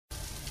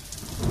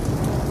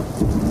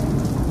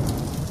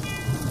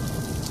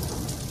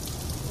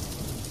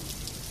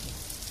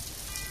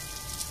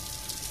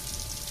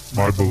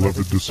My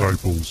beloved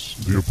disciples,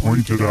 the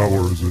appointed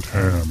hour is at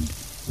hand.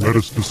 Let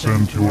us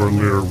descend to our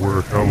lair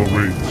where hell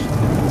awaits.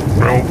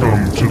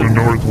 Welcome to the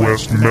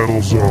Northwest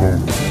Metal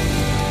Zone.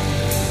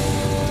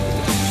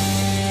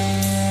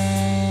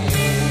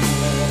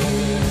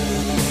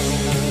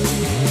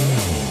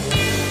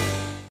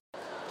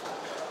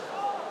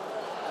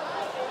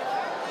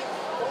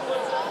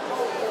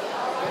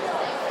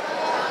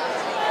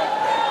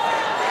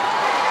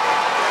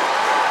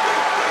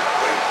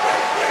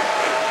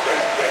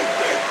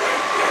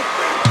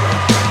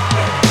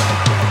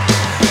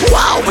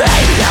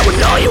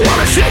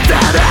 Shake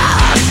that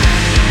ass.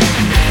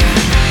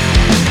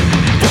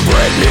 But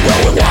Britney,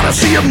 well, we wanna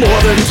see you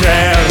more than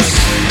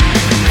dance.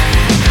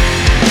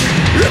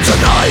 It's a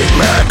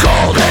nightmare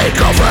called a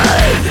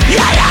girlfriend.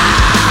 Yeah,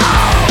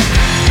 yeah.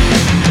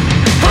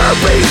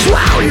 Herpes,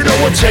 wow, you know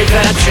we'll take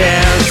that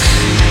chance.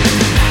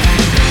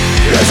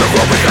 It's a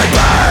groping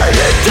gangbang.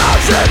 It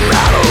doesn't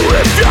matter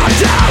if you're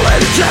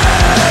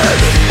talented.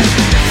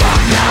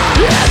 Fuck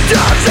no. It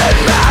doesn't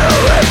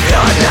matter if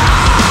you're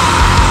not.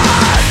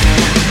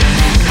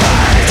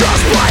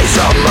 Just play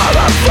some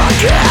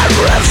motherfucking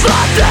riffs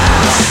like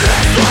this.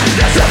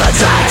 To the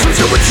tanks with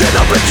your chin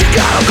up and you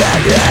gotta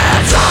bend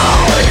it. So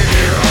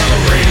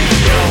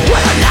when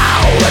I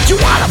know that you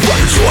wanna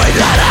fucking swing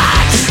that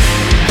axe,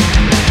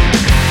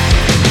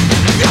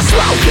 you're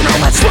smoking on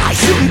that spy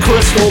shooting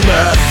crystal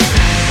meth.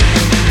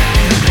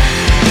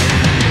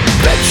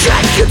 Bitch,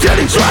 shake your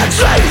titty, try and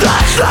save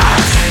that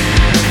sex.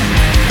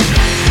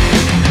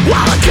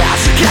 While the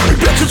cash and county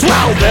bitches,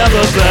 well, they're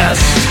the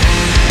best.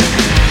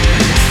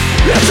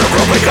 It's a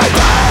groping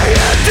gangbang.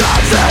 It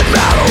doesn't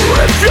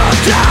matter if you're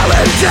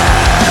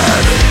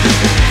talented.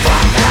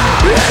 Fuck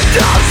no. It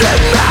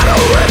doesn't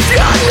matter if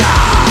you're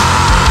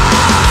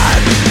not.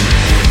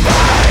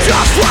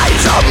 Just play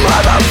some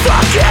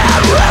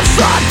motherfucking riffs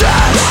on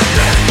this.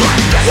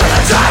 When the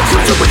time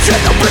comes to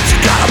pretend no bitch,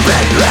 you got a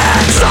big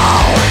neck. So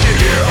like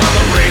you hear on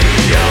the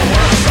radio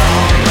or a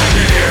song, like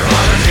you hear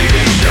on a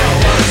TV show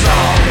or a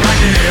song, like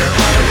you hear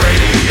on the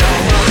radio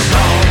or a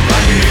song,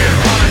 like you hear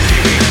on a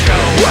TV show.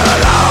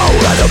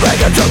 When to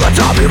make it to the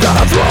top, you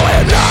gotta throw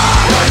it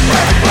up.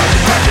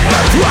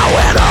 Throw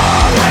it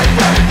up.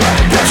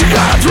 But you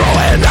gotta throw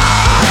it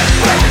up.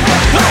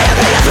 I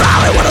think you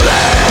throw it one of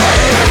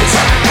these.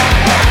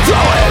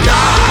 Throw it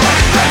up.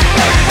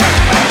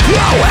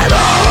 Throw it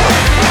up.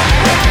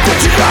 But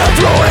you gotta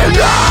throw it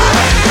up.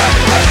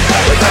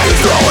 And then you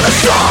throw it a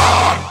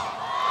song.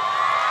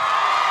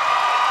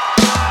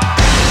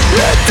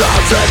 It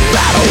doesn't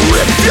matter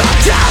if you're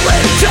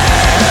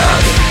talented.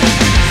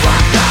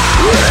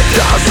 It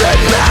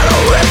doesn't matter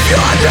if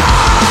you're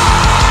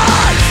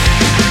not.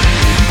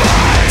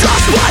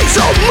 Just play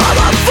some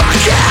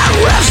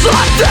motherfucking riffs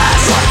like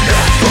this.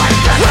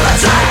 When the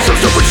time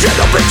comes to pretend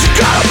no bitch, you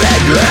got a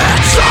big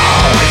hit. So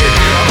like you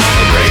hear on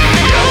the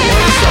radio or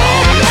a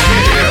song, like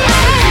you hear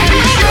on a TV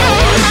show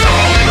or a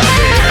song, like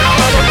you hear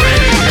on the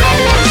radio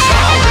or a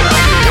song,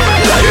 like you hear.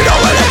 Now you know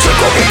that it's a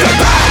groping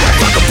gangbang.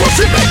 Fucking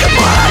pussy making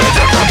money. It's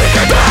a groping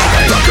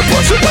gangbang. Fucking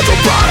pussy with a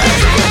body.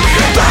 It's a groping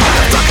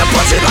gangbang. Fucking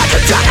pussy like a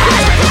jockey.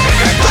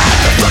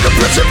 Fucking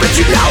pussy bitch,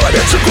 you know it.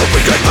 It's a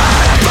groping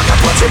gangbang. Fucking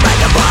pussy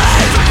making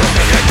money.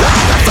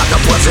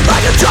 Fucking pussy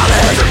like a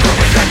jockey.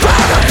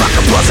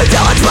 Fucking pussy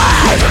till it's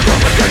bad.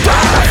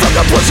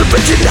 Fucking pussy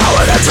bitch, you know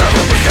it. It's a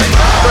groping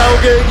gangbang.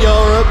 Broken,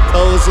 you're a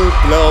poser.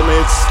 Blow me,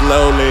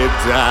 slowly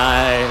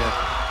die.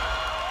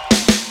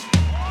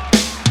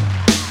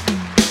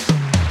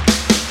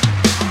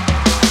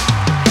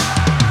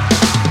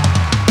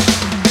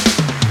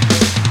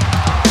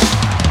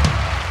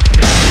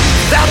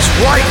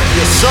 Right,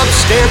 you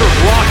substandard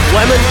rock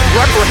lemon,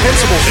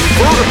 reprehensible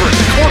invertebrate,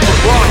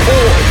 corporate rock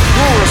whore.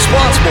 You're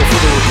responsible for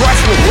the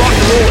regression of rock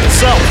and roll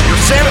itself. Your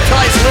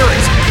sanitized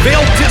lyrics,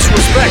 veiled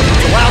disrespect,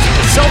 which allows you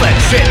to sell that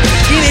shit.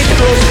 Teenage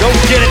girls don't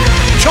get it.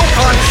 Choke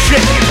on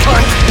shit, you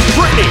cunt.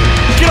 Britney,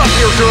 get up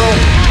here, girl.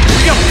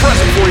 We got a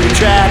present for you,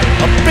 Chad.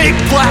 A big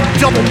black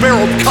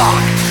double-barreled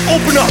cock.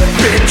 Open up,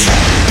 bitch.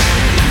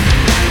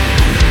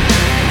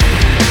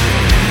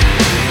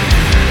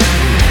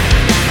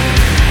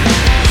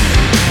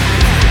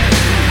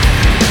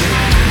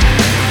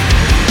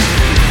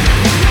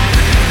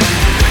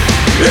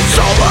 It's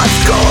so much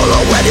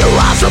cooler when you're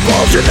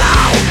possible to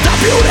know. The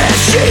beauty,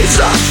 she's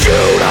a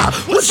shooter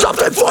with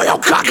something for your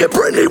cock and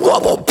Britney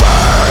will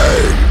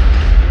burn.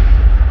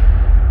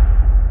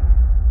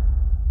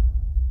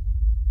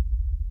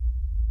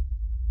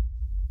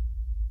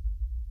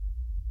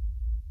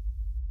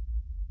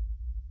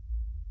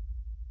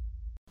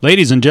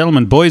 Ladies and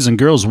gentlemen, boys and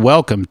girls,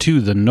 welcome to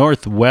the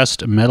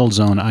Northwest Metal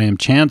Zone. I am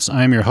Chance.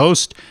 I am your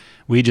host.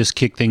 We just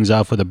kicked things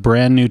off with a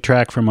brand new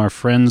track from our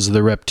friends, the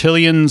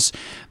Reptilians.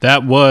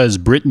 That was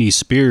Britney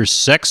Spears'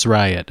 Sex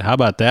Riot. How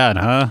about that,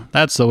 huh?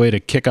 That's the way to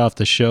kick off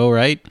the show,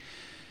 right?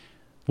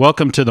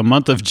 Welcome to the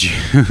month of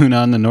June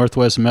on the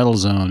Northwest Metal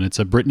Zone. It's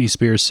a Britney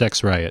Spears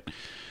Sex Riot.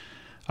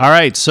 All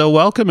right, so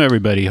welcome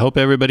everybody. Hope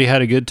everybody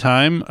had a good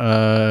time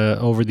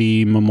over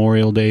the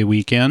Memorial Day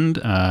weekend.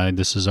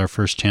 This is our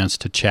first chance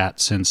to chat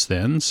since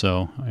then.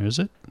 So, is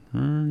it?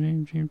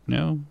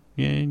 No,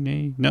 yay,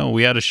 nay. No,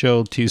 we had a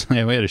show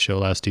Tuesday. We had a show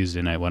last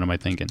Tuesday night. What am I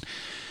thinking?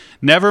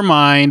 Never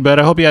mind. But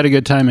I hope you had a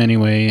good time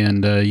anyway.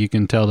 And you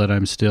can tell that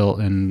I'm still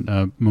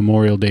in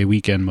Memorial Day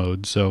weekend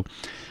mode. So,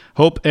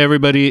 hope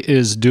everybody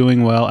is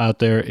doing well out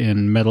there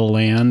in Metal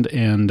Land.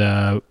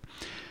 And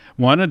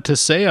wanted to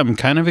say I'm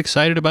kind of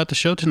excited about the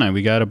show tonight.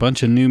 We got a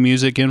bunch of new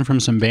music in from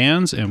some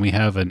bands, and we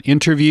have an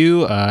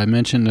interview. I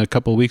mentioned a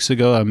couple of weeks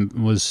ago I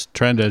was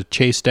trying to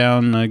chase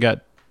down.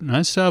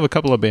 I still have a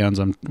couple of bands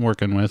I'm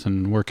working with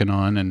and working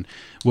on, and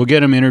we'll get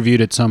them interviewed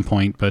at some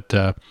point. But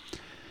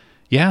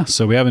yeah,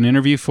 so we have an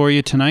interview for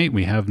you tonight.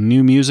 We have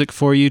new music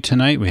for you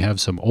tonight. We have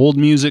some old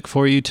music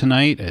for you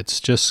tonight. It's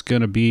just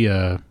going to be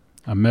a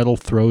metal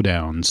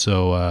throwdown.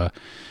 So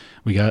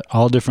we got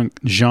all different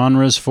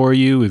genres for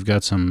you. We've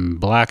got some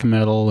black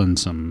metal and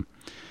some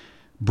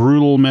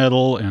brutal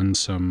metal and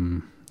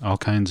some all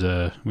kinds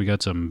of... We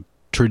got some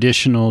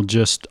traditional,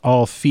 just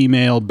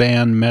all-female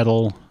band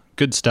metal.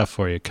 Good stuff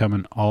for you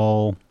coming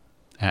all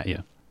at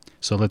you.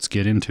 So let's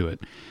get into it.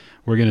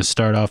 We're going to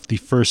start off the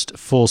first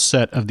full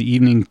set of the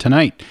evening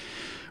tonight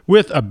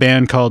with a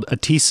band called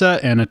Atisa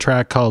and a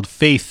track called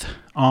Faith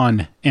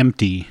on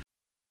Empty.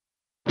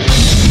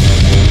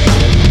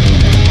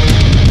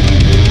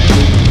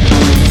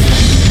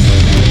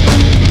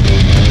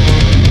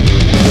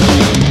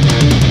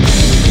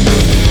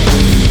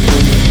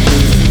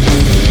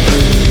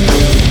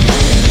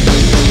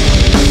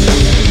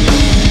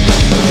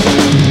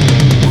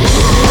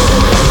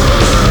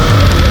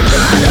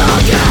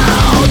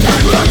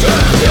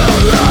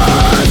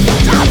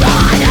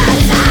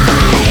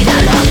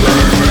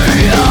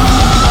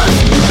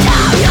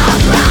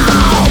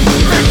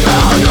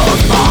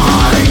 Fire!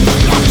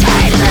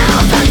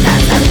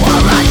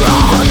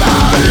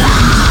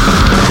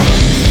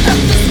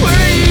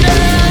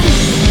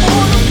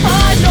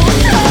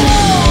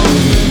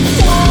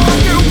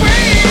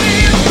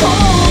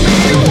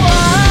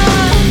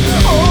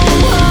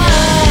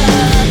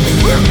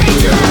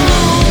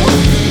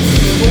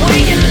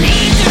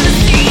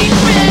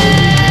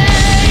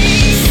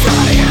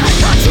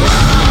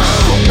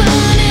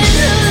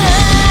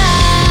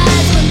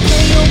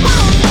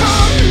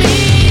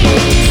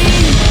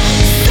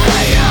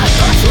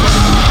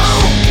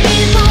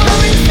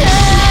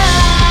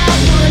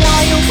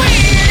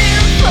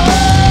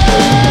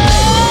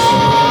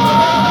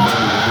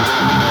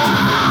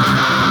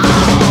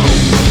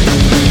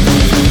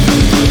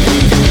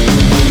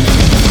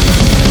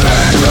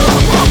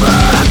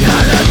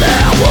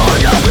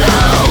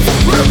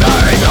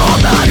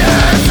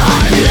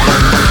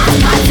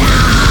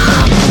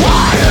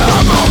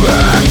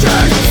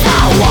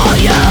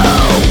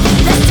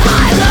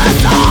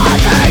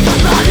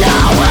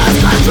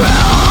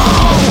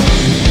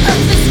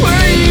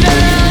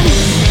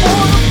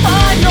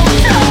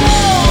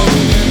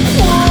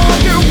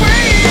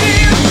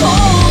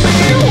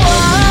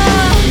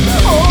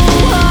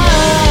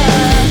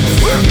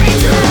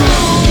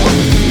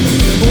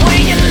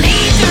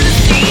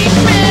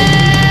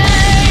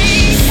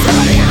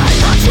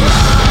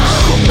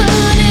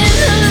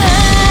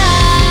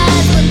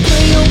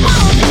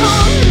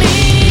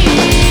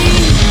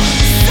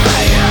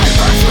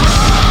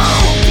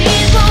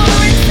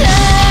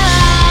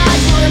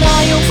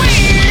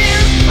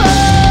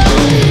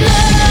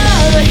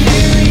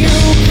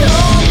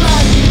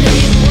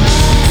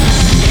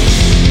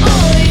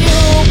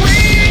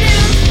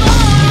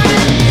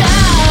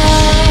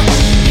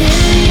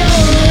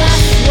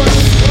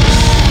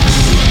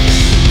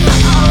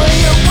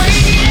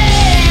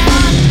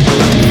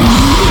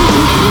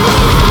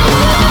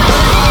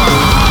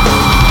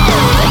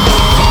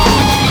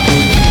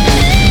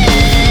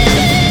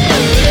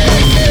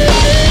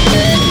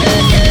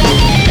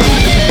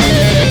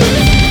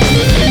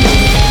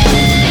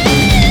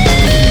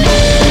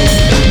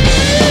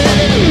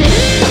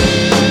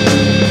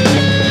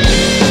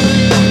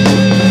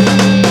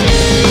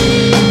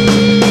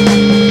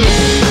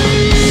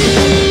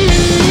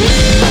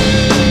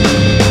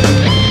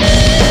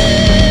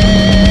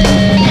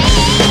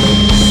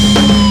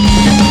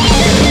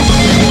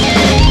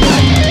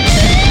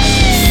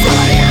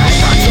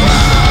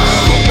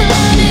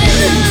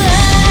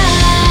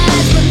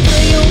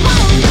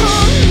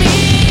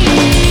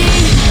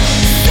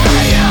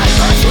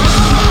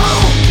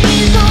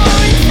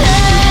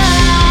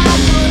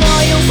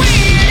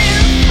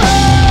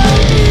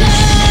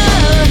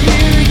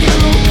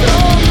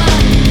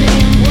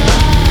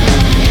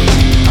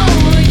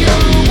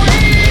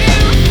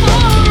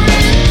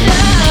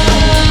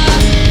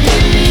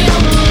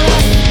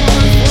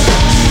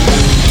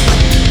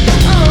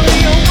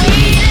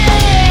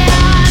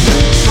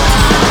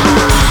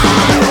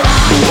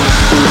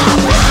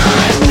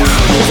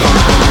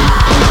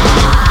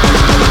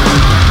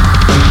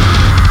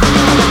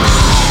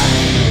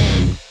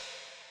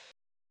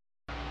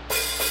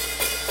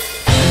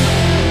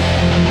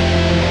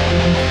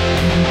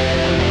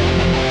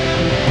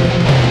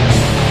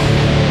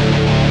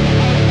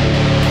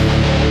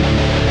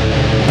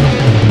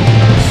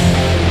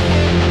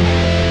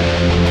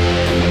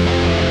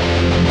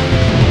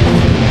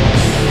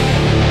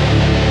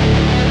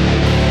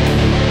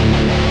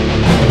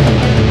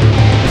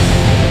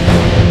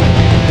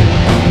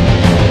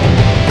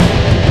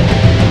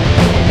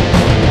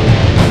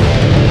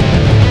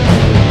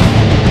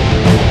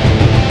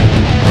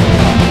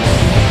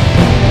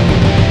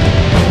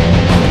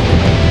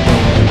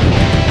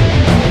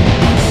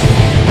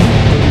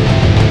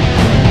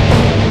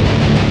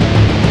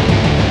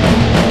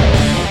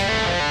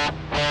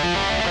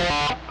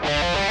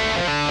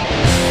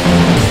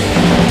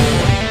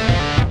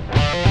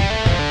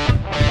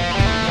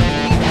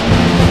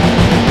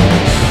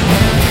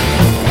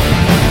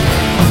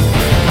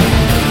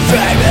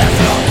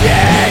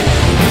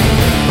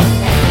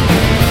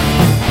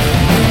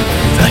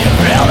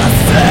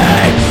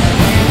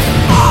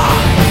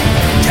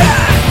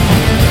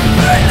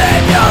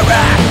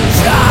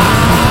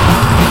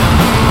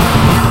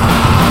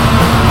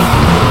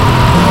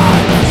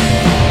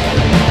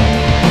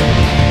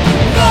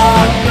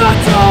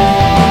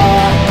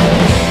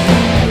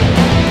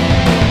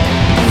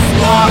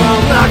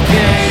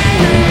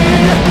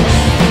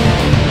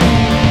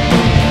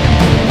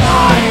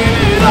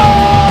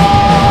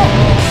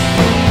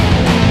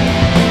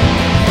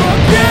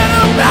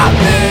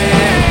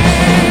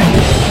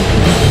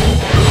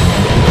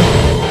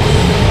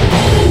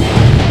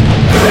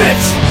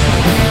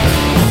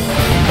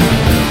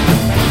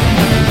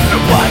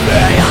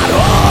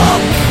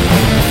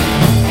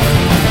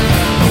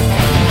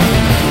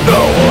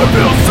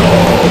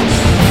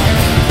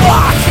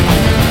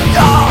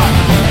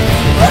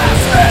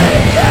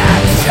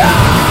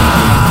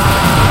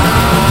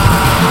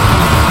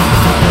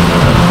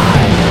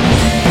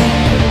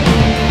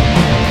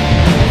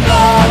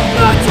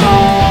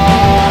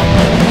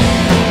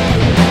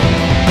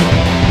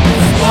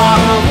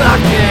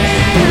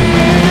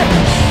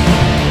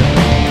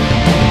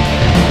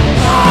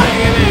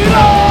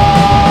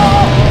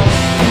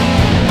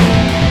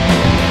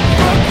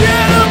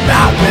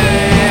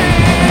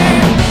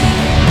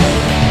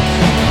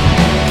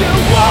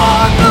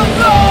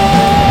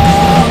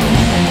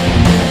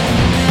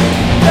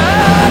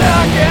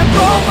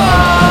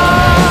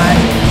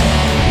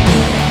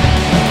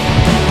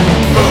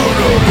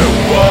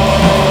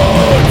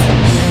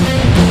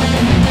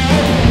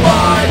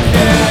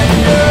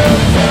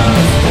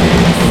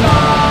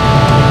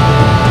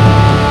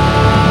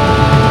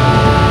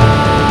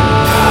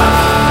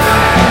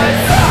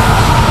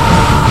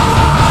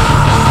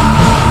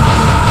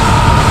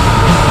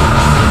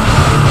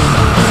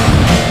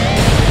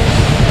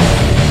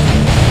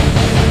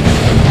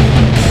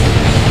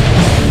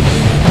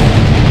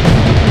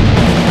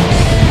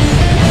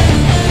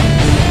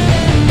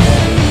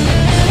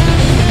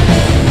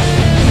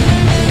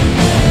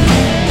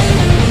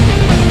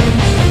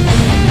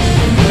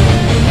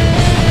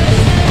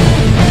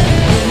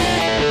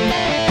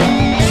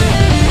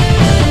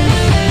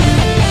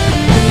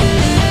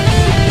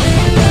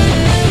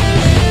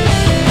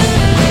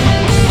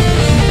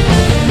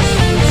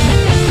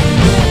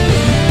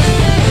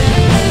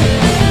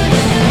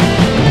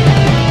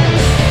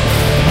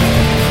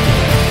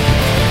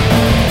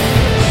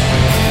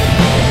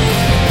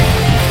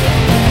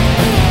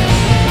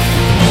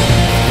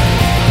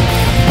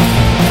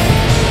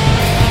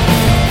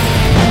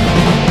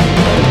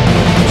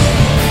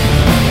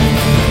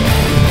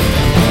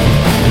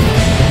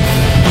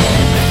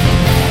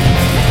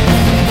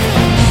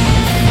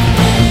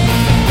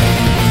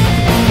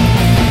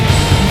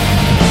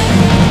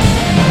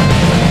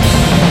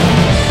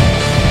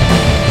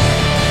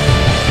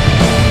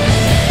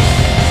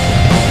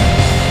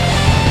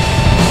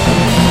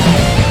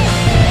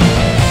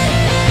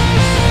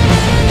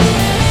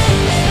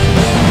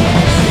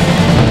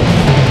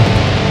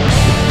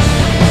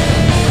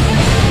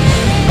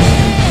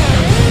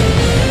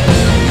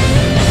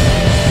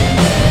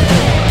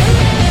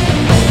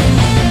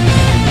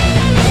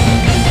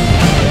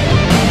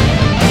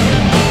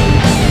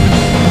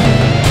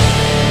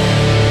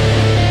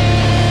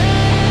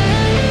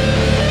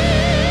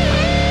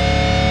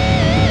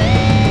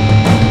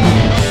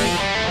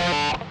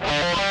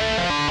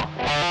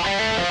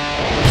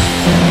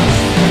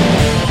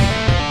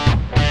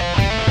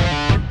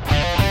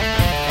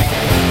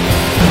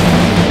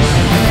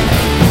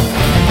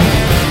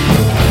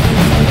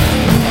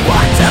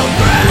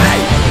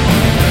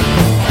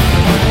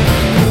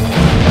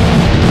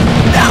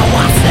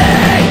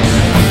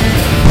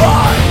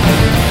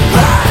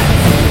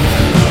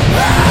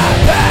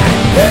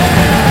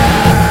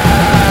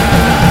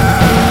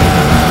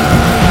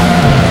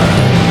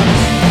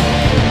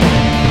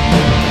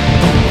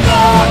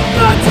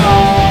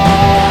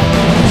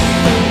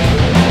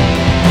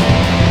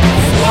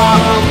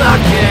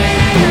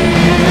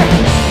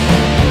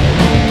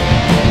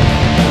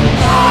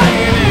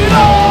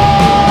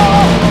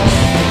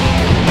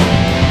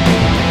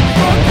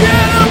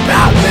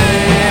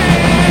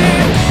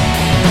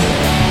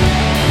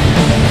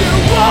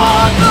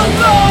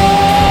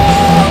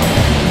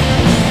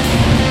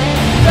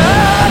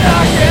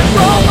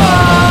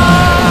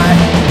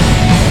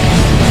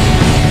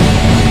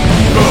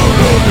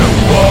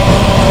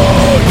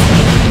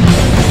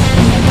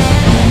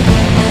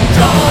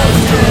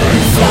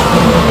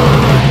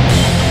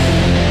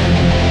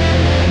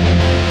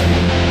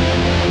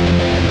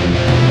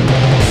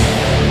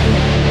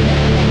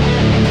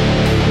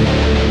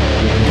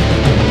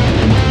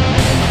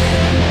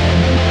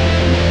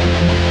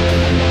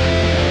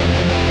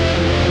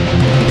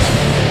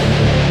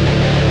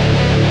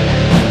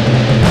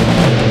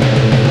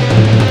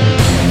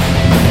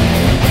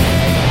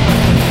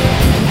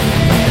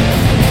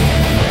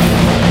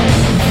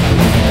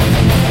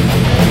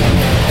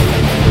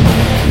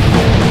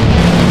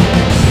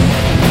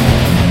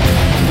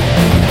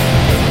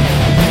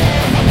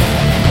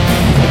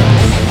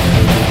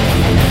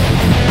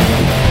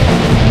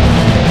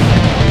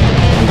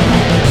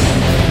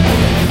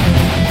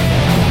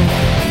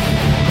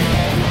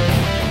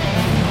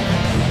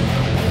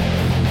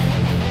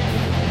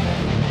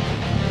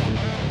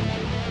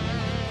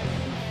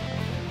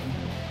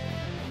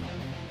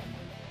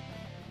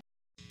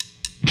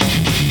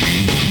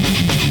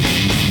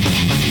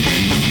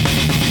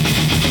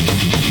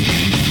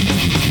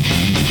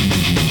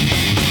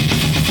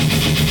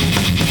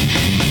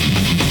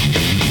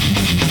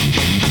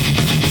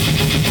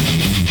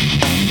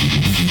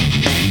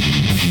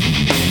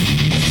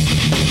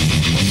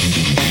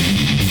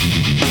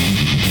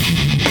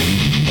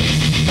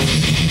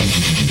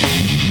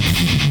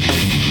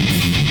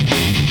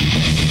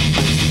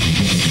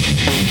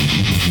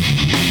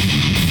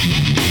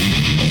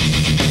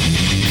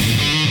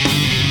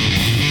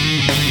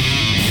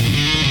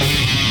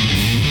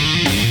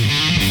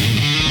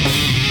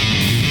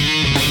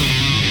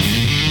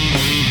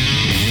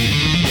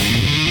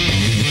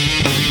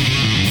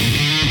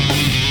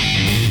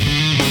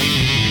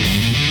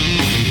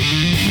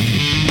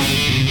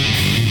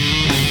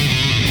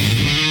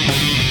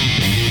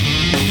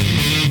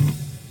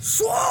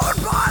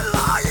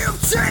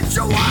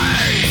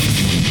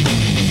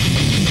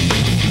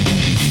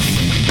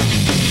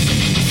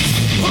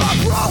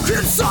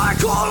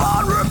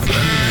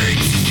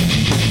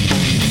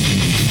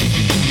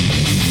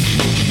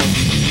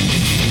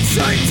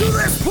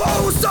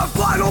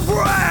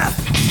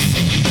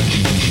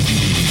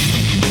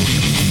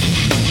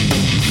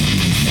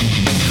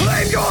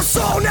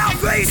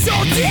 be so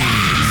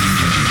dead.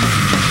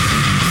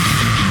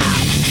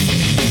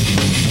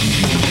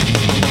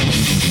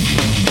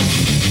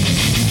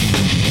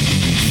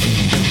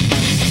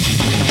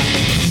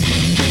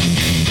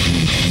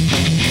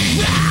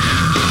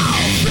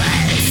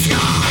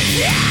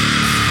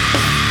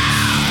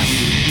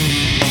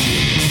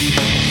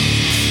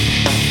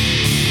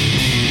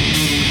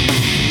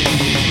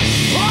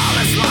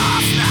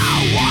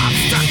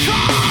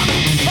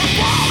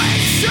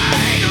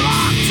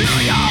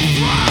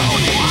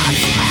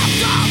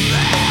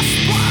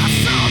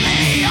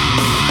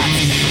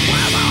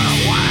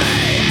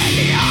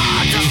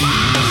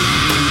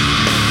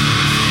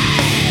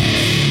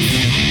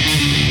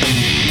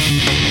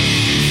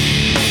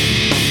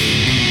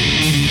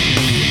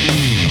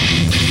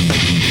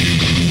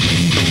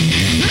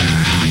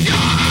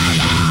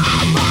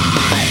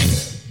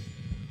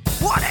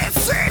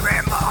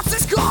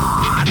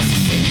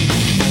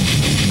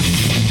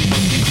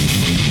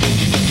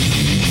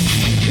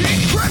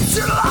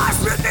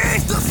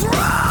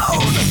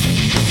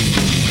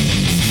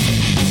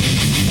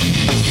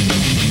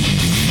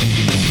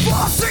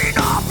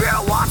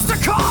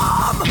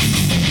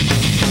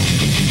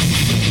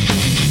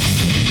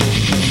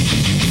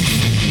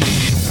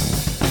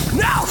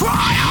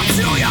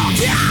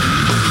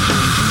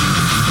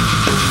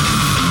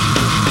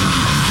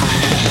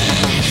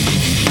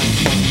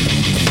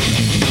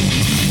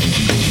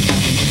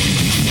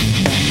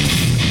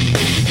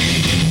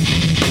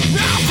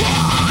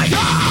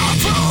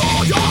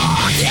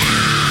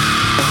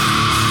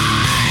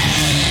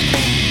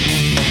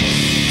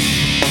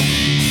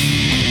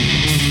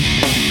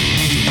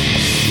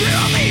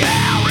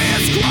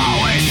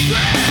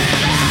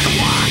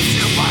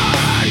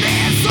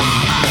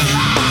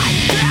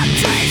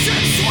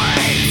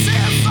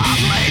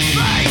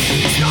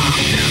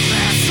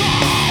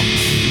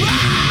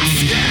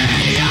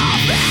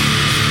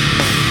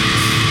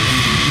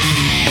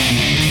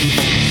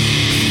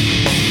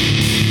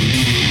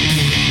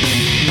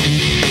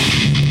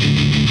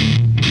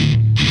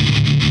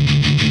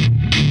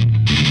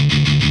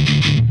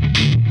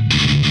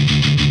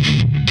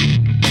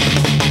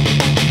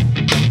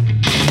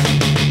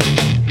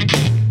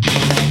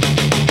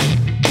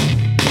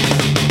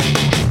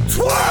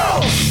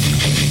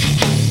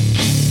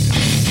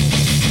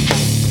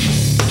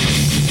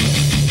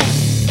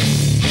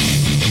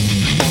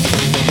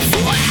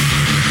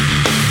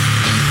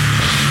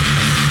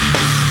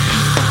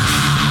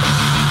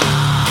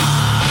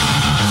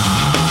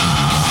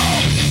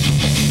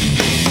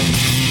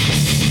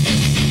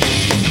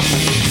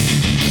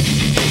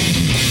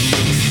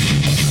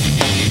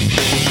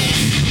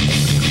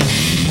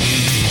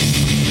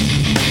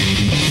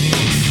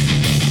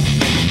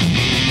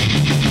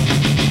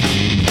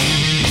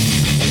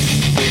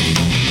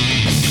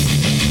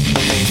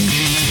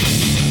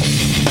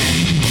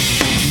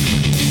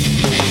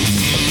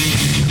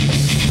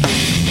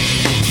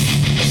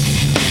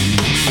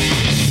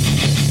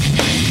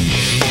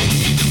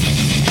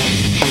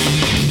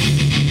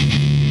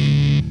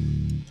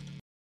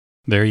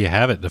 There you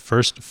have it, the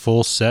first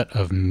full set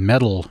of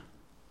metal.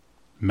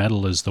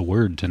 Metal is the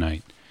word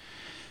tonight.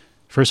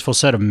 First full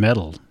set of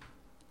metal.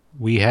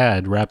 We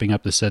had, wrapping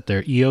up the set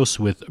there, Eos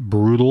with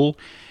Brutal.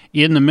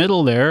 In the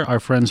middle there, our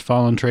friends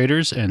Fallen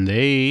Traders, and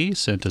they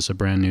sent us a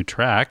brand new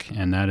track,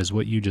 and that is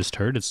what you just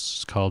heard.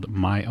 It's called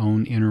My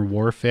Own Inner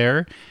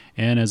Warfare.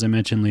 And as I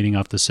mentioned, leading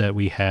off the set,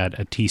 we had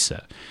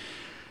Atisa.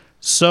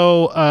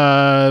 So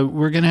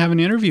we're going to have an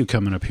interview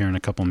coming up here in a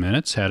couple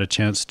minutes. Had a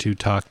chance to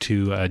talk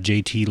to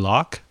JT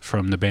Locke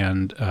from the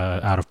band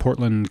out of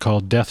Portland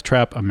called Death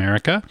Trap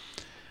America.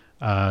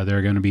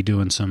 They're going to be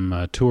doing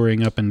some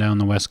touring up and down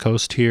the West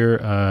Coast here,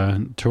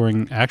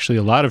 touring actually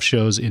a lot of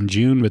shows in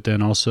June, but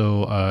then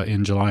also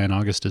in July and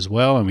August as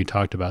well. And we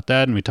talked about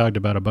that, and we talked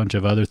about a bunch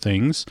of other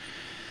things.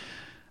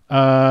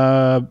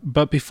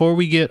 But before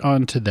we get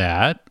on to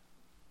that,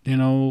 you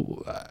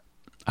know,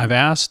 I've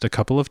asked a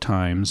couple of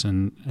times,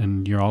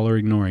 and you all are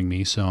ignoring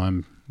me, so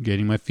I'm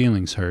getting my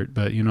feelings hurt.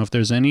 But, you know, if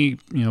there's any,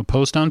 you know,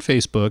 post on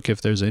Facebook,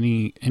 if there's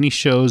any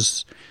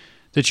shows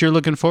that you're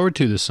looking forward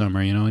to this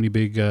summer, you know, any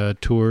big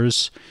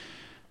tours.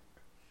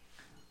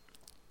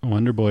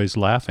 Wonder Boy's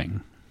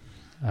laughing.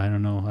 I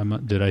don't know.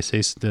 Did I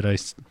say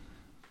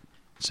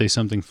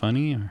something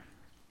funny? Or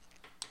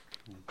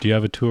do you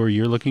have a tour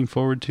you're looking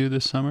forward to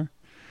this summer?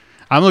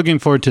 I'm looking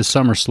forward to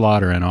Summer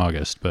Slaughter in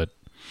August,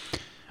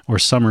 or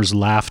Summer's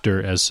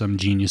Laughter, as some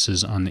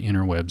geniuses on the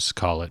interwebs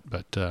call it.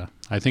 But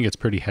I think it's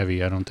pretty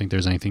heavy. I don't think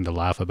there's anything to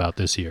laugh about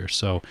this year.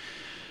 So,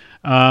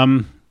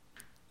 all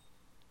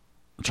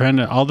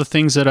the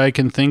things that I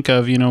can think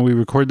of, you know, we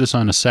record this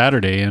on a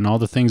Saturday, and all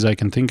the things I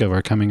can think of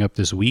are coming up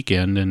this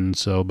weekend. And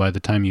so by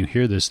the time you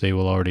hear this, they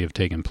will already have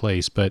taken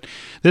place. But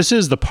this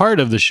is the part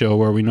of the show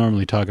where we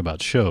normally talk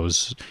about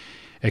shows,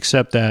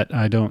 except that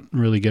I don't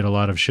really get a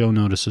lot of show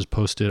notices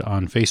posted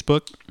on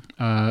Facebook,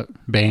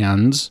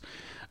 bands,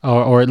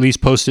 or at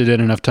least posted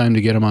in enough time to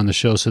get them on the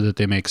show so that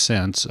they make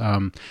sense.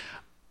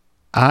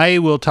 I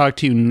will talk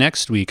to you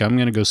next week. I'm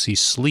going to go see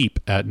Sleep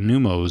at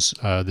Numos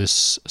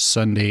this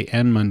Sunday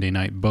and Monday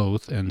night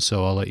both, and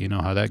so I'll let you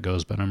know how that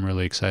goes, but I'm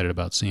really excited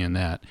about seeing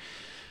that.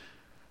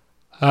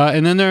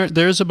 And then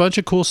there's a bunch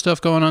of cool stuff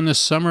going on this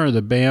summer.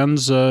 The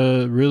bands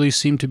really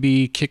seem to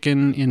be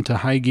kicking into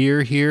high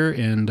gear here,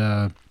 and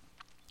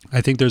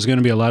I think there's going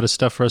to be a lot of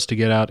stuff for us to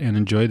get out and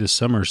enjoy this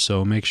summer,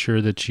 so make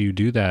sure that you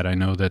do that. I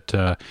know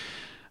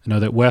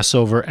that Wes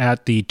over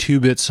at the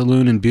 2-Bit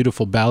Saloon in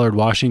beautiful Ballard,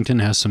 Washington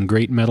has some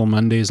great Metal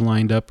Mondays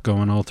lined up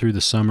going all through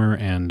the summer,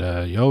 and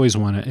you always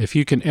want to, if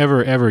you can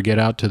ever get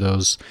out to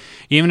those,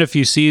 even if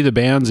you see the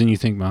bands and you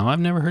think, well, I've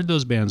never heard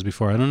those bands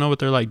before, I don't know what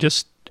they're like,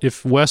 just,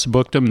 if Wes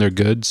booked them, they're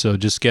good, so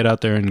just get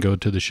out there and go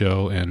to the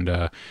show, and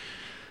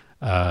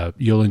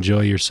you'll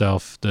enjoy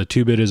yourself. The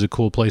 2-Bit is a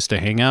cool place to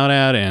hang out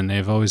at, and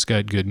they've always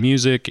got good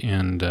music,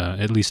 and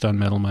at least on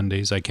Metal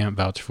Mondays, I can't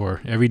vouch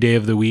for every day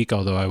of the week,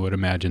 although I would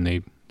imagine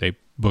they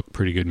book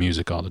pretty good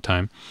music all the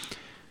time.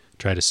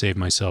 Try to save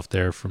myself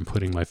there from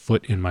putting my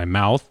foot in my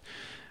mouth.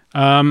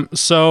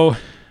 So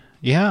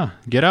yeah,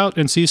 get out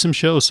and see some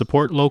shows.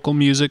 Support local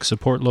music,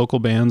 support local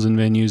bands and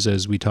venues,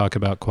 as we talk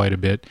about quite a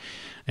bit.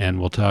 And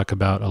we'll talk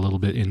about a little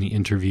bit in the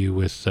interview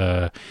with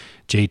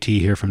JT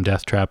here from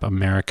Death Trap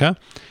America.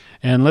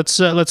 And let's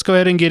go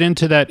ahead and get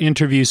into that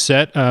interview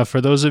set.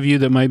 For those of you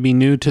that might be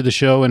new to the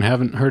show and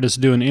haven't heard us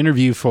do an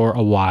interview for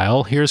a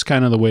while, here's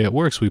kind of the way it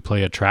works. We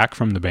play a track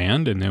from the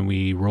band, and then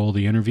we roll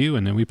the interview,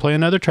 and then we play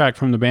another track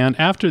from the band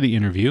after the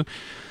interview.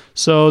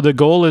 So the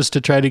goal is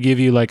to try to give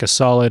you like a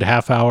solid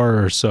half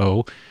hour or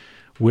so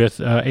with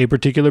a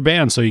particular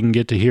band, so you can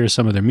get to hear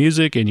some of their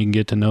music and you can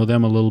get to know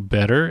them a little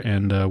better.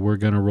 And we're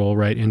going to roll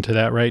right into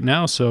that right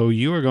now. So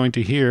you are going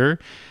to hear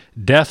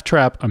Death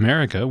Trap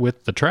America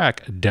with the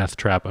track Death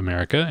Trap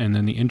America, and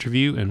then the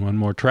interview and one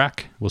more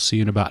track. We'll see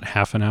you in about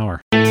half an hour.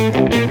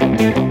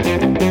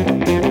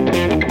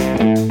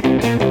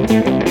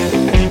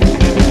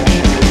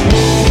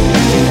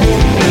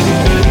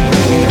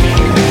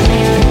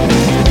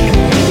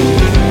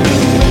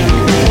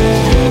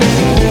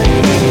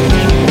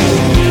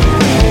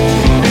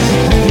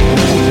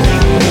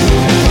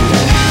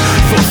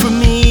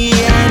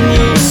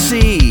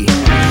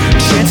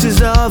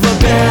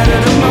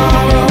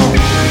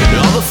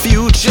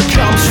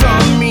 Comes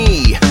from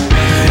me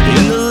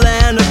in the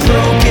land of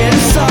broken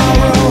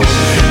sorrow.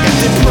 If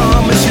they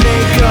promise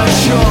make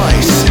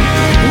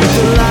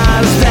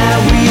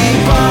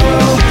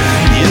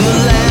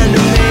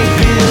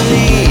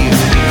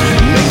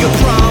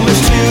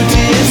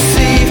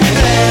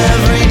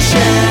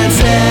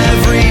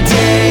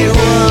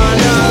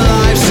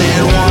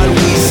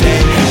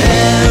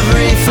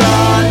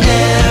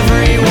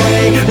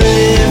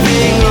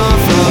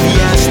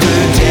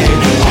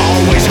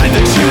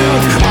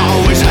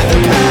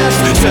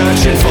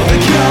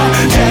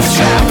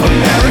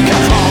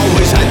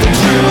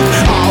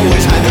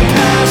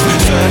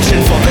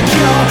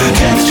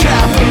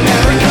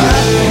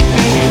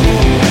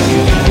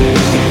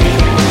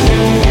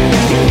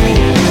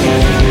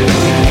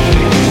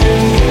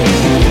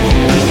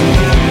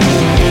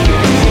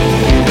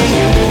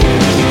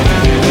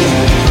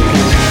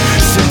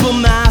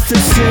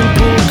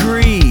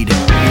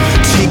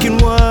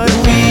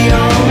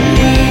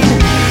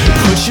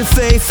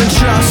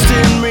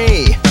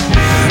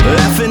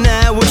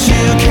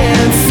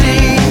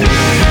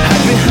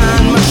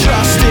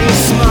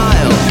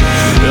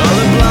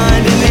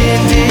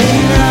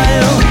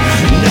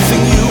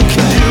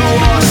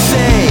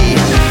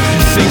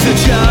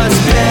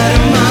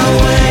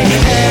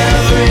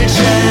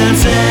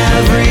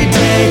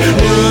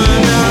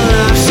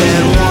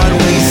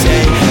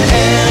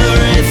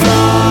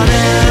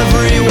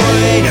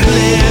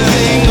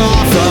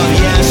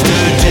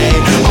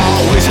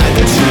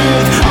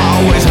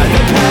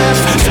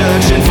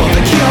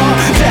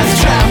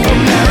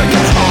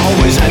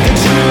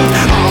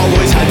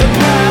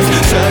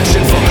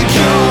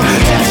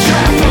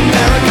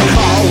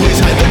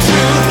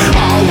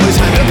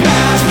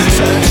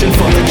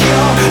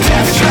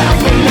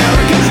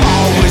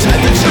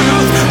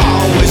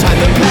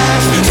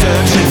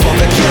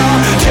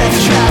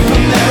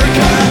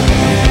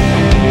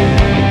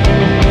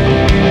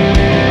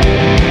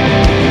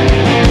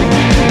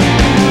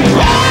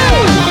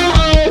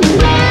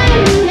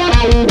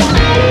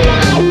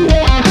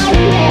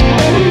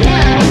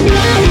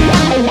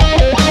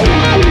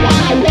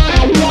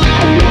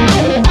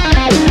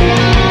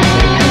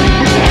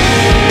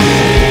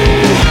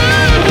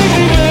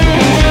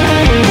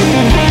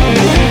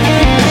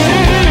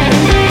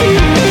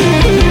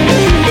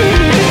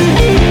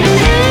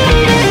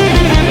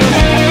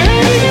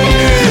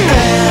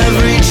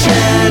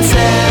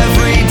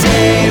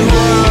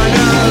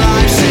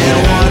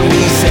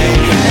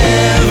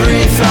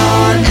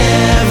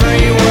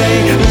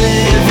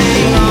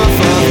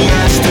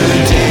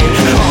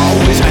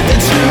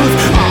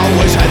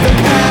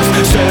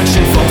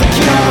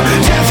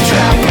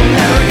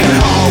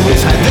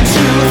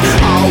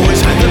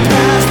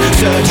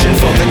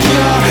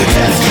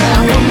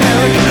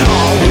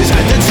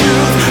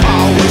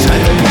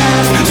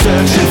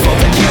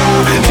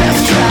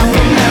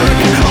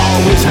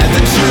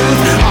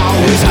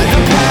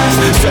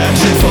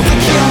searching for the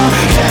cure.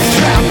 Death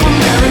Trap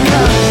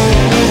America.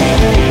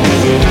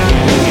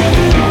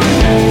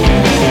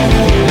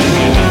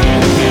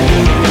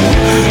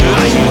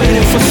 Are you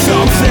waiting for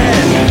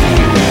something?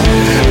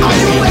 Are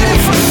you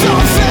waiting for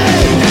something?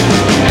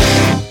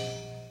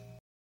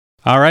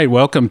 All right,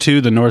 welcome to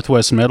the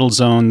Northwest Metal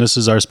Zone. This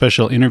is our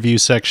special interview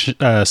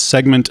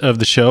segment of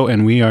the show,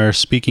 and we are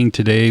speaking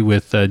today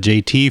with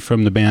JT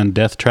from the band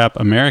Death Trap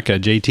America.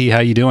 JT,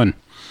 how you doing?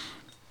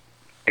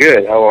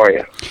 Good. How are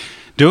you?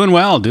 Doing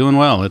well.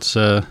 It's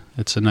a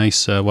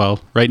nice,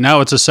 right now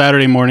it's a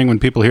Saturday morning. When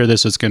people hear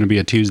this, it's going to be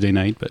a Tuesday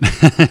night, but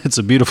it's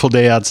a beautiful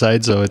day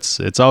outside, so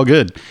it's all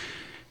good.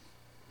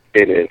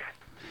 It is.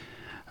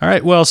 All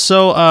right, well,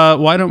 so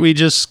why don't we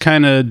just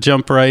kind of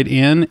jump right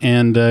in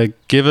and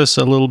give us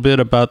a little bit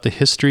about the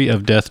history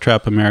of Death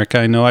Trap America.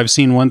 I know I've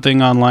seen one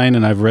thing online,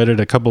 and I've read it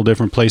a couple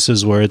different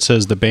places where it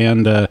says the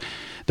band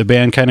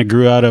kind of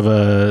grew out of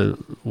a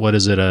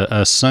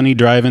sunny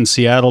drive in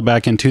Seattle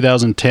back in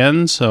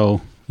 2010. So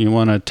you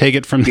want to take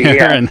it from there?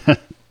 Yeah, and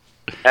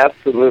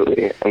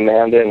absolutely.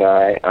 Amanda and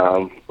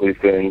I,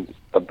 we've been in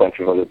a bunch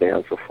of other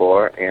bands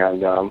before,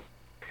 and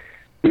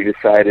we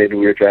decided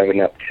we were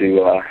driving up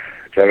to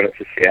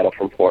Seattle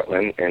from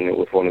Portland, and it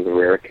was one of the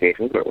rare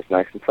occasions where it was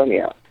nice and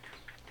sunny out.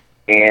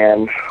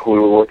 And we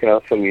were working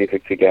out some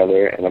music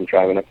together, and I'm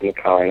driving up in the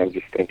car, and I'm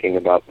just thinking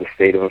about the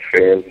state of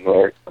affairs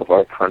of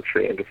our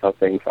country and just how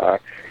things are.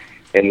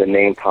 And the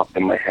name popped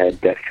in my head,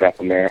 Death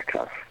Trap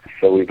America.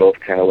 So we both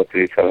kind of looked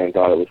at each other and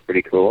thought it was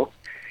pretty cool.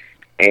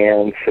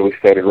 And so we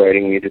started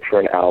writing music for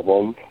an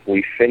album.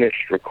 We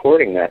finished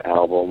recording that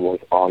album was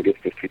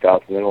August of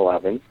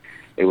 2011.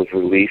 It was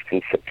released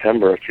in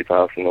September of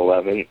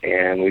 2011,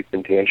 and we've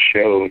been doing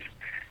shows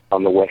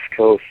on the West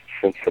Coast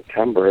since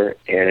September,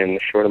 and in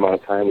the short amount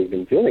of time we've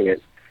been doing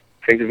it,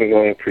 things have been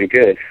going pretty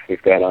good.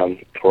 We've got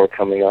tour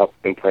coming up,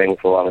 been playing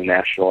with a lot of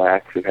national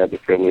acts. We've had the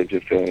privilege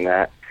of doing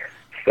that.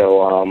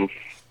 So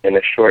in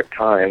a short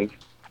time,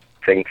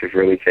 things have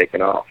really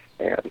taken off,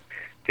 and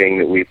being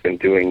that we've been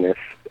doing this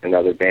in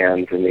other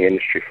bands in the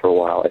industry for a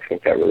while, I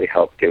think that really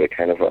helped give it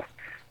kind of a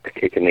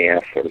kick in the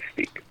ass, so to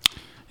speak.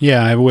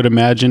 yeah, I would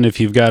imagine if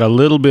you've got a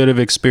little bit of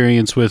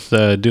experience with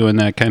doing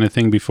that kind of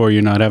thing before,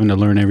 you're not having to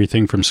learn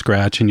everything from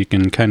scratch, and you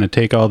can kind of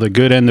take all the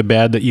good and the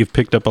bad that you've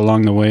picked up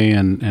along the way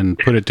and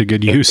put it to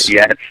good use.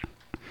 Yes.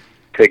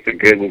 Take the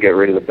good and get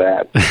rid of the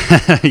bad.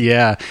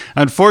 Yeah.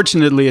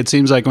 Unfortunately, it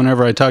seems like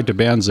whenever I talk to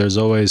bands, there's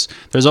always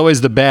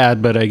the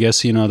bad, but I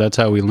guess, that's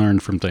how we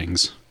learn from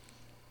things.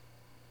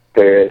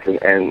 There is,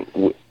 and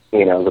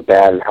the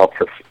bad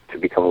helps us to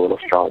become a little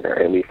stronger,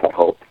 at least I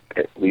hope.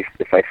 At least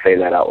if I say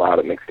that out loud,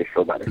 it makes me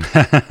feel better.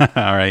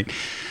 All right.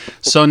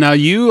 So now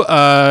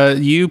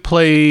you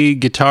play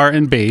guitar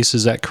and bass,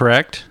 is that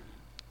correct?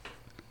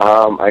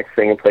 I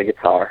sing and play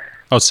guitar.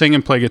 Oh, sing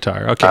and play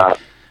guitar. Okay.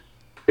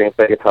 Sing and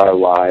play guitar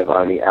live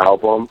on the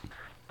album.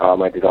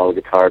 I did all the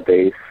guitar,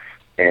 bass,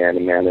 and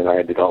Amanda and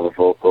I did all the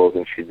vocals,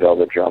 and she did all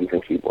the drums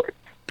and keyboards.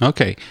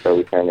 Okay. So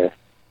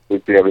we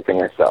do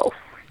everything ourselves.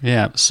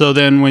 Yeah. So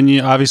then when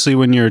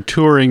you're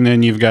touring,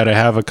 then you've got to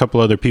have a couple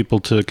other people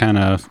to kind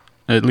of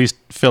at least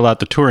fill out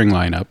the touring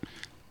lineup.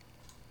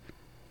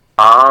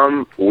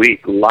 We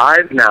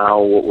live now,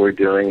 what we're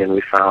doing, and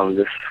we found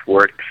this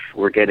works,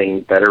 we're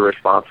getting better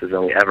responses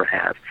than we ever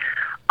have.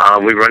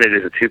 We run it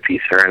as a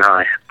two-piece, her and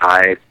I.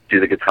 I do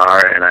the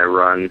guitar, and I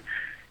run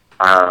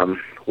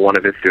one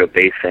of it through a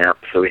bass amp,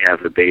 so we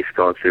have the bass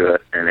going through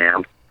an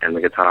amp and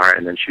the guitar,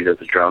 and then she does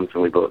the drums,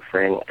 and we both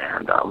sing,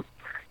 and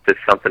there's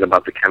something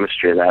about the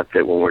chemistry of that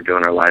when we're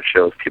doing our live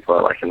shows, people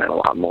are liking that a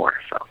lot more.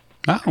 So.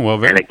 Oh,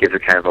 well, and it gives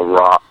it kind of a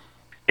raw,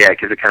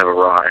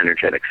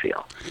 energetic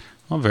feel.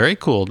 Well, very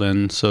cool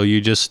then. So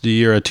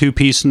you're a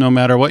two-piece no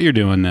matter what you're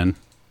doing then.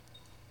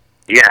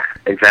 Yeah,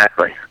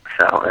 exactly.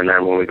 So, and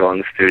then when we go in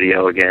the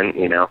studio again,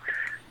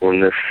 when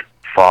this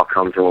fall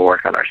comes and we'll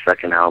work on our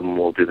second album,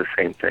 we'll do the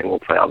same thing. We'll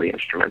play all the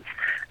instruments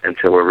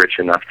until we're rich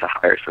enough to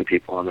hire some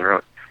people on the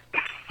road.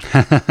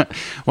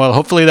 Well,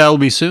 hopefully that'll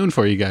be soon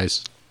for you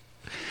guys.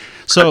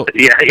 So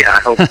yeah, I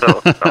hope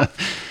so.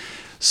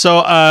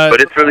 So,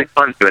 but it's really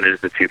fun doing it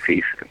as a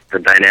two-piece. The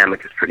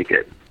dynamic is pretty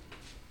good.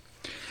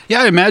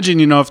 Yeah, I imagine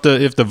if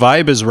the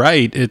vibe is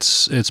right,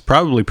 it's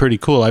probably pretty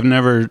cool.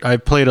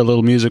 I've played a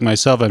little music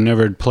myself. I've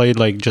never played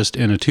like just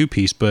in a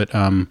two-piece, but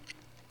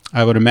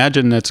I would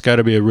imagine that's got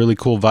to be a really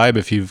cool vibe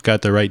if you've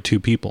got the right two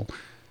people.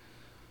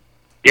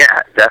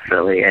 Yeah,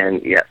 definitely,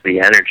 and yeah, the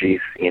energies.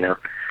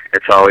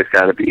 It's always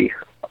got to be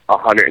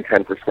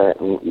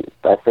 110%. And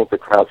I think the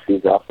crowd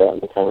sees off that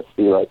and they kind of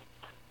see like,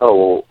 oh,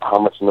 well, how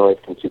much noise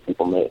can two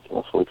people make? And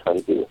that's what we try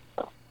to do.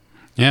 So.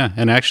 Yeah,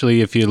 and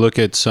actually, if you look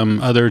at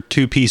some other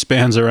two-piece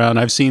bands around,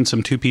 I've seen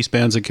some two-piece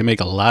bands that can make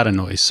a lot of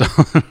noise. So.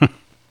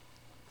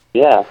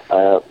 Yeah,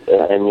 I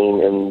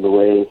mean, in the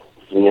way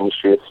the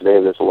industry is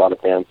today, there's a lot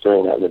of bands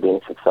doing that. They're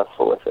being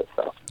successful with it.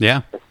 So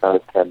yeah, it's not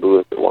as taboo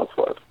as it once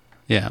was.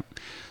 Yeah.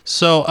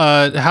 So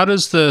how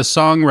does the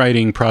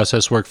songwriting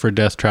process work for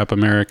Death Trap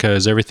America?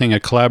 Is everything a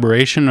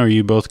collaboration, or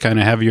you both kind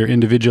of have your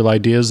individual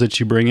ideas that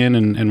you bring in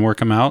and work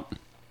them out?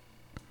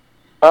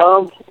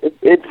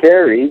 It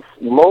varies.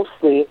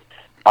 Mostly,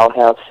 I'll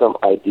have some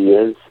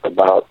ideas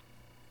about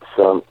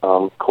some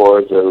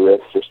chords or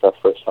riffs or stuff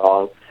for a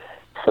song,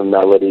 some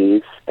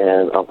melodies,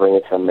 and I'll bring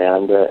it to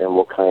Amanda, and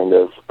we'll kind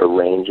of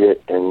arrange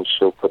it, and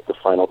she'll put the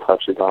final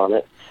touches on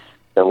it.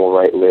 Then we'll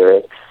write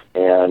lyrics,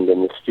 and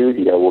in the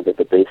studio, we'll get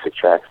the basic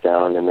tracks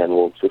down, and then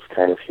we'll just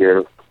kind of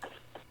hear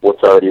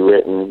what's already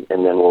written,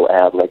 and then we'll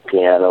add like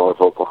piano or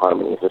vocal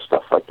harmonies or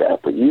stuff like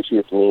that. But usually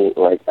it's me,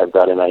 like I've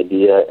got an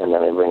idea, and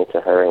then I bring it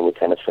to her, and we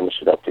kind of finish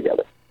it up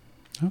together.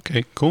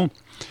 Okay, cool.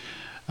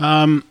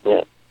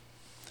 Yeah.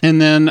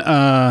 And then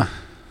I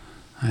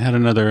had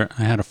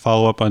a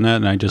follow-up on that,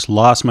 and I just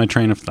lost my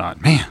train of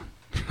thought. Man.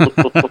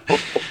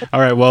 All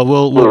right, well,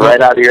 we'll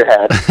right out of your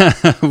head.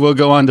 We'll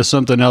go on to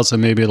something else,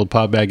 and maybe it'll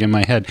pop back in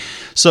my head.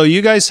 So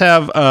you guys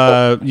have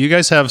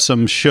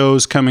some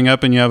shows coming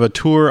up, and you have a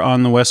tour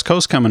on the West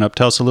Coast coming up.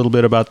 Tell us a little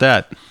bit about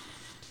that.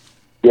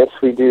 Yes,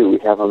 we do. We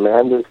have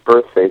Amanda's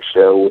birthday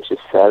show, which is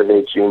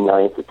Saturday, June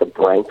 9th at the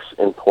Branks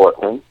in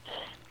Portland.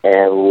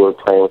 And we're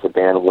playing with the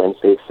band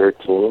Wednesday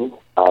 13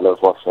 out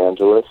of Los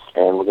Angeles.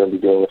 And we're going to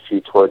be doing a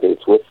few tour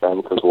dates with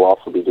them, because we'll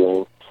also be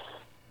doing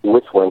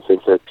with Wednesday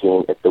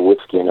 13 at the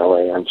Whiskey in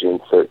LA on June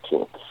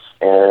 13th.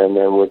 And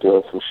then we're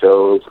doing some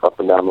shows up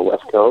and down the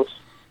West Coast.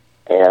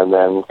 And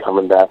then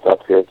coming back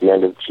up here at the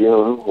end of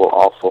June, we'll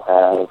also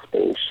have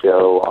a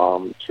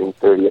show June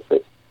 30th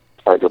at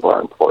Tiger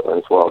Bar in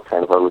Portland as well,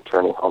 kind of our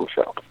returning home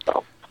show.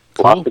 So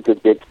Cool. Lots of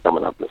good gigs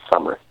coming up this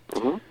summer.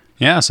 Mm-hmm.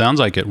 Yeah, sounds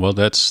like it. Well,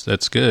 that's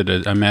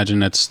good. I imagine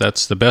that's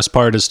the best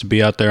part, is to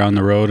be out there on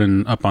the road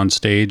and up on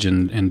stage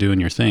and doing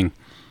your thing.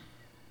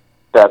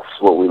 That's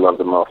what we love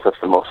the most. That's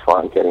the most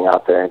fun, getting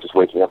out there and just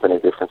waking up in a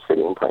different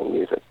city and playing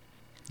music.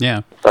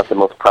 Yeah. It's not the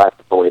most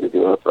practical way to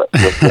do it, but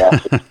with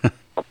gas,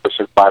 I'm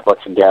pushing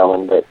 $5 a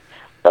gallon, but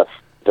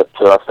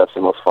to us, that's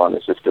the most fun,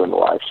 is just doing the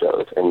live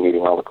shows and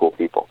meeting all the cool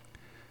people.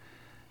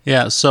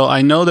 Yeah, so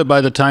I know that by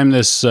the time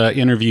this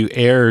interview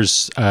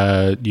airs,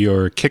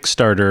 your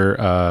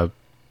Kickstarter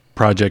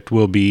project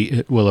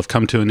will have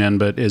come to an end.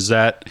 But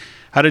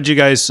how did you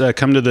guys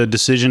come to the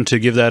decision to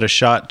give that a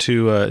shot?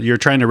 You're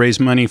trying to raise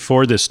money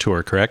for this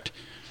tour, correct?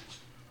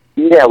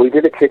 Yeah, we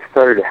did a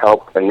Kickstarter to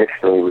help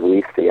initially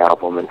release the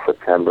album in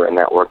September, and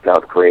that worked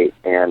out great.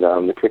 And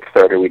the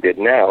Kickstarter we did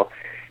now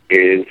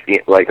is,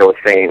 like I was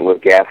saying,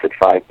 with gas at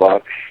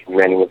 $5,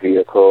 renting a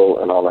vehicle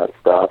and all that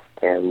stuff,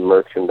 and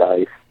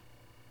merchandise.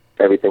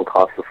 Everything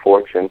costs a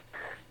fortune.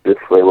 This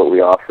way, what we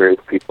offer is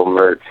people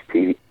merch,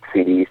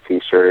 CDs,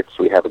 T-shirts.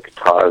 We have a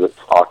guitar that's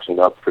auctioned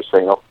up for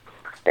sale.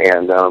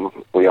 And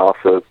we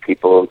also,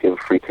 people give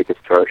free tickets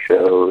to our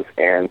shows,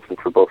 and since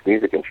we're both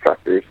music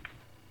instructors,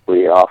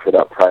 we offered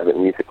up private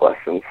music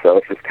lessons. So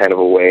it's just kind of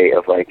a way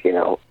of, like, I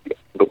don't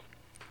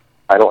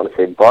want to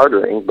say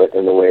bartering, but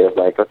in the way of,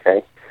 like,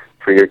 okay,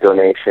 for your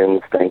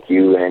donations, thank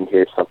you, and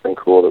here's something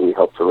cool that we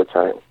hope to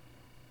return.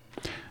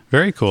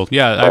 Very cool.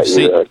 Yeah, I've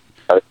seen a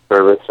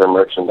service or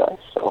merchandise.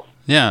 So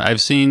yeah,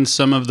 I've seen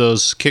some of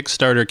those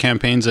Kickstarter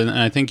campaigns, and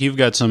I think you've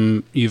got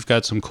some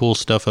cool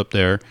stuff up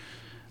there.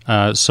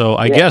 So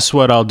I guess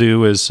what I'll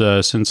do is,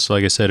 since,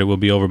 like I said, it will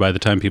be over by the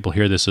time people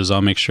hear this, is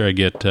I'll make sure I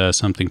get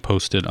something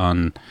posted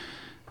on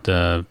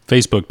the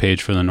Facebook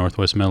page for the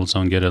Northwest Metal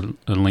Zone, get a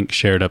link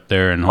shared up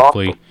there, and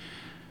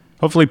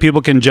hopefully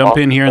people can jump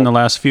in here in the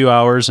last few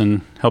hours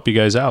and help you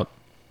guys out.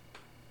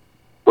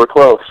 We're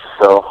close,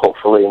 so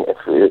hopefully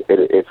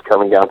it's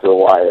coming down to the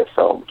wire,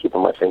 so I'm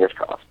keeping my fingers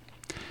crossed.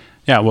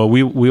 Yeah, well,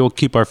 we will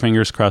keep our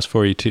fingers crossed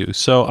for you too.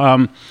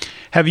 So,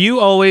 have you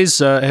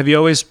always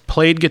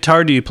played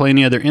guitar? Do you play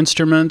any other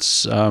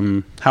instruments?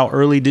 How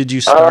early did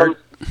you start?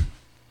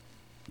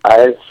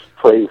 I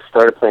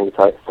started playing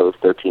guitar since I was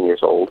 13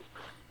 years old.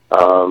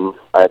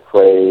 I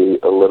play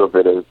a little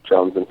bit of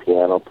drums and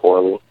piano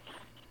poorly.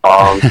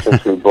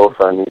 Since we're both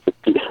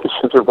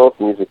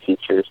music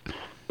teachers,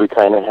 we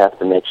kind of have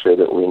to make sure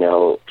that we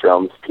know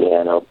drums,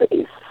 piano,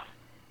 bass,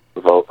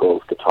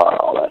 vocals, guitar,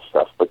 all that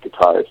stuff. But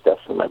guitar is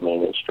definitely my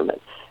main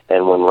instrument.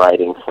 And when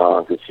writing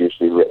songs, it's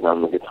usually written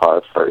on the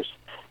guitar first,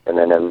 and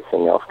then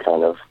everything else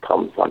kind of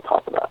comes on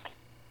top of that.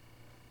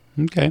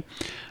 Okay.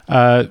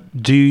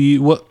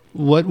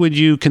 What would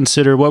you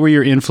consider? What were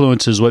your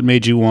influences? What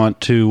made you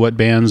want to? What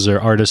bands or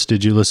artists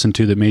did you listen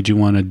to that made you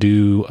want to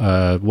do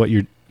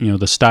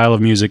the style of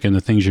music and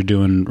the things you're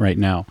doing right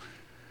now?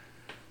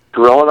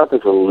 Growing up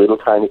as a little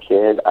tiny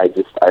kid,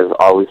 I've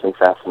always been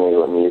fascinated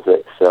with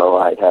music. So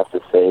I'd have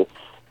to say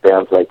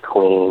bands like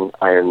Queen,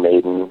 Iron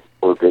Maiden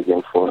were big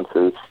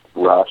influences.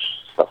 Rush,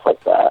 stuff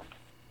like that.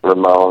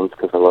 Ramones,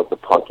 because I love the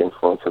punk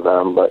influence of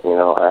them. But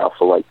I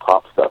also like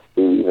pop stuff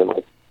too. Even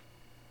like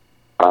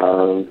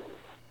I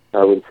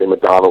wouldn't say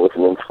Madonna was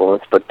an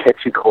influence, but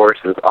catchy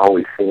choruses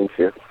always seem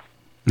to.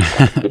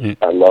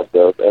 I love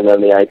those. And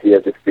then the idea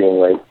of just being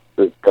like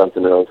the Guns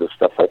N' Roses,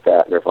 stuff like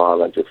that,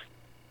 Nirvana, just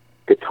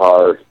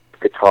guitar.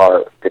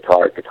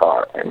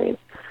 I mean,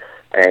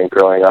 and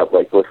growing up,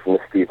 like listening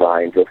to Steve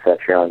Vai and Joe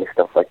Satriani and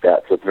stuff like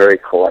that. So it's very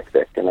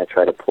eclectic, and I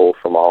try to pull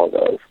from all of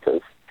those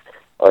because,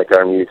 like,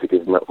 our music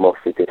is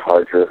mostly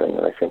guitar driven,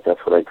 and I think that's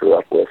what I grew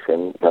up with,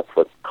 and that's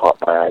what caught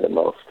my eye the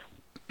most.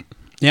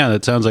 Yeah,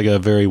 that sounds like a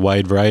very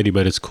wide variety,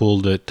 but it's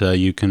cool that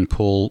you can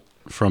pull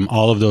from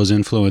all of those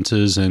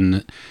influences,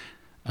 and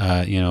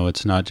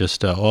it's not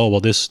just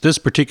this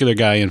particular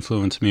guy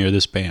influenced me or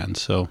this band.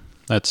 So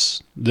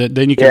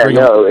then you can bring.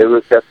 It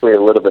was definitely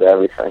a little bit of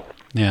everything.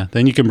 Yeah,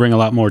 then you can bring a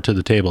lot more to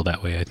the table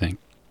that way, I think.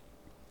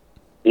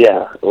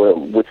 Yeah,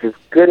 which is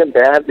good and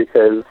bad,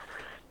 because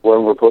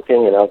when we're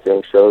booking and out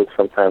doing shows,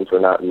 sometimes we're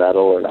not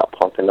metal or not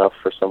punk enough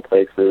for some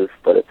places,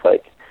 but it's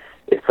like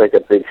a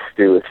big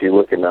stew. If you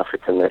look enough,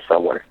 it's in there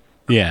somewhere.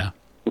 Yeah.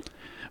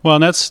 Well,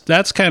 and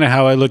that's kind of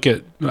how I look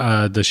at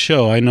the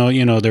show. I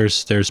know,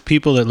 there's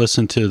people that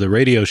listen to the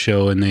radio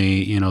show, and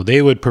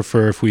they would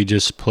prefer if we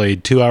just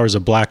played 2 hours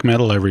of black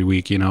metal every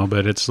week,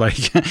 but it's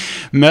like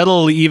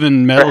metal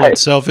Right.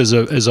 itself is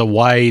a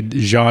wide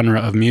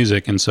genre of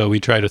music, and so we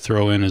try to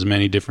throw in as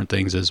many different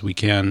things as we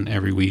can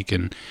every week,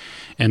 and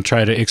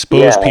try to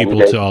expose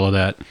people to all of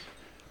that.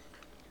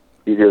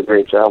 You do a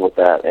great job with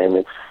that,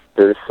 and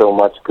there's so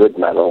much good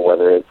metal,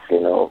 whether it's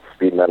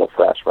speed metal,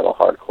 thrash metal,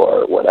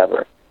 hardcore, or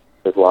whatever.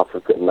 There's lots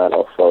of good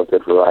metal, so a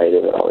good variety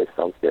of it always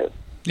sounds good.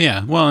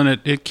 Yeah, well,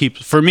 and it keeps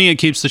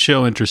the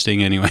show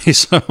interesting anyway.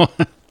 So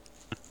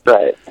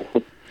right,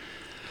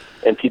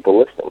 and people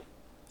listen.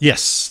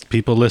 Yes,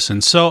 people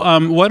listen. So,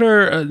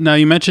 now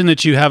you mentioned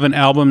that you have an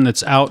album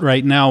that's out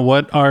right now.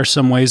 What are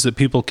some ways that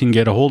people can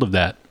get a hold of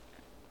that?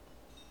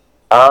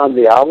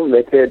 The album,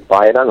 they could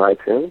buy it on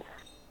iTunes.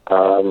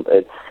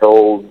 It's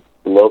sold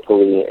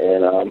locally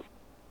in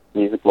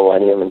Music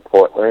Millennium in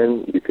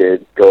Portland. You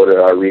could go to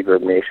our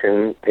Reverb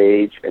Nation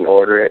page and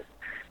order it.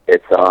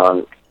 It's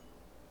on,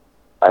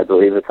 I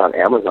believe it's on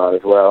Amazon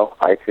as well.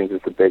 iTunes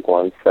is the big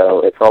one,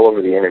 so it's all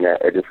over the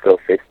internet. Or just go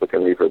Facebook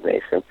and Reverb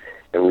Nation,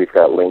 and we've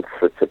got links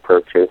to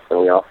purchase, and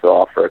we also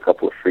offer a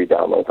couple of free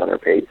downloads on our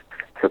page,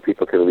 so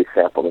people can at least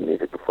sample the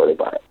music before they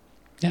buy it.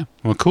 Yeah,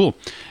 well, cool.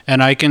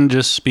 And I can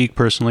just speak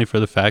personally for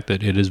the fact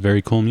that it is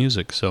very cool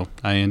music. So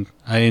I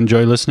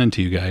enjoy listening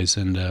to you guys,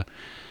 and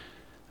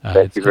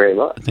thank you very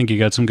much. I think you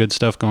got some good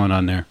stuff going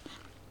on there.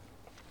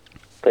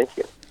 Thank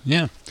you.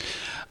 Yeah.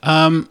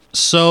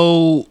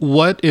 So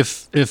what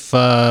if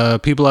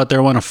people out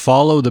there want to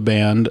follow the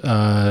band?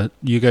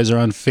 You guys are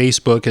on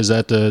Facebook. Is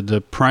that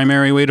the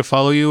primary way to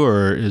follow you,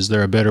 or is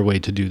there a better way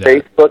to do that?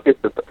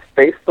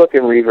 Facebook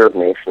and Reverb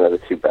Nation are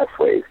the two best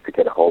ways to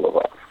get a hold of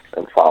us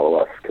and follow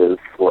us, because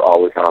we're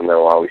always on there,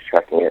 we're always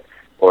checking it,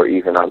 or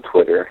even on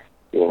Twitter.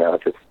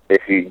 Just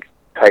if you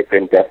type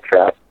in Death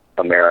Trap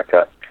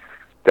America,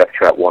 Death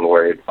Trap one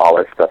word, all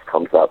our stuff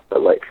comes up.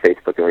 But like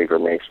Facebook and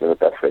Reverb Nation are the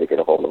best way to get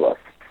a hold of us.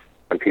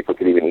 And people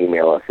can even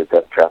email us at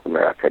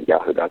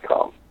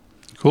deathtrapamerica@yahoo.com.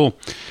 Cool.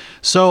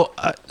 So,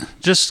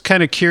 just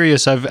kind of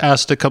curious, I've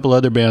asked a couple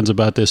other bands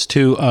about this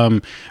too.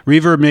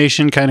 Reverb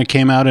Nation kind of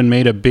came out and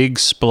made a big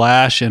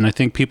splash, and I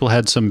think people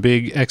had some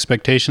big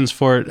expectations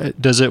for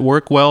it. Does it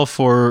work well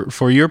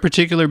for your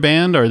particular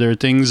band? Are there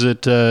things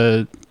that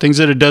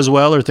it does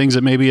well, or things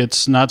that maybe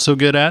it's not so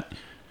good at?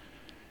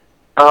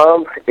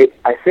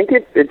 I think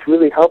it's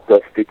really helped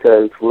us,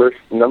 because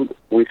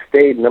we've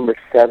stayed number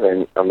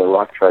 7 on the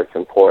rock charts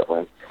in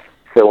Portland.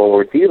 So when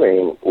we're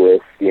dealing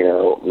with,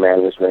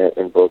 management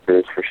and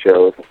bookers for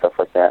shows and stuff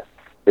like that,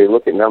 they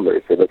look at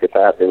numbers. They look at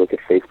that. They look at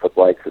Facebook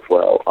likes as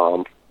well.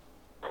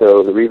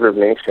 So the Reverb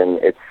Nation,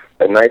 it's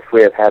a nice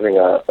way of having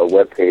a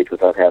web page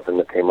without having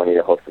to pay money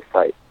to host a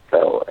site.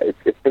 So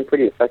it's been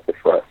pretty effective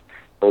for us.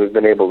 And we've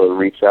been able to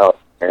reach out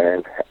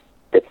and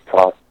get to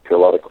talk to a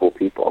lot of cool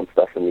people and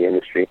stuff in the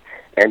industry,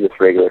 and just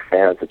regular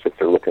fans that just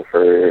are looking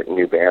for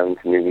new bands,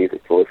 new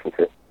music to listen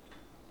to.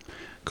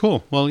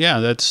 Cool. Well, yeah,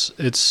 it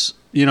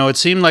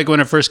seemed like when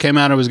it first came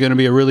out, it was going to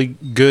be a really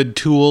good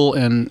tool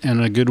and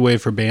a good way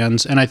for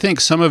bands. And I think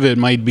some of it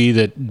might be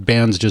that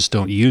bands just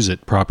don't use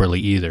it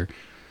properly either.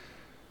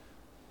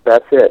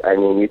 That's it. I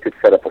mean, you could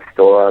set up a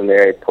store on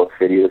there, post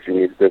videos,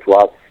 there's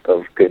lots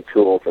of good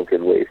tools and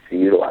good ways to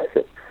utilize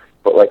it.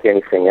 But like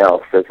anything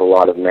else, there's a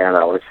lot of man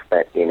hours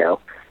spent,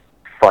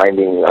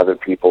 finding other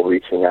people,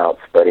 reaching out,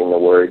 spreading the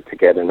word to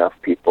get enough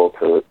people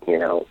to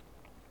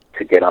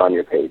get on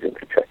your page and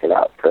to check it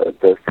out. So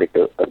it does take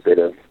a bit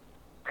of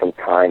some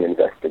time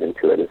invested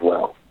into it as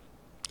well.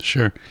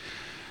 Sure.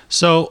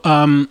 So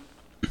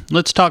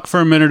let's talk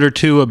for a minute or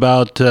two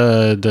about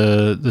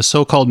the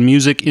so-called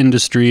music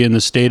industry and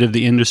the state of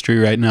the industry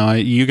right now.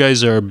 You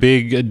guys are a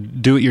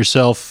big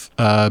do-it-yourself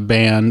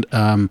band.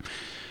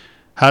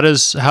 How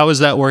is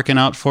that working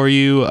out for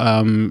you?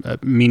 I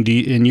mean,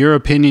 in your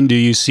opinion, do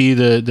you see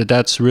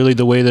that's really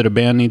the way that a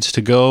band needs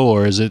to go,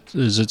 or is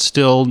it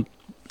still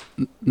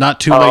not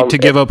too late to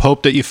give up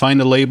hope that you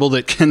find a label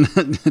that can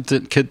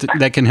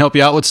that can help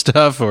you out with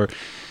stuff? Or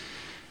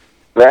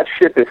that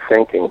ship is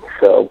sinking.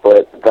 So,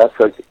 but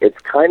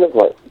it's kind of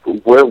like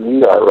where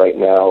we are right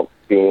now,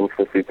 being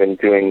since we've been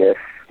doing this,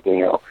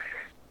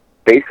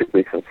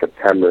 basically since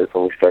September is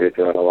when we started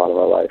doing a lot of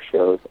our live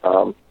shows.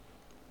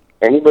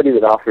 Anybody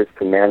that offers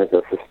to manage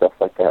us or stuff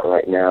like that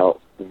right now,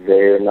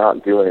 they're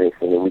not doing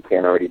anything that we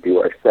can't already do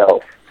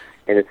ourselves.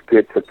 And it's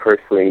good to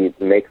personally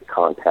make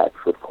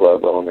contacts with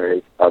club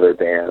owners, other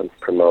bands,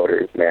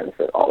 promoters,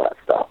 management, all that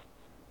stuff.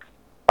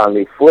 on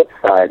the flip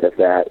side of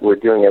that, we're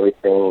doing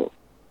everything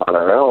on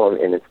our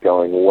own, and it's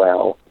going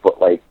well.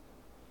 But, like,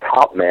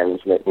 top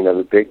management, you know,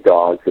 the big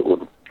dogs that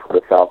would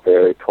put us out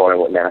there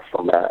touring with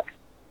national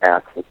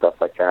acts and stuff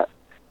like that,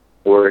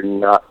 we're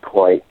not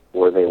quite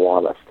where they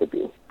want us to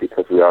be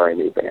because we are a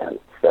new band.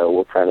 So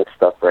we're kind of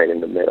stuck right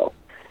in the middle.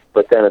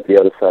 But then at the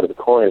other side of the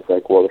coin, it's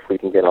like, well, if we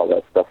can get all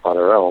that stuff on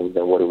our own,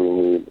 then what do we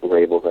need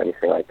labels or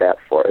anything like that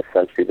for?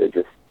 Essentially, they're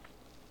just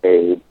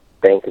a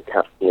bank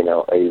account, you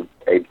know,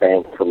 a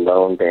bank to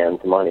loan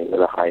bands money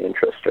with a high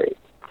interest rate.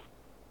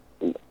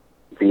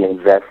 The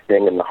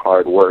investing and the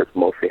hard work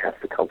mostly has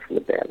to come from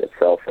the band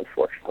itself,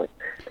 unfortunately.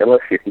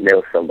 Unless you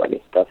know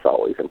somebody, that's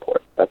always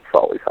important. That's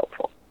always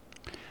helpful.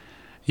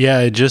 Yeah,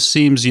 it just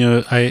seems, you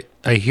know,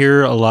 I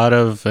hear a lot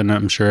of, and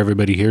I'm sure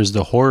everybody hears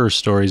the horror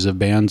stories of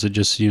bands that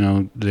just, you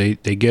know, they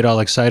get all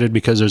excited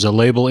because there's a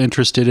label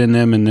interested in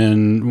them, and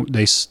then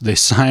they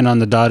sign on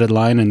the dotted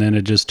line, and then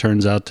it just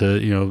turns out to,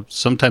 you know,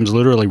 sometimes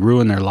literally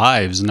ruin their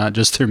lives, not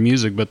just their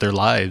music, but their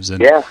lives.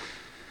 And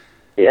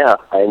Yeah,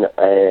 I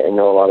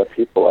know a lot of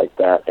people like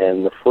that.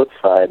 And the flip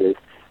side is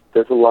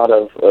there's a lot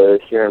of,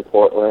 here in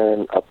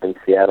Portland, up in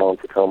Seattle and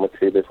Tacoma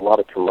too, there's a lot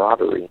of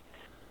camaraderie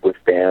with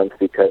bands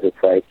because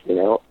it's like, you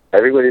know,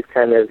 everybody's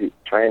kind of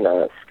trying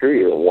to screw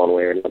you in one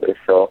way or another.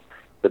 So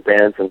the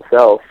bands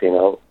themselves, you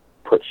know,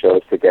 put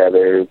shows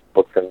together,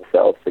 book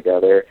themselves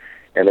together,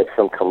 and there's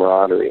some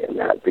camaraderie in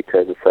that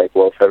because it's like,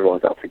 well, if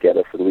everyone's out to get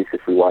us, at least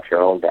if we watch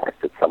our own backs,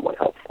 it's somewhat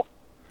helpful.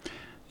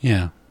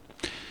 Yeah.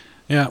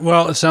 Yeah,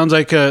 well, it sounds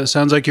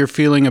like you're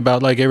feeling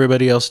about like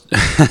everybody else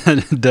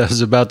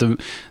does about the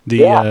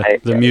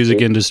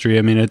music industry.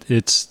 I mean,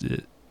 it's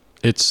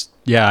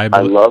yeah.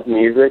 I love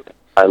music.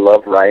 I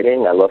love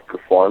writing. I love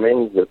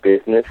performing. The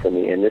business and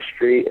the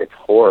industry, it's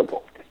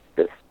horrible.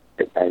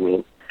 I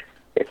mean,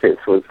 if this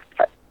was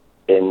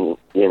in,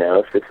 you know,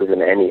 if this was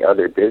in any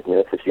other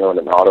business, if you owned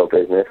an auto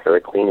business or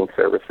a cleaning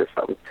service or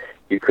something,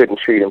 you couldn't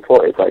treat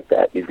employees like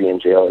that. You'd be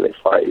in jail or they'd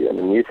fire you. In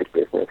the music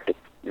business, it's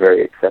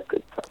very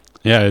accepted. So.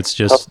 Yeah, it's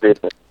just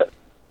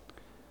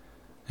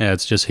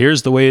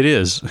here's the way it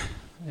is,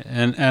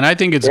 and I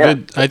think it's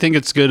good. I think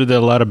it's good that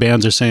a lot of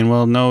bands are saying,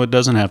 well, no, it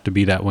doesn't have to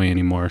be that way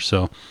anymore.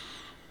 So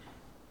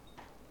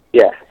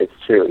yeah, it's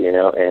true, you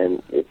know,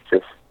 and it's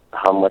just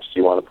how much do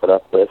you want to put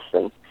up with,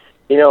 and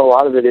you know, a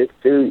lot of it is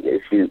too,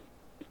 if you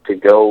to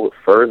go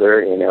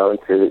further, you know, and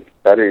to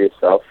better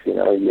yourself, you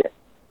know,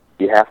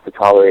 you have to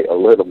tolerate a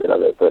little bit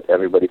of it, but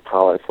everybody's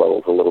tolerance level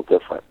is a little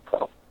different.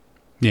 So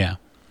yeah.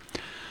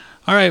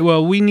 All right,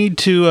 well, we need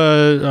to,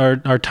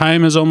 our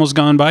time has almost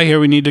gone by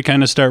here. We need to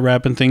kind of start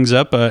wrapping things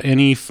up.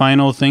 Any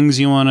final things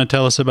you want to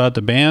tell us about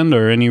the band,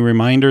 or any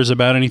reminders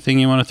about anything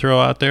you want to throw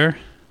out there?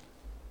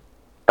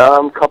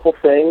 Couple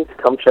things.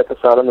 Come check us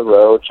out on the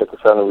road. Check us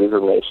out on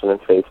Reverb Nation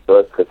and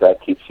Facebook, because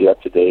that keeps you up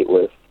to date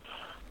with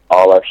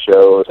all our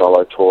shows, all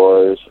our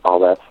tours, all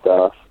that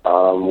stuff.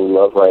 We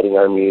love writing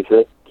our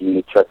music.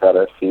 You check out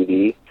our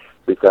CD.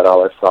 We've got all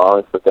our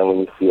songs, but then when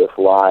you see us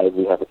live,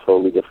 we have a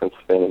totally different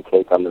spin and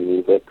take on the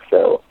music.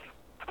 So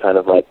it's kind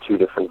of like two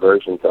different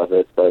versions of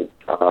it. But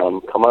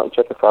come out and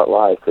check us out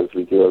live, because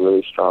we do a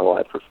really strong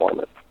live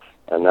performance.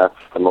 And that's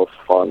the most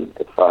fun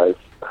as far as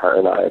her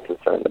and I are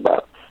concerned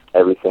about.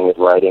 Everything is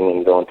writing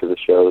and going to the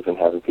shows and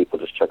having people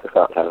just check us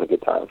out and having a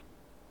good time.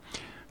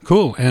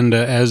 Cool. And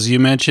as you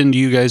mentioned,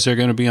 you guys are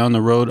going to be on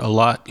the road a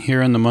lot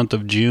here in the month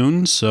of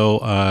June.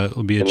 So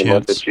it'll be a chance. In the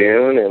month of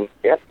June, and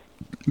yeah.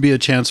 Be a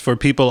chance for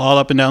people all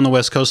up and down the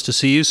West Coast to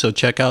see you. So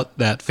check out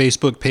that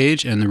Facebook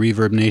page and the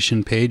Reverb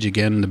Nation page.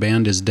 Again, the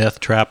band is Death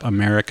Trap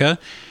America,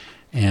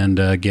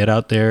 and get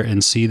out there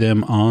and see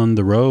them on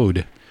the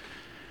road.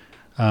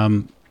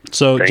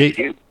 Thank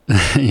you.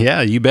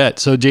 Yeah, you bet.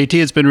 So JT,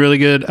 it's been really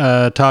good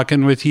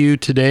talking with you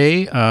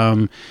today.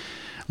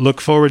 Look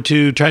forward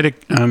to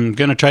I'm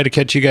going to try to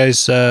catch you guys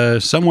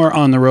somewhere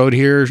on the road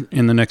here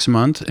in the next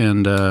month,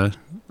 and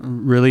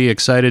really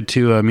excited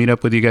to meet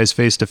up with you guys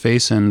face to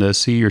face and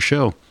see your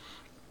show.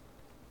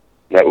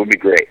 That would be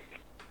great.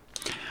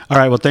 All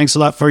right. Well, thanks a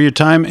lot for your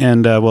time,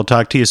 and we'll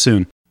talk to you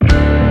soon.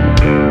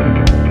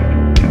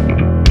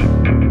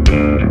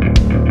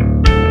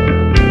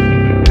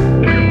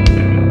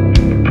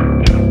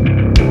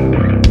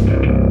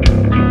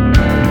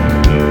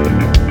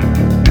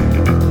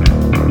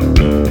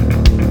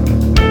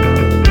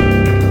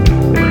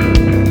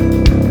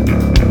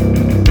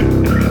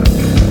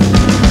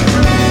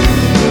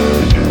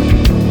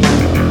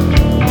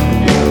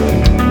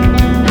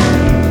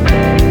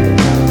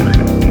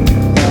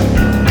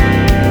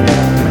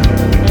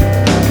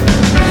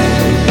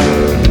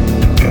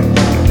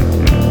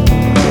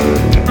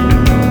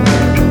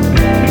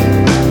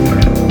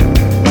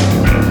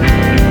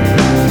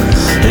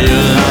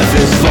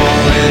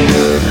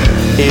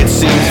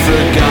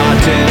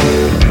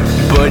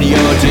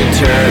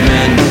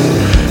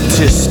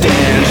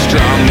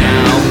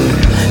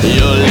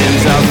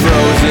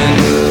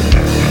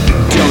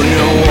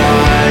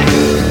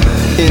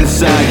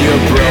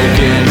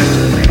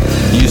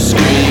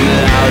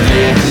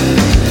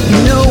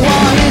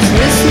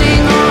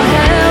 Listening or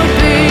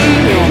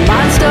helping, your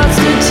mind starts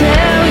to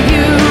tell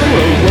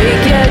you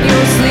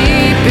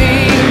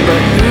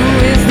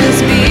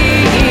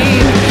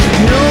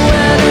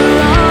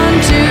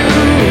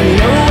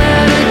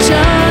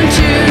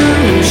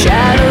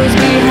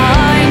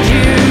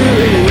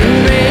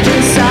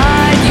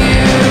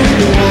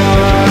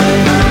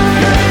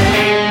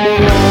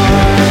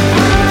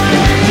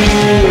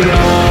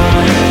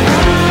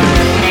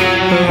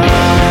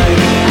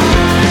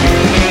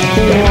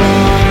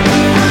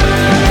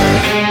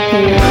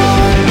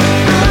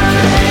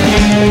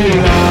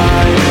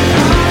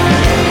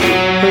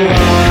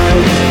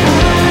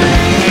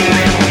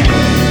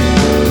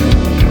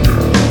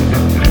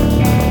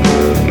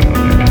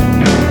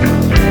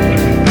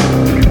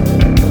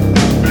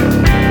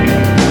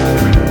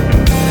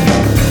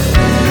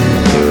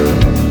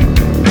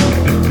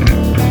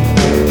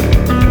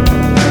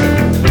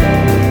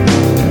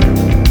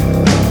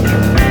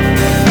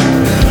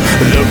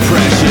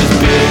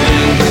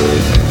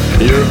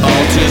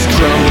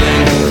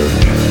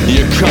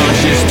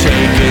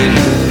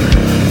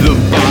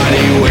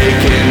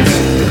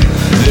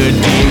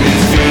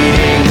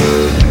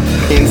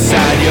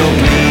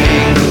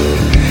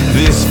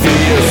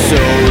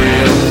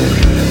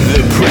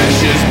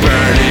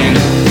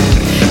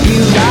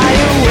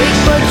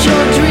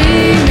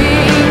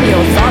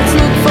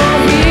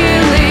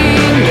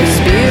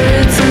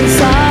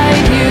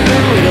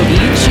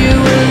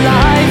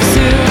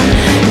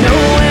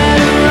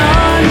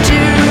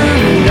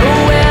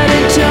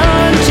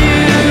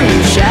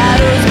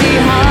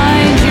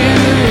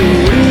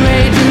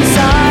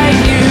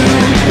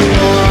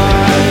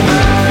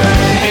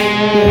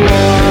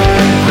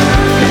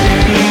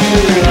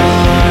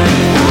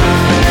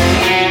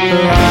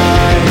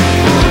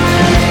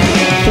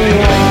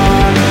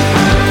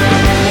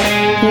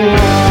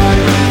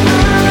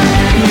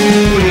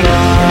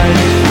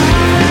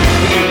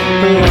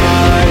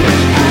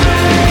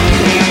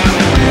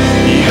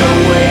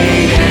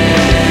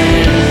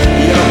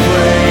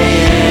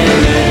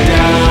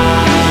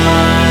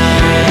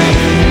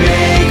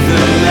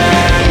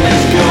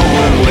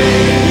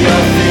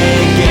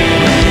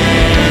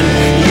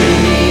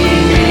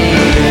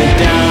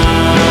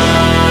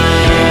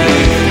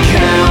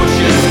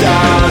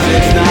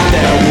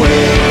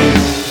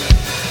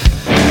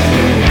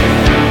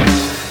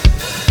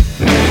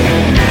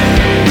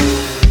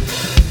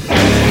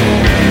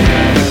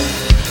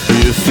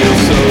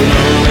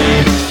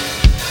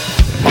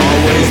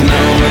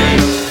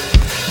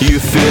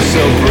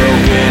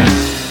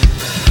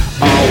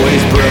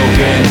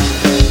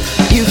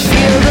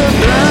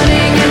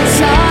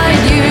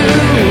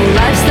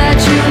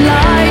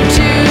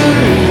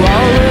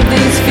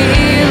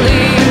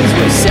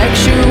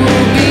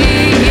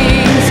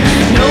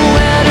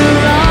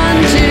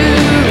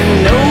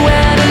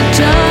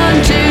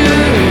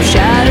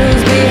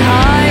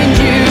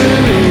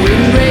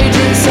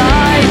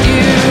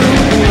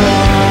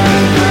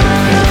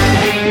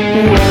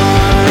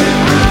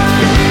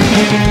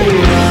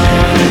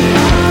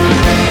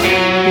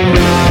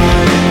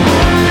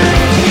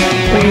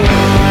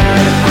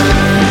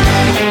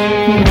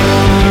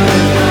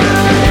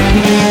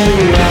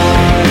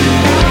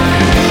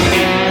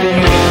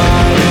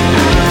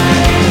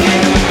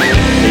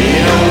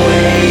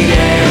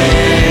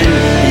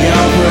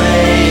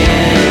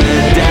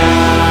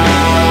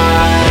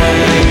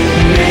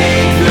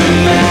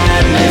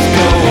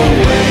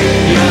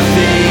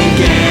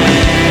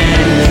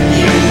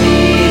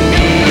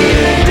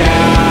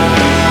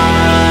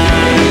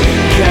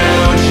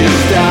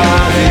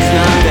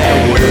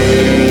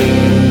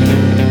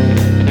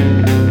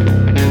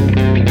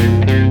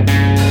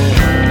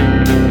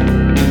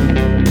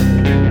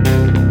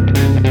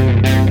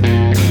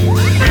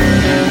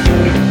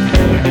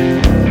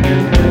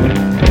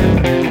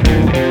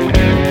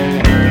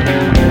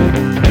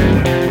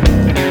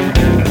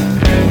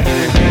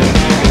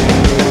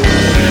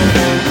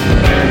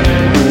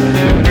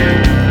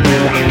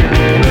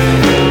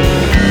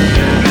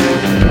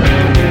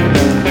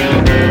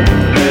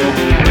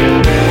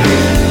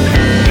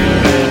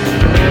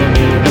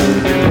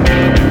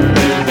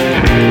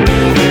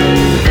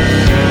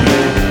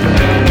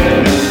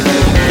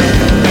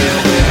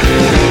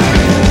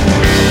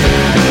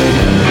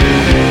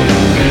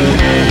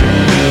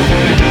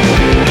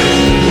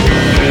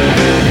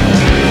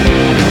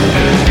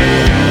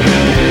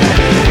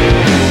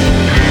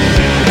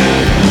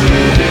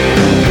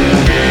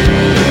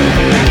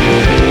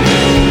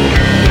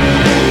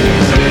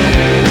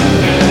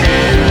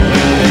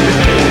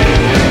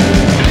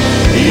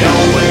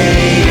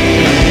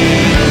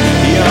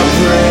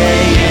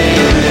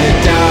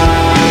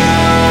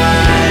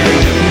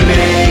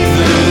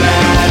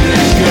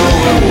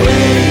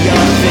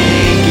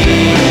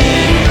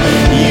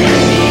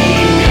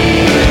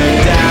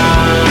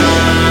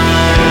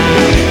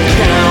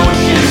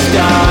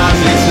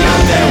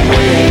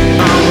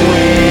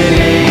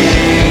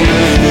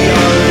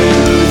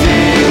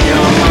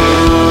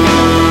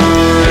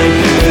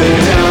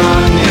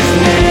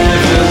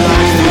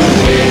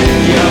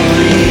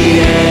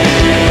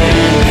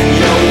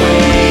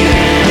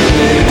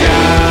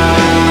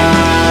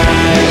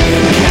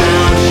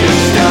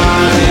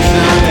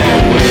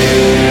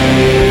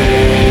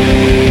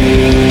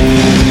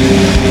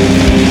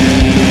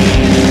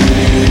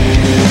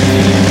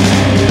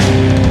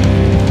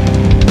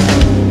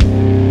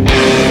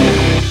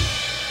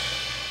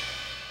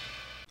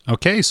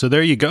Okay, so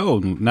there you go.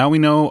 Now we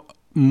know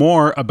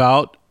more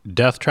about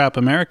Death Trap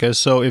America.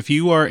 So if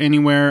you are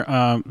anywhere,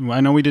 I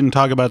know we didn't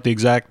talk about the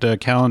exact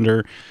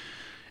calendar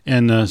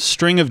and the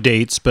string of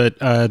dates, but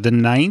the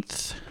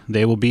 9th,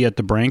 they will be at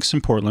the Branks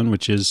in Portland,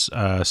 which is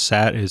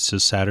it's a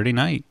Saturday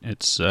night.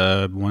 It's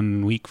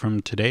 1 week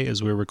from today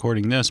as we're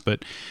recording this,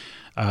 but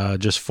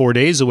just 4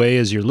 days away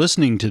as you're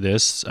listening to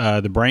this.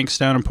 The Branks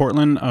down in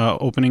Portland,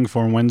 opening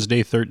for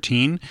Wednesday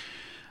 13.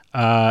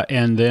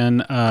 And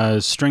then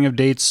a string of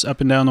dates up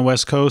and down the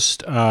West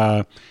Coast.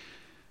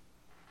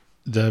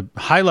 The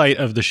highlight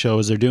of the show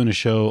is they're doing a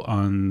show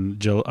on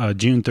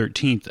June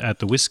 13th at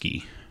the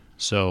Whiskey.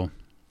 So,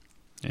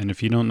 and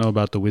if you don't know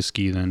about the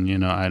Whiskey,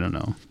 then, I don't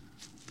know.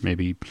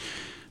 Maybe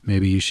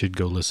you should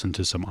go listen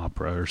to some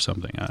opera or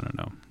something. I don't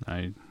know.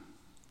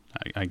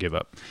 I give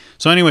up.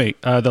 So anyway,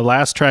 the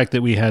last track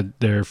that we had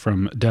there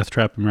from Death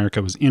Trap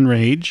America was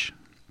Enrage.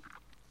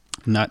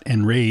 Not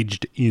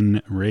Enraged,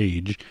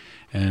 Enrage.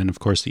 And of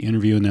course the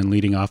interview, and then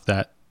leading off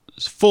that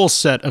full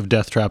set of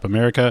Death Trap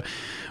America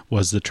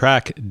was the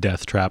track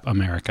Death Trap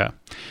America.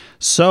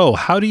 So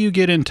how do you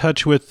get in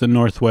touch with the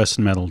Northwest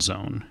Metal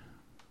Zone?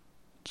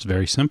 It's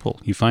very simple.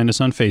 You find us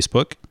on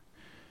Facebook.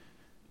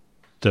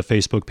 The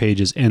Facebook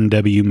page is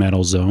NW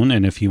Metal Zone,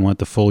 and if you want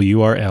the full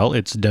URL,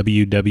 it's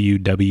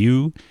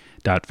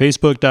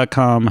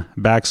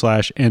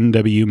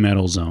www.facebook.com/NW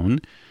Metal Zone.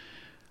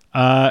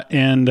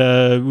 And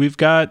we've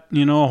got,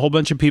 a whole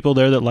bunch of people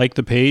there that like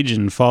the page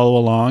and follow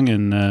along,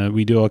 and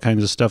we do all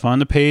kinds of stuff on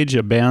the page.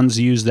 Bands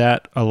use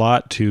that a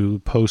lot to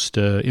post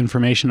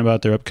information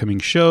about their upcoming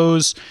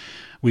shows.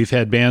 We've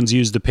had bands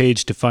use the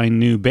page to find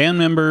new band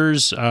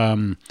members.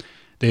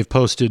 They've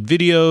posted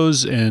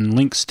videos and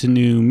links to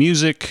new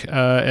music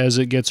as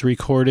it gets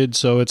recorded.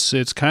 So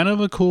it's kind of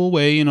a cool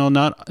way.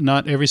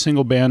 Not every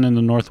single band in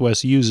the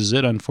Northwest uses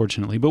it,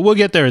 unfortunately, but we'll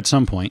get there at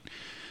some point.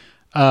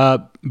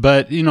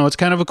 But it's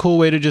kind of a cool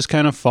way to just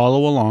kind of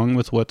follow along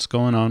with what's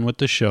going on with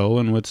the show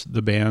and with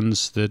the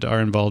bands that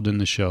are involved in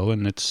the show.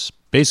 And it's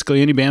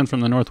basically any band from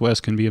the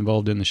Northwest can be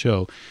involved in the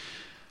show.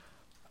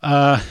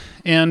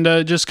 And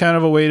just kind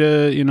of a way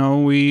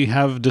to, we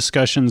have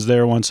discussions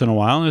there once in a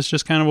while. And it's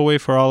just kind of a way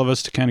for all of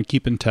us to kind of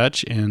keep in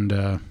touch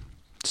and,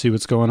 see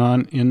what's going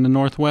on in the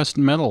Northwest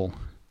metal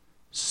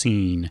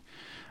scene.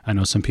 I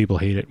know some people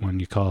hate it when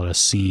you call it a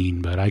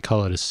scene, but I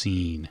call it a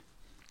scene.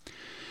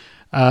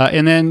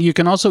 And then you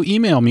can also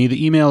email me.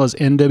 The email is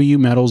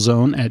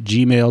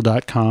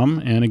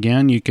nwmetalzone@gmail.com. And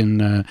again, you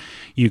can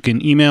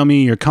email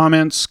me your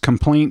comments,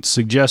 complaints,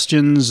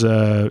 suggestions,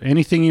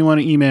 anything you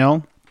want to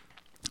email.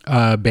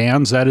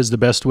 Bands, that is the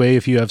best way.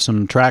 If you have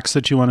some tracks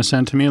that you want to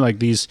send to me, like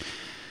these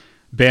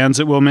bands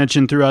that we'll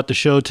mention throughout the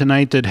show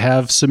tonight that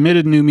have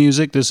submitted new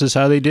music, this is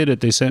how they did it.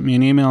 They sent me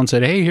an email and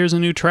said, hey, here's a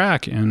new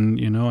track. And,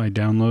 I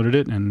downloaded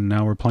it, and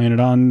now we're playing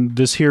it on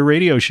this here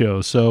radio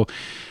show. So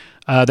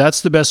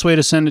that's the best way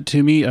to send it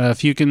to me.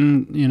 If you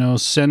can,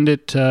 send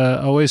it,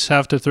 always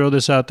have to throw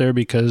this out there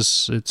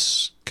because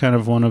it's kind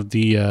of one of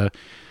the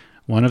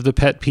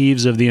pet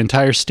peeves of the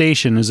entire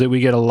station is that we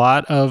get a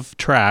lot of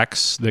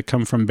tracks that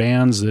come from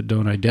bands that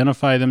don't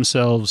identify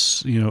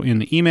themselves, in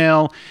the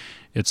email.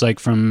 It's like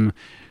from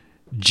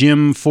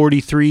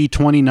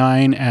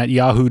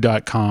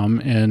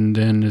jim4329@yahoo.com, and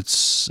then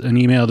it's an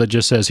email that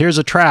just says, here's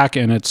a track,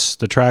 and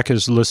the track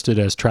is listed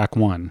as track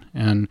 1.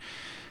 And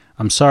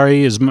I'm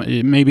sorry, it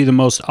may be the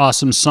most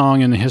awesome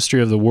song in the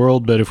history of the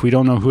world, but if we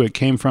don't know who it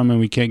came from and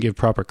we can't give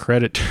proper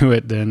credit to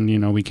it, then,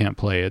 we can't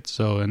play it.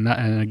 So, and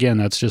again,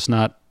 that's just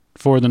not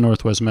for the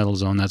Northwest Metal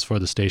Zone, that's for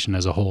the station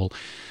as a whole.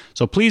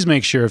 So please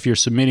make sure if you're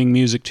submitting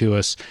music to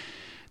us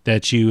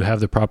that you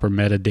have the proper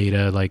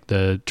metadata, like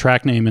the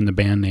track name and the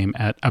band name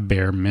at a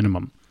bare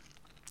minimum.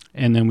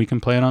 And then we can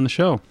play it on the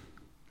show.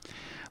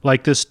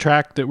 Like this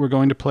track that we're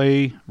going to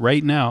play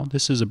right now.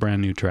 This is a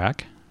brand new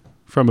track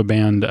from a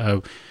band.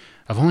 I've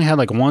only had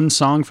like one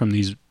song from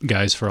these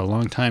guys for a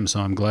long time,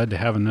 so I'm glad to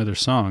have another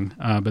song.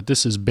 But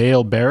this is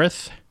Bale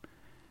Bareth,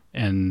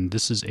 and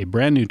this is a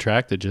brand new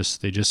track that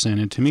they just sent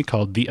it to me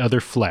called The Other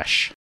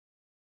Flesh.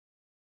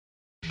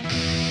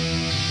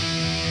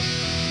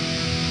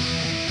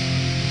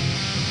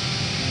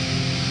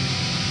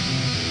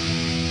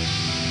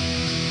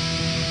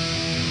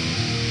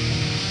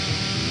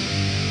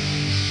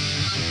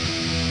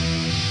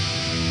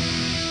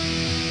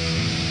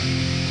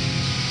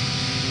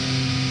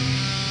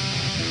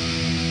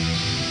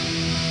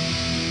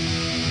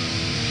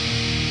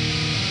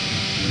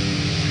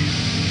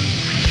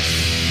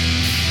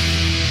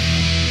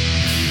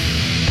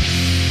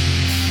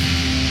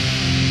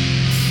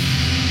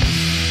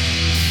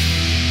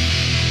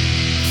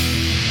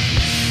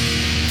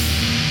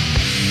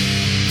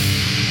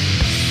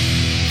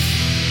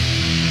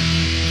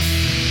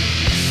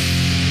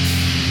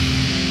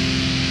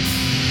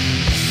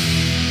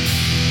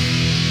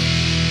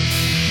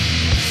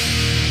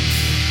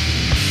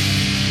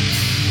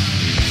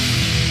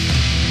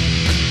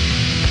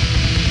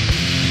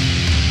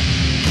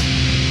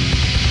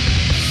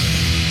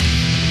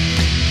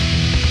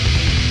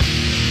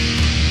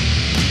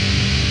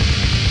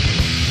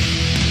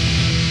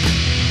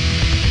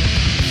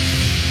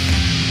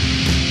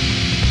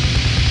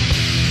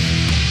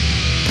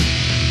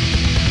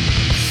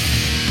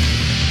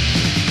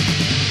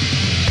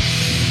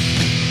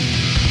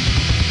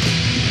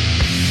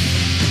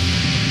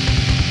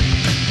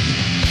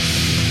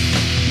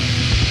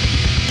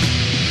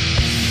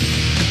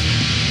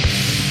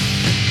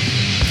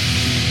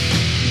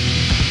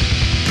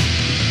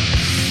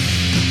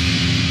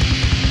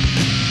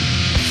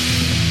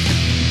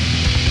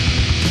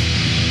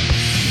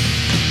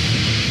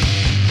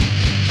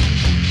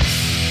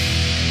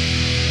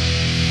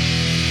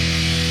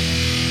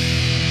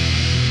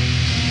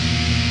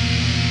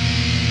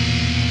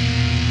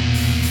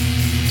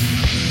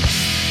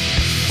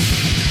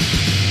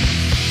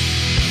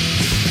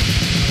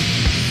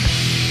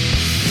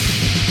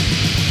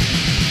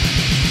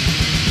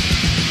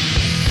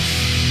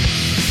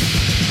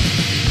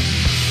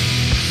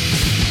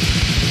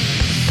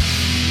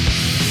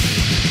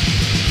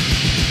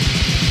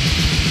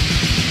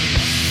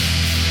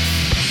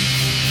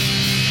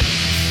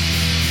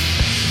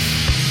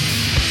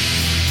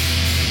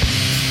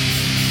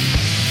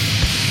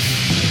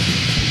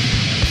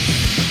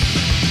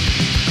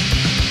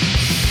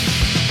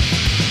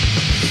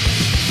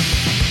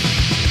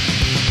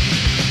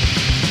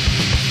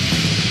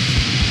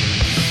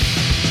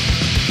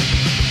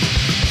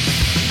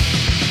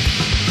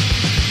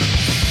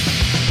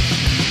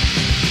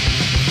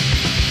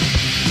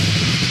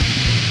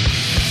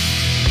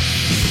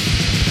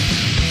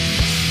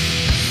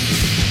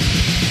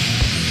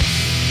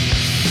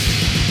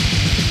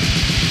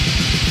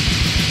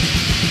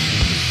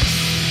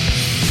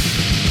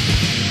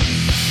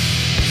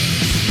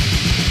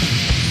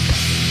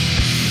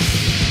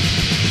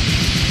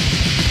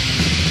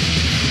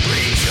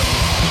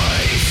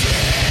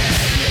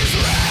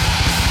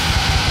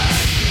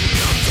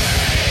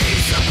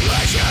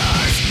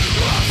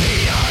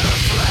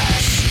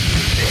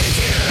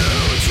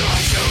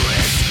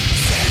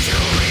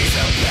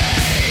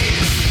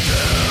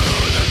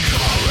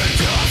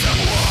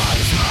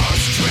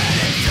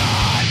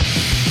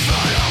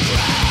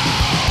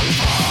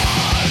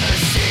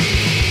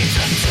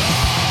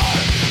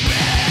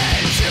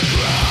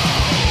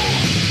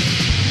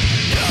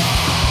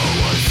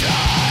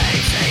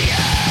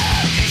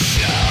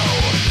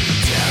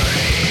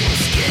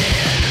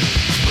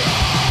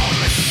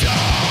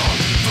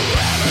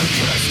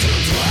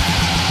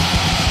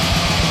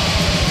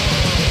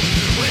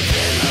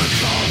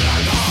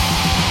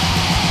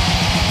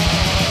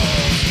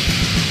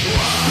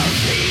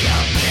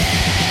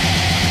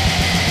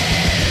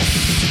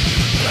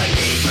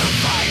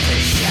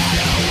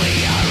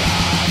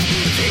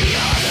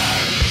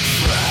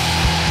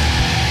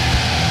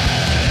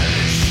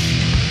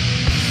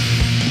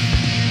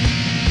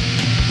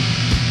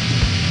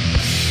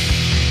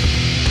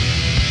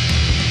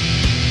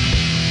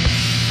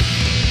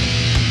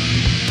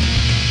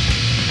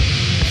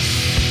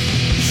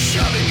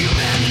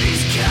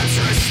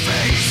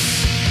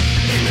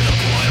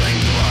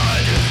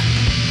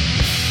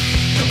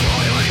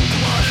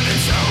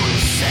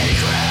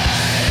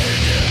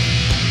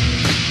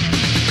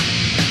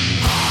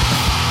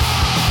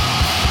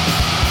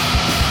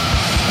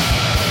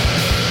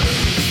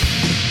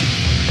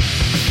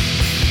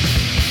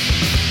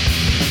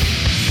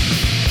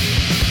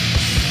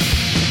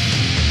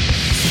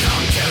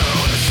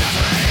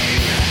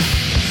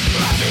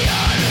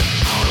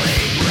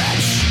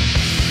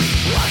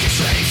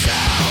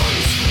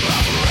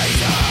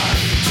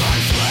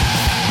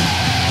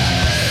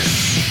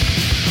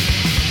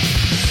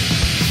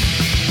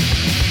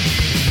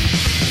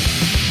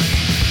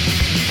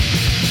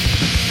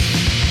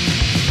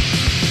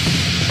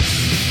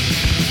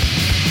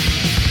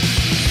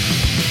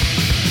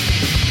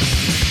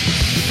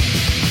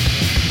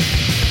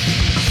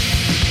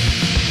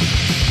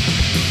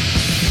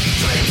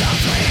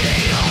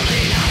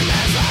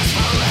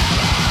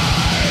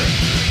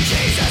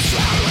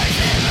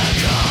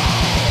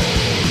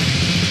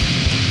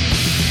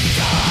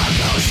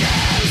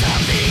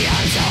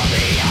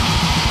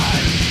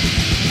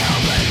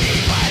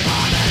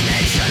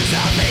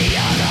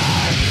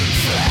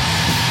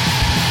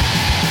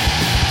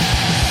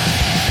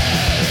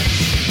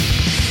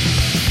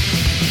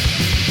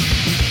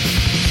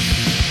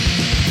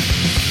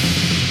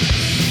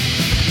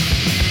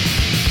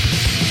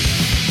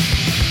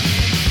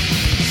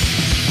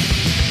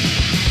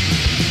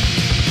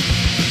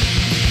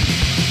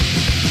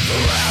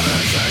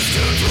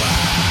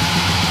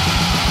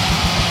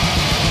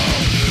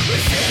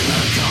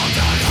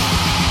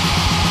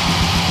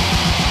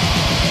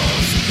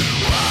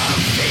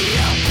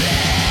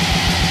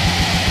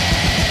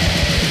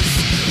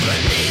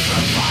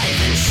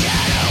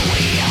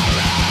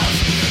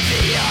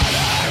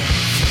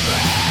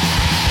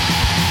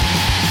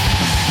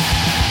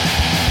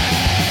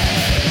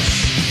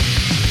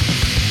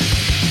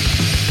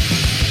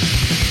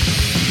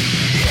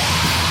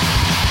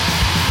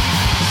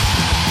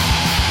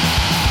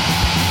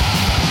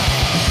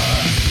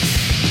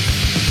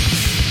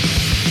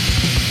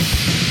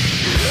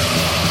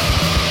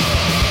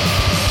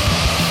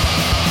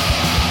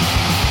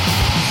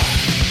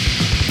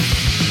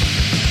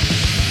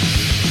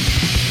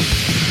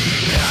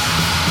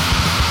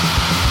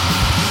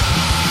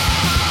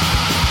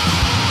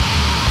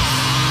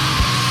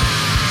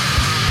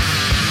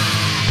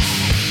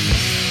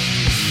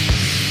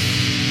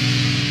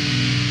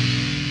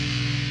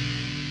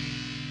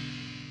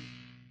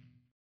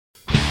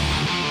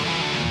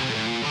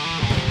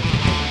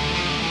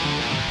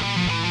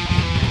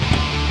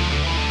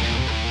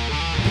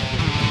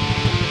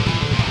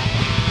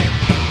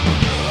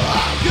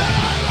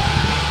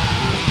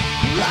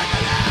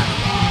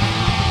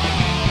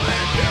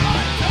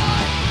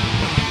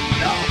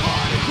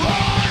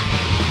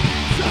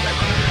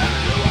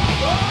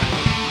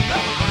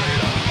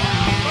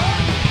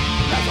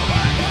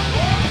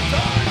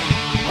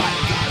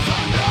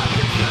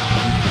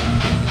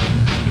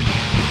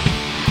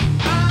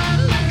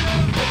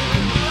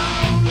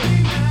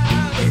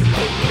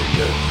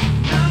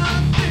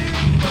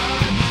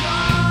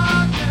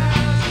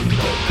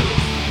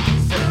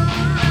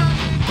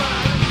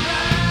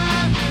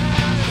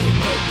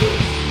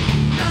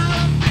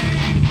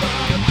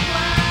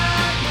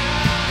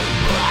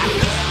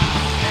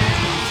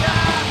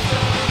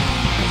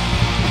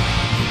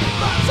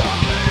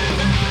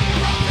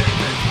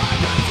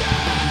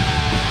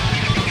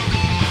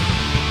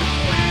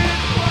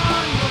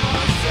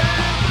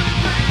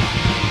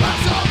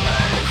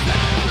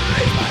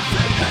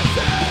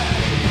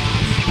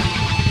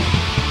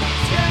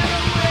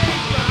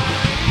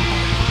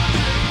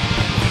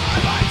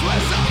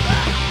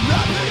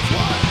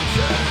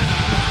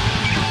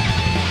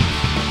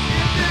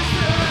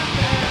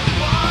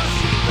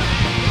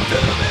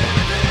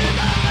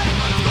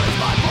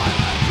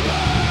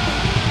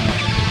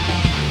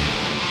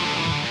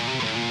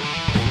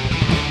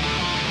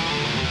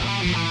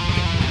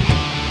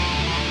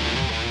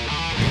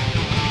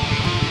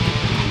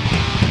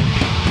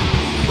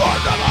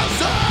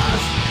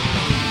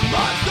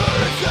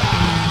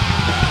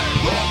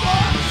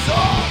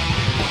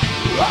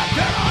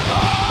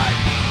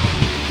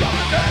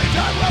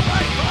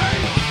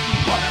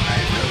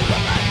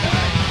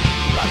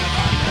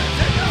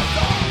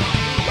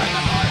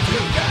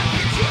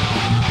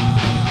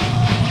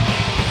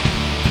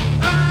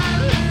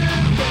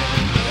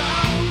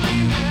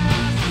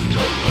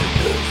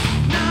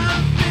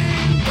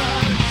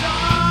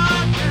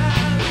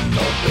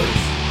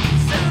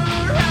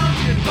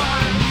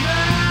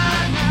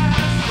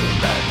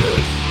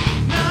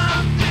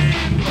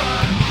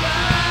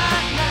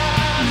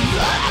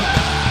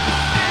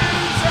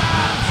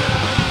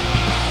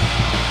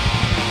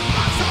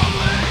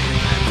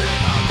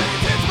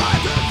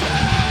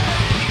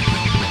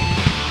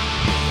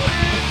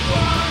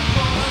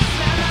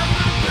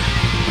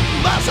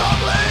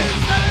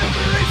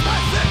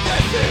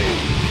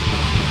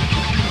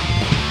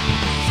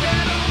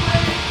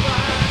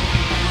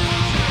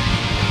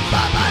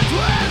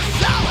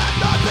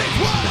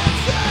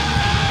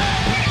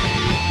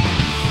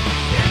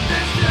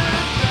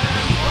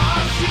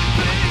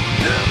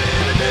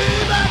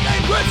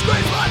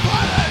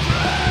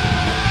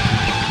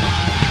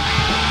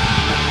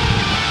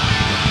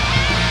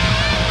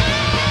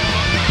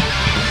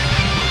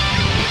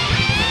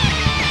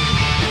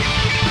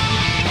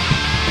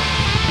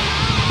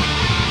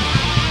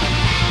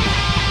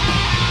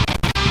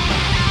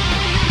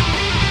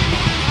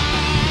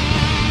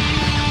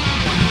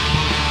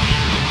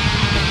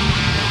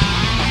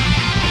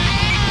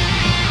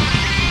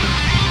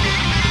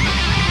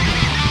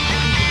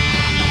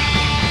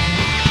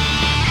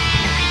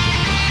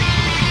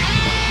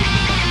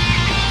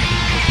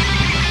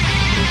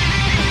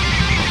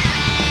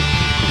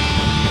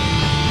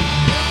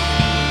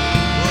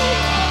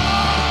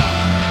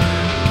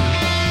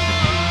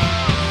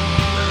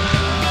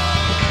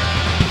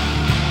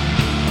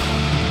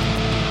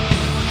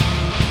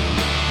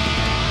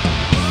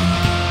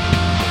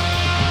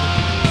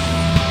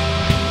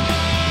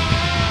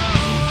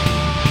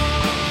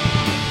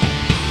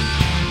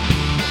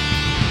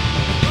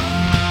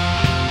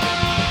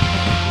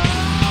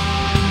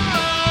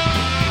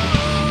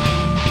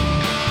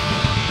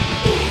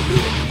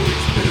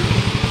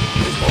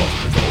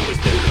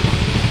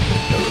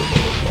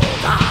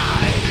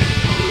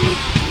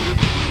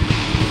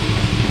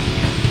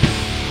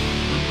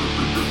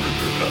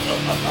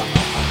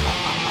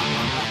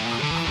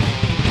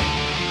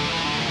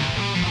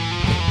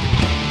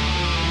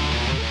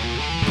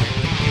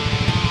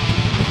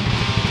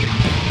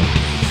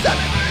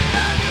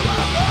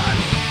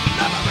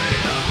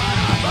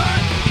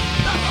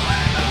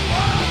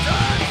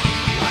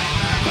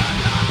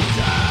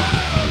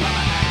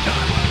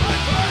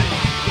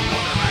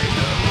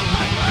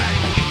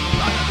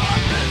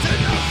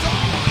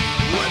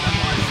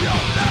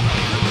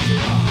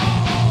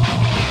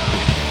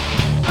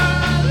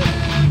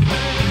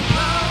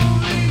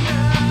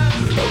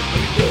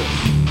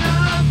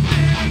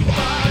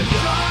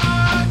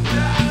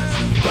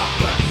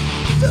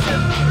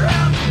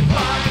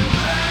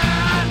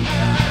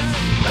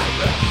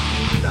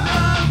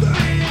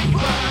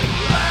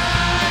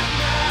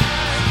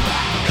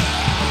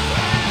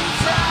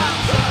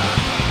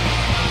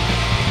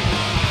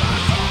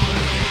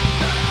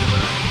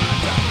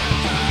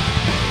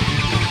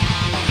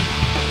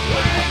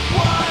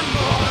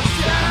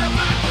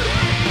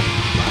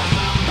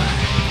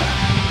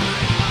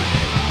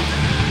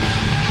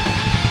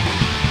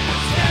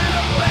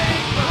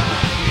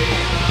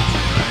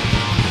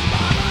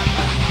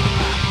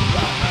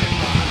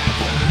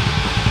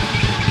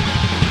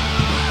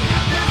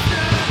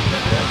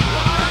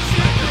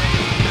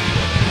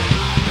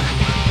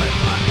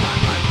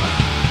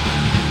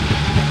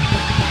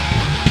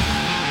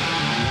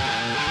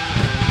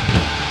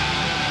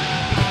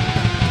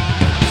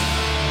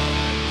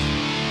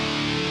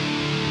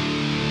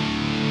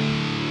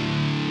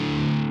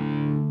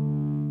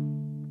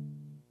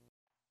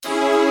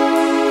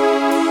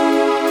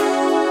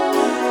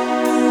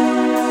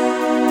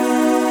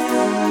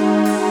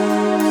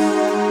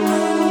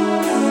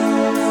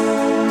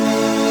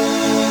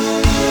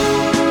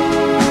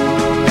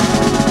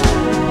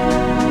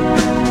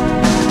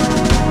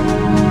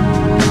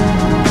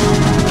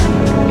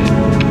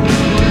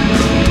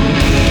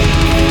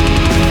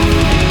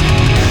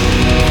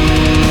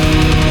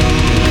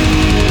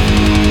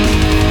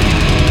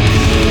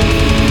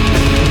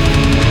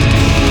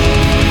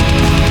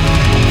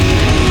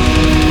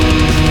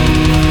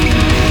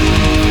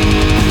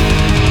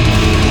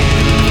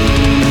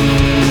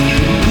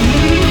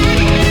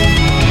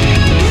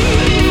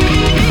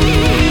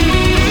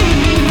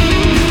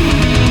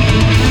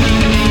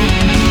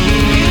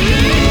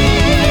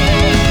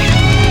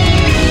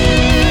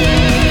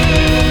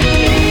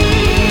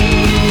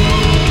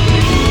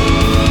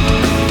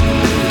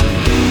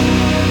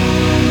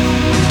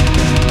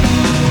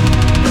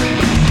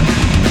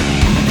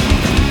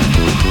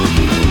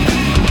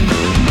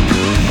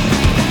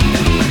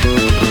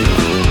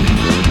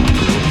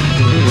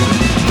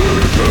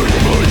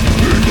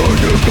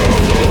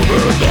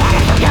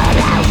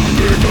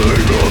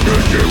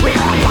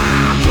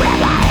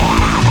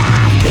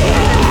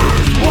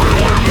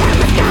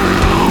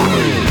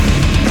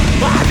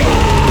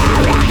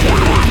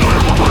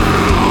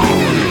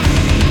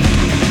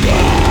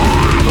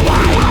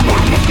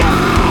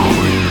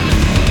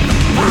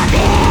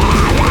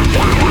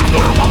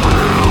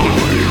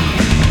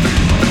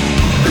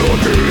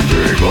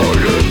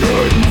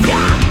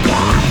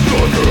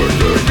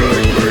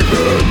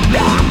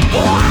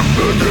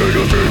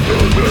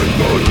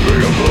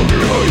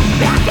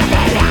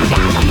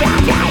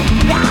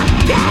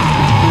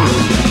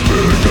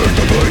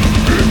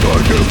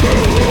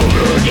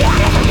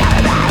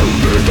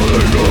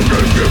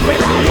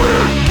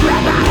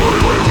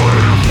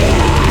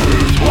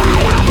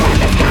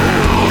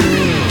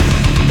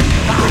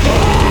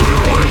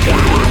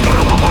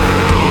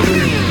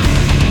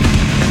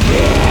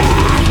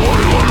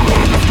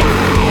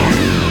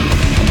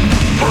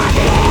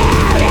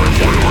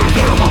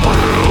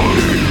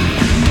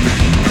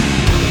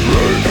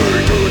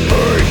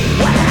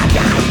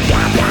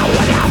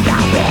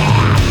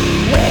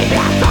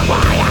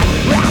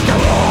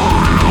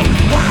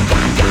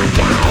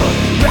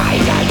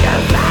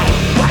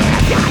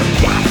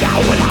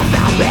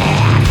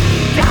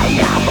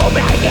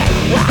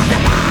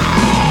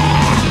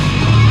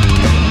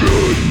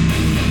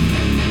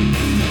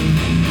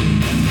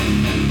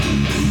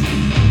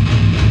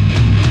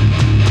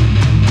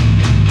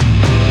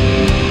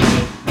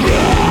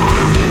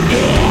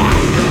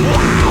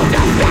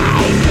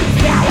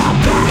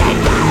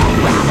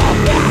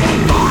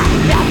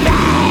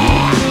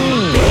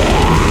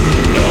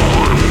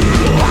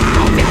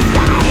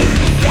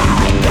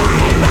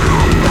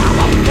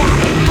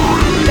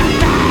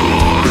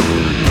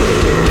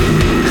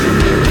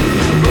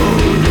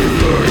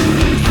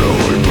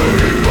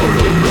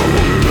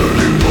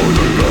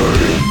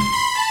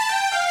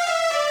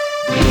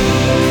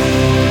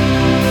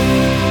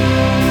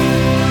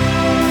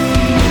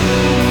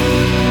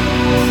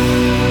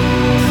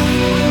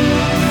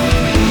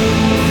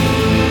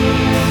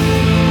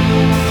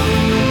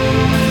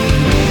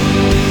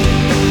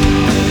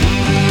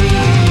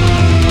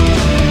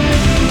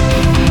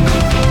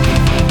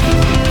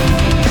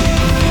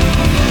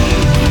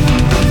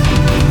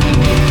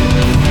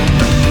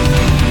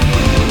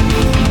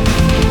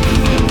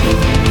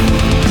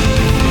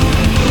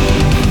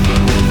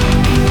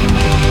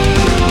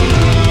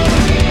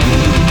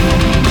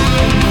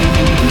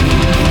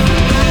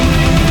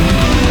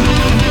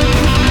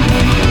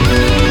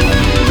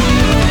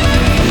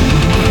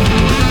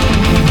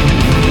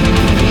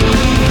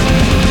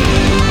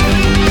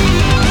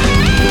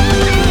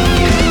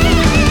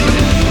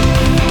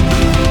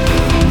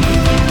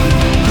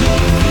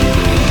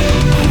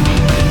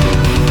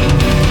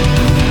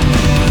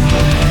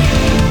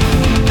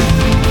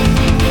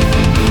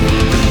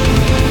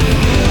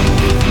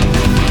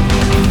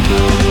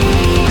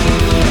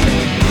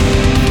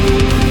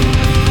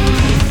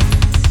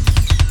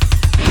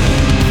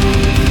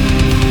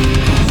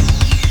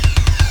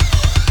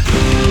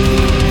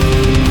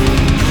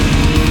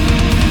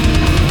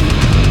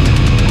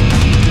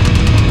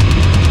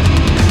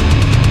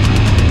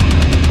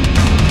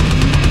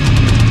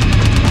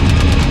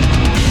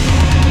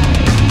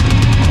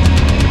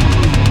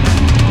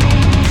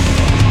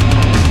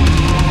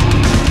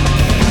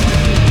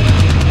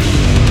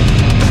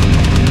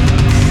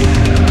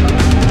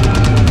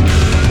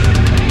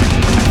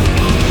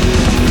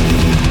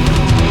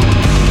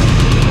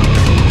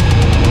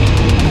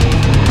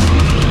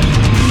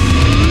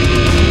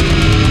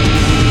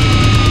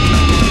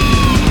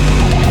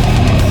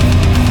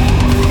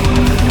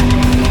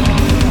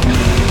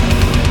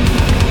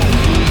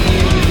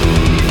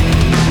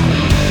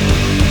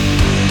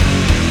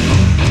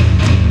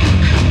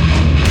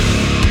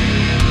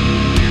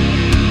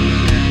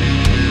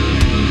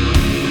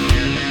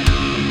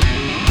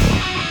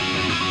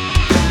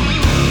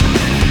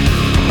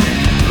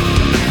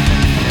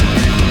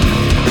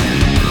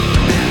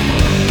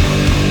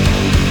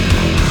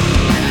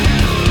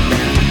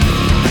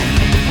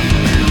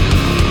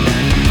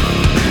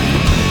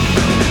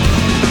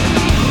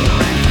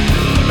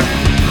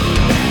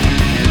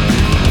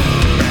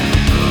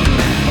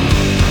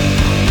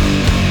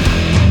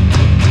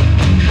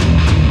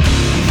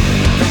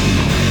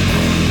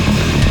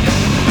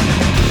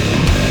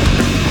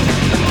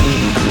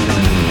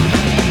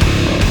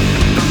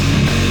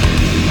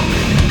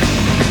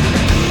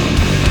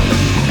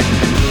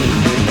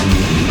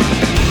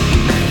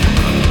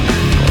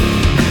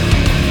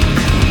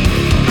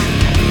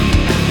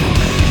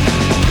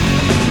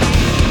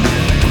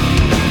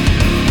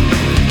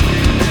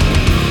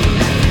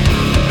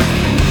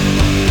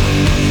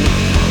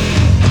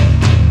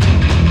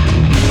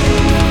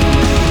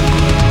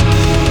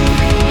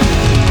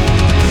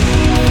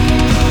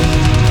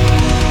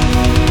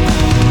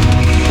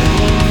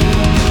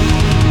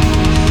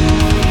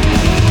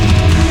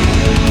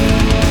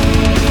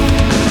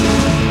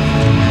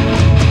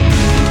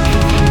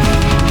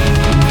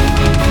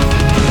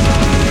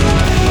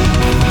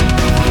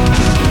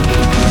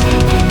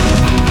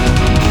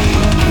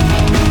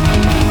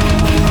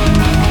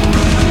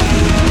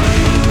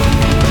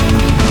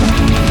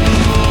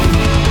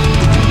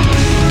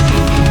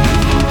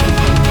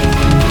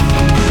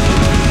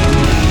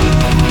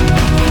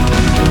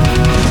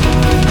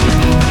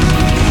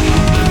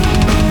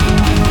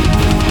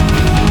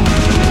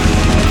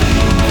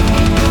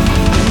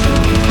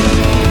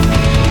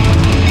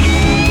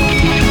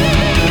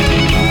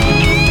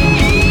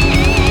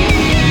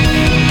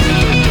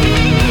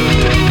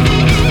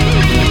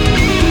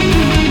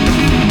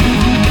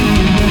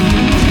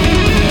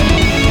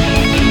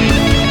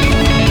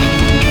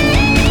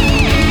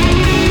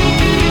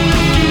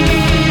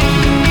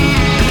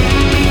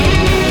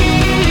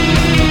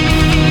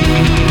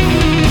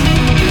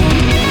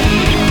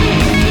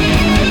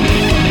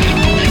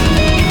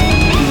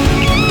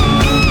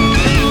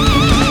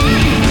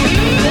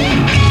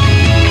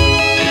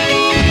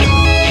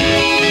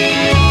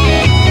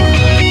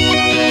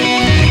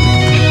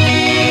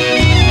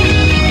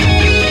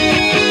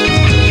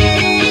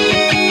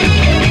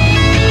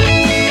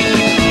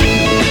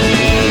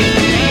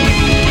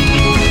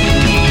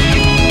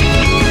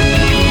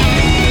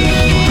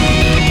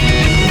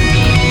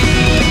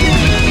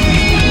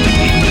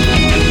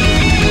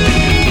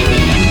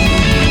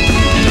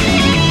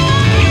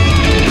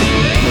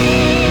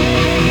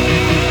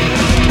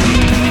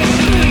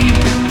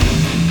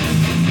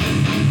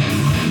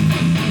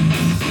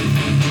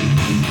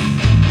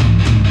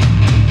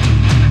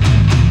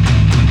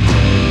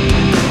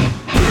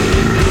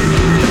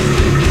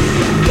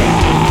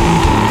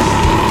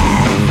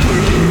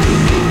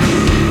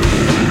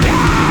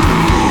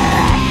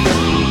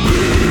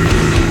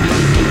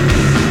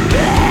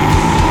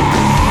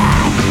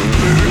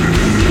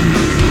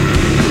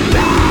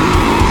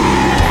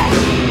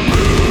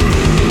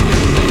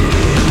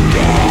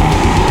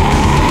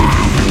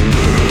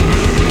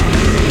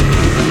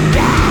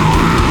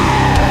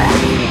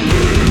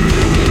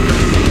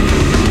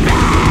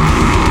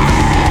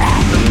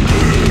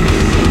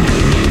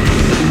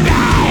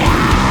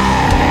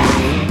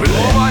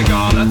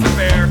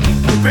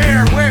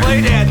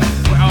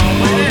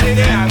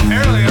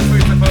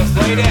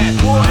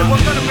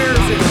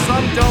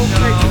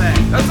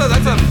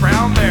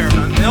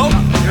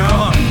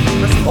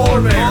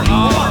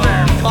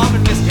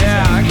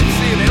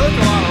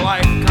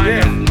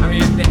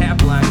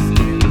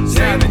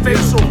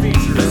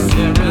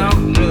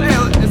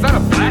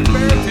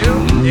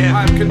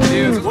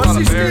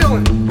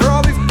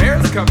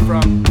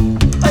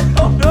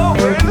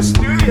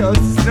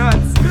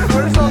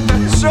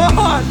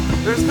 Sean!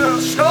 There's no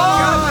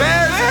Sean!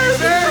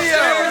 Bears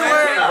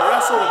everywhere! I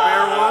wrestled a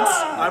bear once.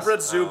 I've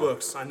read zoo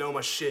books. I know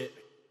my shit.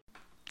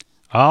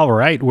 All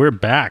right, we're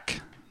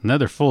back.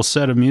 Another full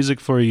set of music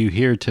for you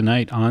here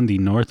tonight on the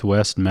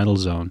Northwest Metal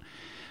Zone.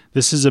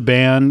 This is a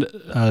band,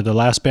 the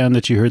last band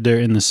that you heard there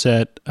in the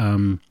set.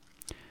 I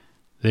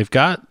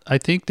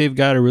think they've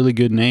got a really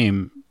good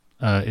name.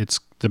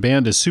 The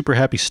band is Super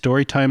Happy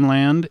Storytime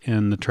Land,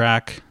 and the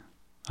track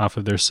off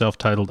of their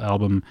self-titled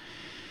album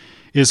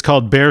is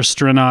called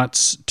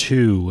Bearstronauts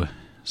 2.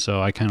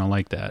 So I kind of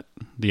like that,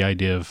 the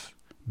idea of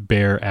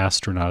bear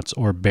astronauts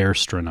or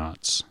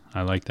bearstronauts.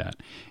 I like that.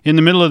 In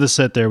the middle of the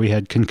set there, we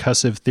had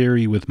Concussive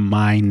Theory with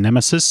My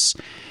Nemesis,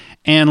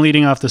 and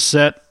leading off the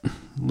set,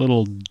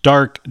 little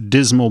dark,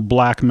 dismal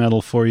black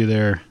metal for you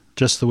there,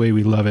 just the way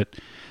we love it.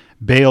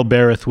 Bale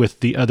Bareth with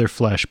The Other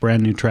Flesh,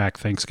 brand new track.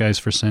 Thanks, guys,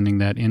 for sending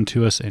that in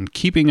to us and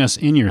keeping us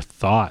in your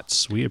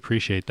thoughts. We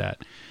appreciate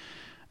that.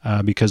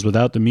 Because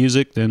without the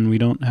music, then we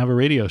don't have a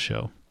radio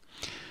show.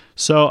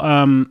 So,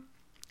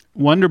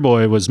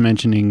 Wonderboy was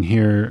mentioning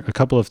here a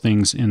couple of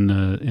things in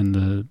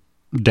the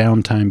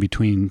downtime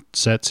between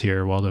sets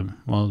here while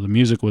the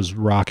music was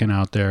rocking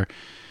out there.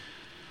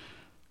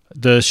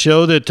 The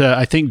show that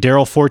I think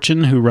Daryl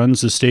Fortune, who runs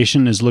the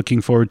station, is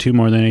looking forward to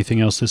more than anything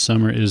else this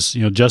summer is,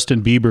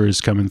 Justin Bieber is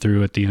coming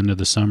through at the end of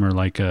the summer.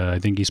 I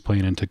think he's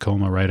playing in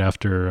Tacoma right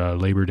after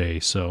Labor Day.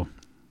 So,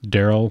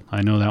 Daryl,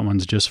 I know that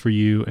one's just for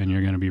you, and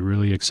you're going to be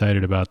really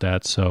excited about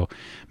that. So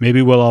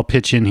maybe we'll all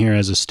pitch in here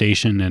as a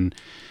station, and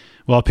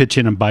I'll pitch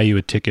in and buy you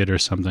a ticket or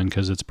something,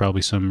 because it's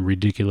probably some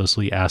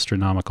ridiculously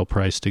astronomical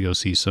price to go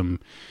see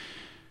some...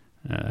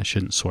 I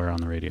shouldn't swear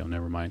on the radio,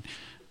 never mind.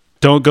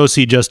 Don't go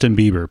see Justin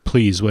Bieber,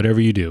 please, whatever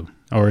you do.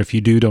 Or if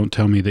you do, don't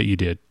tell me that you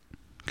did,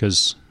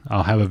 because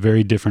I'll have a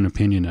very different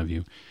opinion of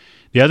you.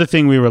 The other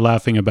thing we were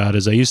laughing about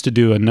is I used to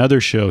do another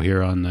show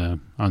here on the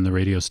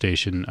radio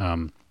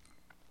station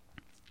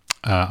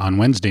on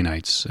Wednesday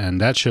nights,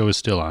 and that show is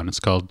still on. It's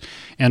called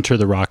Enter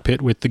the Rock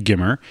Pit with the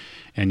Gimmer,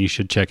 and you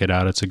should check it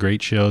out. It's a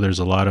great show. There's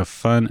a lot of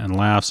fun and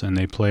laughs, and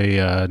they play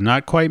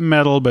not quite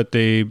metal, but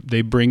they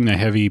bring the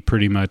heavy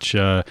pretty much...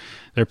 they're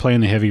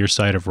playing the heavier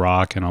side of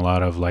rock and a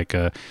lot of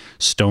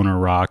stoner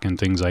rock and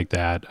things like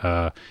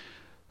that.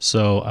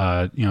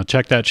 So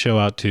check that show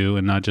out too,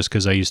 and not just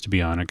because I used to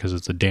be on it, because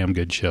it's a damn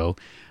good show.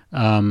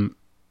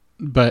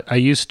 But I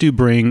used to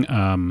bring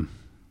a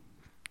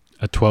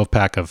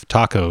 12-pack of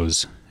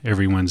tacos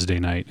every Wednesday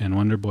night, and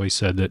Wonderboy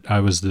said that I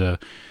was the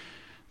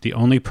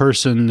only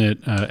person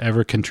that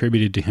ever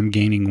contributed to him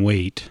gaining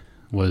weight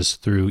was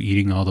through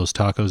eating all those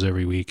tacos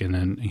every week. And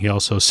then he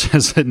also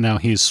says that now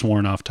he's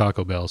sworn off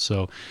Taco Bell.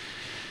 So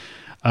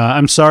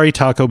I'm sorry,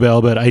 Taco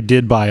Bell, but I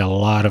did buy a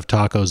lot of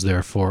tacos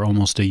there for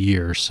almost a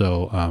year.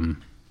 So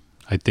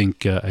I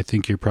think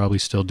you're probably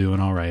still doing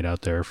all right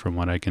out there. From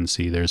what I can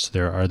see,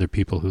 there are other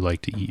people who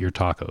like to eat your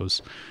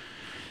tacos.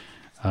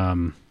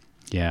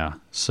 Yeah.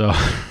 So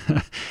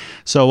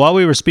while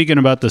we were speaking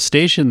about the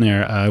station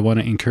there, I want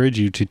to encourage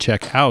you to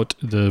check out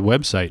the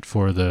website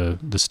for the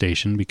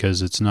station,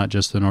 because it's not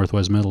just the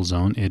Northwest Metal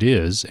Zone. It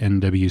is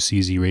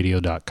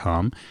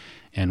nwczradio.com.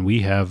 And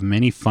we have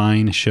many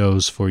fine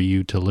shows for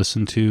you to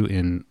listen to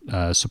in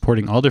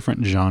supporting all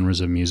different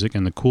genres of music.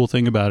 And the cool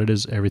thing about it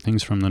is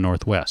everything's from the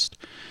Northwest.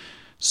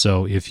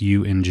 So if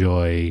you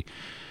enjoy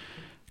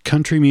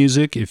country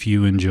music, if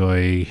you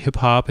enjoy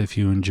hip-hop, if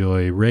you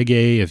enjoy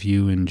reggae, if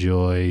you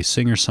enjoy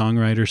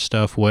singer-songwriter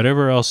stuff,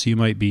 whatever else you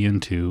might be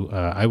into,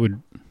 I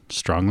would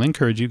strongly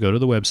encourage you, go to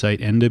the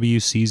website,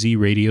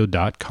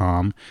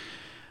 nwczradio.com.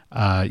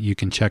 You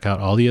can check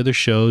out all the other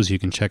shows. You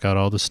can check out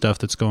all the stuff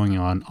that's going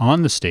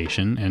on the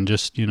station. And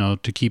just,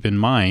 to keep in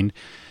mind,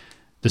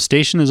 the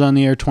station is on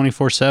the air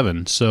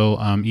 24/7. So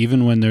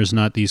even when there's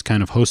not these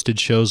kind of hosted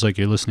shows like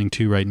you're listening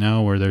to right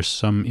now, where there's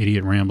some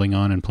idiot rambling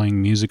on and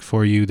playing music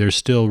for you, there's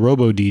still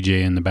Robo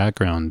DJ in the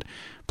background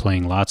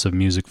playing lots of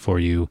music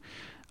for you.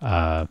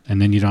 And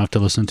then you don't have to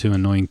listen to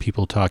annoying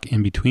people talk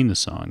in between the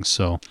songs.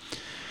 So,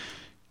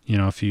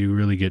 if you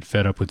really get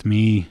fed up with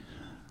me,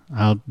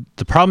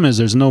 the problem is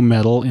there's no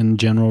metal in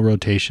general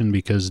rotation,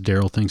 because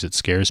Daryl thinks it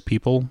scares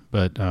people,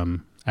 but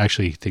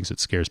actually he thinks it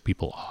scares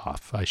people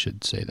off. I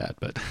should say that,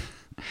 but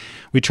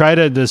we try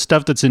to, the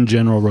stuff that's in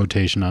general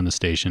rotation on the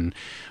station,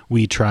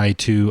 we try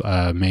to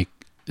make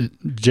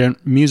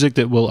music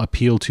that will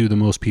appeal to the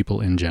most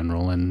people in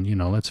general. And,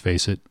 let's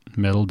face it,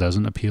 metal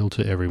doesn't appeal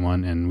to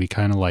everyone, and we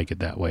kind of like it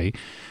that way.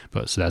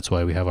 So that's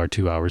why we have our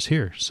 2 hours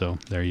here. So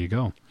there you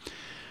go.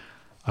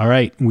 All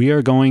right, we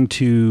are going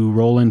to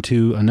roll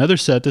into another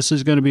set. This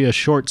is going to be a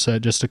short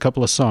set, just a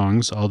couple of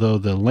songs, although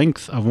the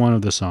length of one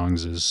of the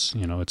songs is,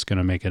 it's going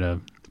to make it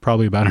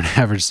probably about an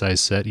average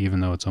size set, even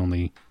though it's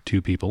only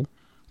two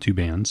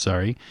bands,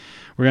 sorry.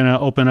 We're going to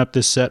open up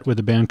this set with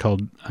a band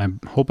called, I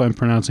hope I'm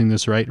pronouncing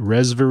this right,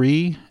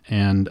 Resverie,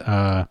 and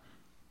the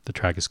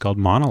track is called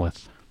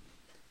Monolith.